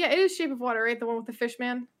 yeah, it is Shape of Water, right? The one with the fish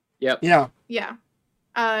man. Yep. Yeah. Yeah.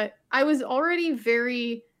 I was already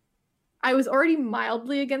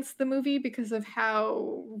mildly against the movie because of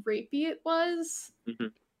how rapey it was. Mm-hmm.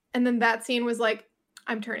 And then that scene was like,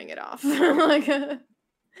 I'm turning it off. Like,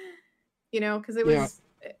 because it was,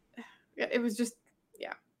 it was just,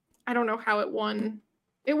 I don't know how it won.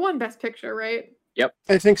 It won Best Picture, right? Yep.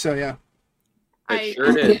 I think so, yeah. It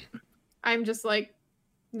sure did. I'm just like,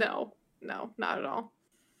 no, not at all.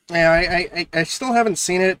 Yeah, I still haven't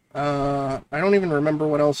seen it. I don't even remember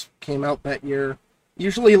what else came out that year.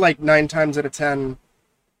 Usually, like 9 times out of 10,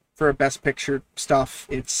 for a Best Picture stuff,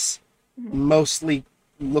 it's mostly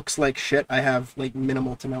looks like shit I have like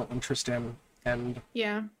minimal to no interest in, and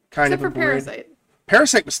kind of. Except for Parasite.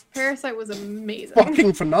 Parasite was amazing,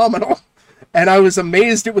 fucking phenomenal, and I was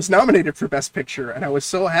amazed it was nominated for Best Picture, and I was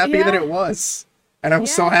so happy that it was, and I was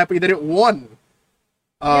so happy that it won.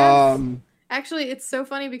 Yes. Actually, it's so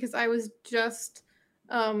funny because I was just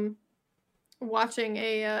watching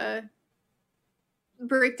a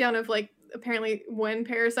breakdown of like apparently when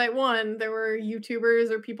Parasite won, there were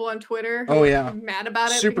YouTubers or people on Twitter who were mad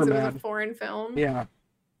about it because it was a foreign film. Yeah.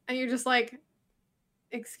 And you're just like,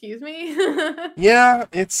 excuse me? Yeah,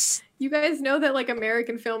 it's... You guys know that like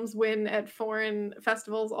American films win at foreign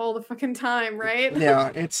festivals all the fucking time, right?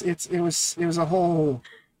 Yeah, it was a whole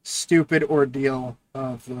stupid ordeal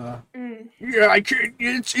of I can't,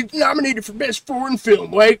 it's nominated for Best Foreign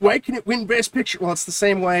Film. Why can it win Best Picture? Well, it's the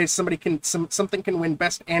same way something can win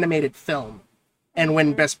Best Animated Film and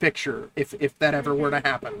win Best Picture if that ever were to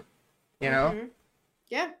happen. You know?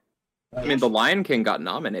 Yeah. I mean, The Lion King got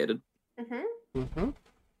nominated. Yep.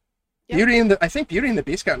 I think Beauty and the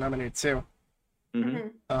Beast got nominated too.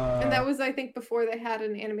 And that was, I think, before they had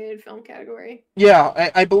an animated film category.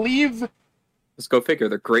 Yeah, I believe. Let's go figure.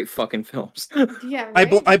 They're great fucking films. Yeah,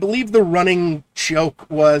 right? I believe the running joke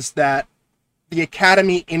was that the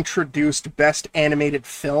Academy introduced Best Animated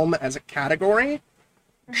Film as a category,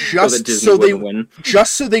 just so they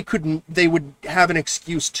would have an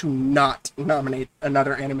excuse to not nominate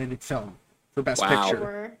another animated film for Best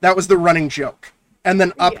Picture. That was the running joke. And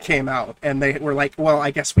then Up came out, and they were like, well,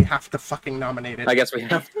 I guess we have to fucking nominate it. I guess we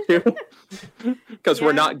have to. Because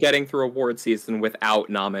we're not getting through award season without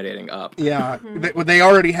nominating Up. Yeah. They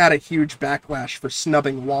already had a huge backlash for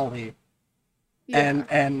snubbing WALL-E. Yeah.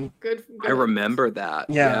 And good. I remember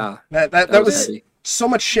that. Yeah. That was so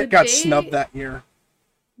much shit got snubbed that year.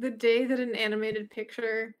 The day that an animated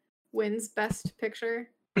picture wins Best Picture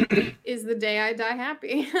is the day I die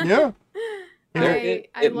happy. Yeah.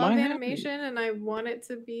 I love animation, and I want it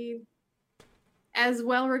to be as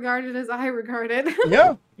well regarded as I regard it.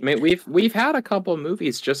 Yeah. I mean, we've had a couple of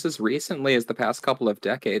movies just as recently as the past couple of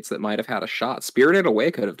decades that might have had a shot. Spirited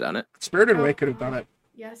Away could have done it. Spirited Away could have done it.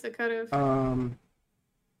 Yes, it could have.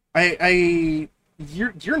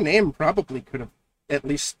 Your name probably could have at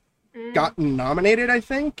least gotten nominated, I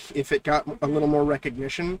think, if it got a little more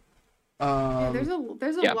recognition. There's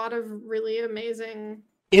a lot of really amazing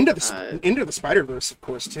Into the Spider-Verse, of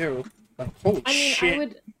course, too. Like, holy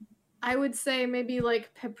shit. I would say maybe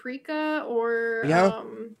like Paprika or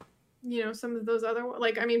some of those other,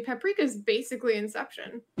 like, I mean, Paprika's basically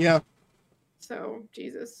Inception. Yeah. So,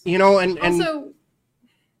 Jesus. And also,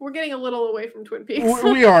 we're getting a little away from Twin Peaks.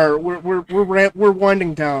 We are. We're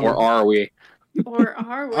winding down. Or are we? Or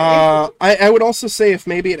are we? I would also say if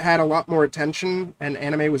maybe it had a lot more attention and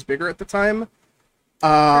anime was bigger at the time,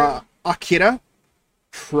 Akira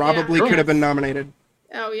probably could have been nominated.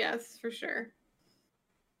 Oh yes, for sure.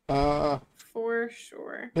 For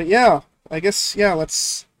sure. But yeah, I guess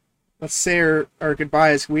let's say our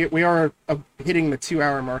goodbyes. We are hitting the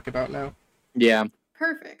 2-hour mark about now. Yeah.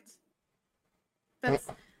 Perfect. That's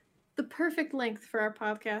the perfect length for our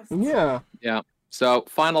podcast. Yeah. Yeah. So,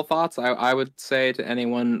 final thoughts. I would say to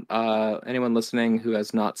anyone listening who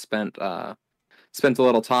has not spent a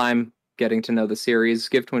little time getting to know the series,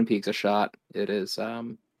 give Twin Peaks a shot. It is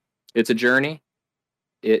it's a journey.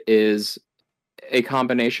 It is a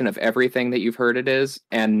combination of everything that you've heard it is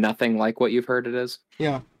and nothing like what you've heard it is.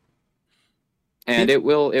 Yeah. And it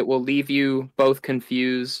will leave you both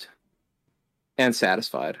confused and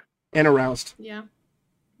satisfied and aroused. Yeah.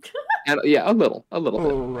 And a little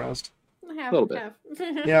bit aroused. A little bit.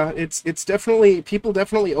 Yeah, it's definitely, people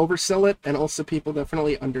definitely oversell it, and also people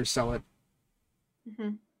definitely undersell it.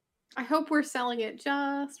 Mm-hmm. I hope we're selling it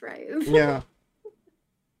just right. Yeah.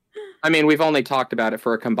 I mean, we've only talked about it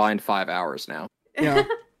for a combined 5 hours now. Yeah.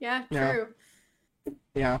 Yeah, true.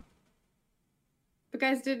 Yeah. But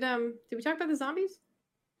guys, did we talk about the zombies?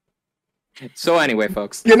 So anyway,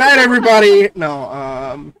 folks. Good night, everybody.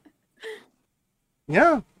 No,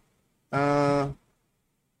 yeah.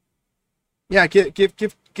 Yeah,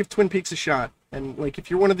 give Twin Peaks a shot. And like, if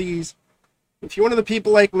you're one of the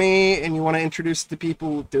people like me and you want to introduce the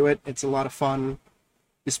people, do it. It's a lot of fun,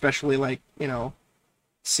 especially like,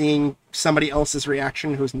 seeing somebody else's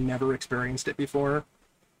reaction who's never experienced it before.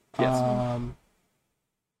 Yes.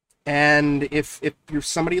 And if you're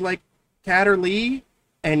somebody like Kat or Lee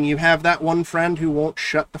and you have that one friend who won't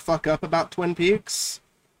shut the fuck up about Twin Peaks,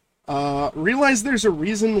 realize there's a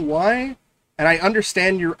reason why. And I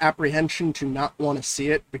understand your apprehension to not want to see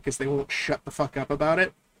it because they won't shut the fuck up about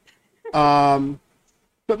it. But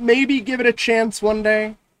maybe give it a chance one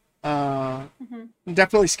day.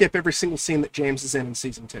 Definitely skip every single scene that James is in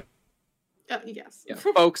season 2. Yes. Yeah.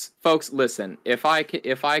 Folks, listen. If I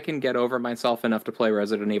can get over myself enough to play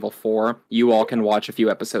Resident Evil 4, you all can watch a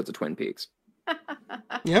few episodes of Twin Peaks.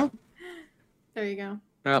 Yeah. There you go.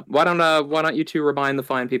 Why don't you two remind the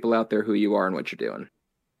fine people out there who you are and what you're doing?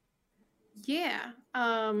 Yeah.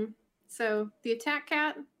 So the Attack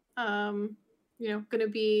Cat, gonna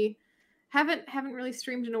be haven't really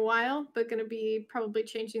streamed in a while, but gonna be probably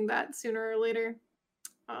changing that sooner or later.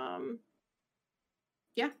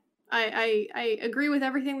 Yeah. I agree with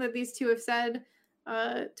everything that these two have said.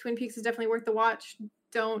 Twin Peaks is definitely worth the watch.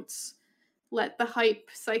 Don't let the hype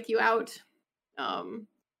psych you out.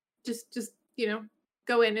 Just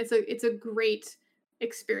go in. It's a great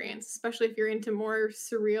experience, especially if you're into more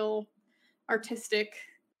surreal, artistic,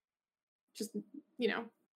 just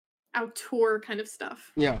auteur kind of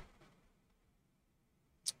stuff. Yeah.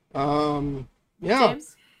 Yeah.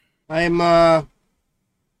 James? I'm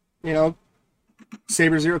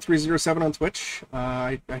Saber0307 on Twitch.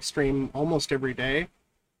 I stream almost every day.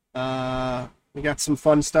 We got some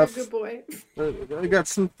fun stuff. You're a good boy. I got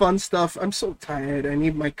some fun stuff. I'm so tired. I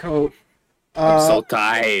need my coat. I'm so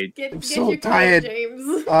tired. I'm so tired. Coat,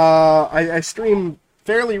 James. I stream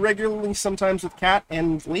fairly regularly, sometimes with Kat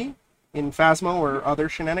and Lee in Phasmo or other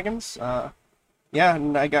shenanigans. Yeah,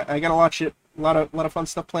 and I got a lot of fun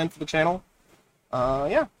stuff planned for the channel.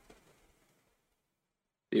 Yeah.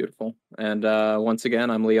 Beautiful. And once again,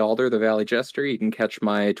 I'm Lee Alder, the Valley Jester. You can catch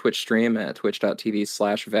my Twitch stream at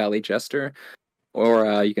twitch.tv/valleyjester,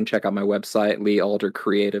 or you can check out my website,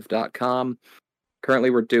 leealdercreative.com. Currently,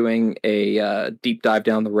 we're doing a deep dive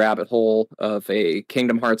down the rabbit hole of a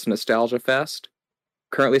Kingdom Hearts Nostalgia Fest.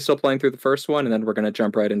 Currently still playing through the first one, and then we're going to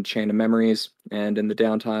jump right into Chain of Memories. And in the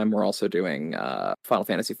downtime, we're also doing Final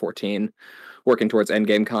Fantasy XIV, working towards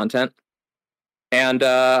endgame content. And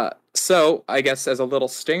so, I guess as a little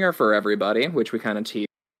stinger for everybody, which we kind of teased,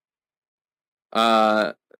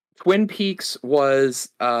 Twin Peaks was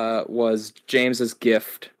James's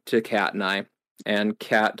gift to Kat and I, and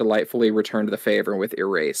Kat delightfully returned the favor with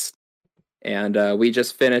Erased. And we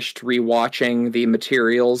just finished rewatching the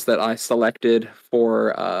materials that I selected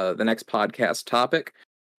for the next podcast topic,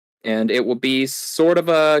 and it will be sort of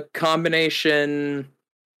a combination.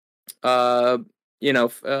 How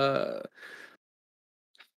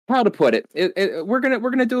to put it? We're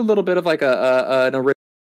gonna do a little bit of like an original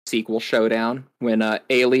sequel showdown when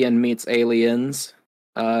Alien meets Aliens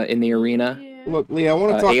in the arena. Yeah. Look, Lee, I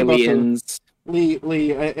want to talk Aliens.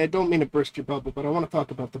 Lee, I don't mean to burst your bubble, but I want to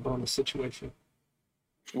talk about the bonus situation.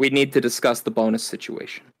 We need to discuss the bonus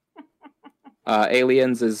situation.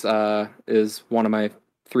 Aliens is one of my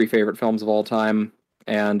 3 favorite films of all time,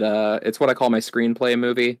 and it's what I call my screenplay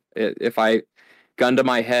movie. If I, gun to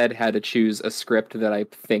my head, had to choose a script that I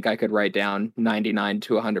think I could write down 99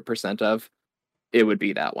 to 100% of, it would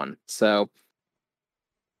be that one. So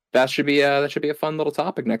that should be a fun little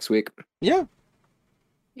topic next week. Yeah.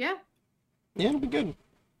 Yeah. Yeah, it'll be good.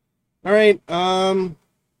 All right.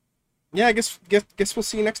 Yeah, I guess we'll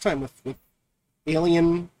see you next time with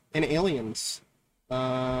Alien and Aliens.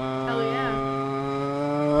 Hell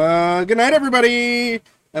yeah. Good night, everybody.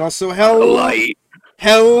 And also Hello.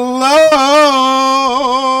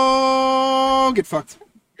 Get fucked.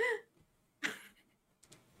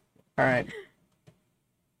 All right.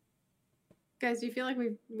 Guys, do you feel like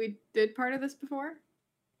we did part of this before?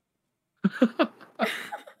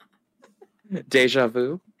 Deja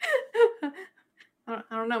vu. I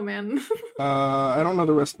don't know, man. I don't know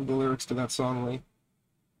the rest of the lyrics to that song, Lee.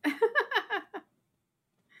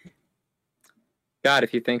 God,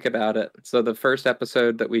 if you think about it. So the first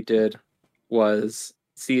episode that we did was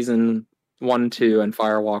season 1, 2, and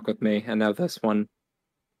Fire Walk with Me, and now this one.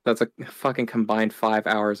 That's a fucking combined 5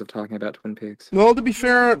 hours of talking about Twin Peaks. Well, to be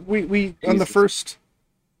fair, we on the first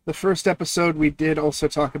episode we did also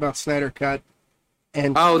talk about Snyder Cut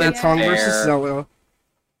and that's Kong fair. versus Zella.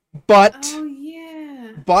 But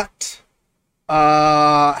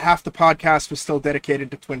half the podcast was still dedicated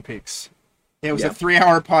to Twin Peaks. It was a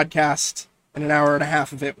 3-hour podcast, and an hour and a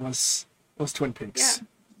half of it was Twin Peaks. Yeah.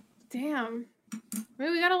 Damn.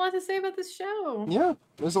 We got a lot to say about this show. Yeah,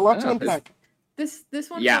 there's a lot to unpack. This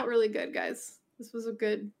one felt really good, guys. This was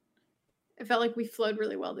it felt like we flowed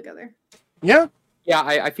really well together. Yeah. Yeah,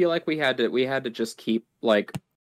 I feel like we had to just keep like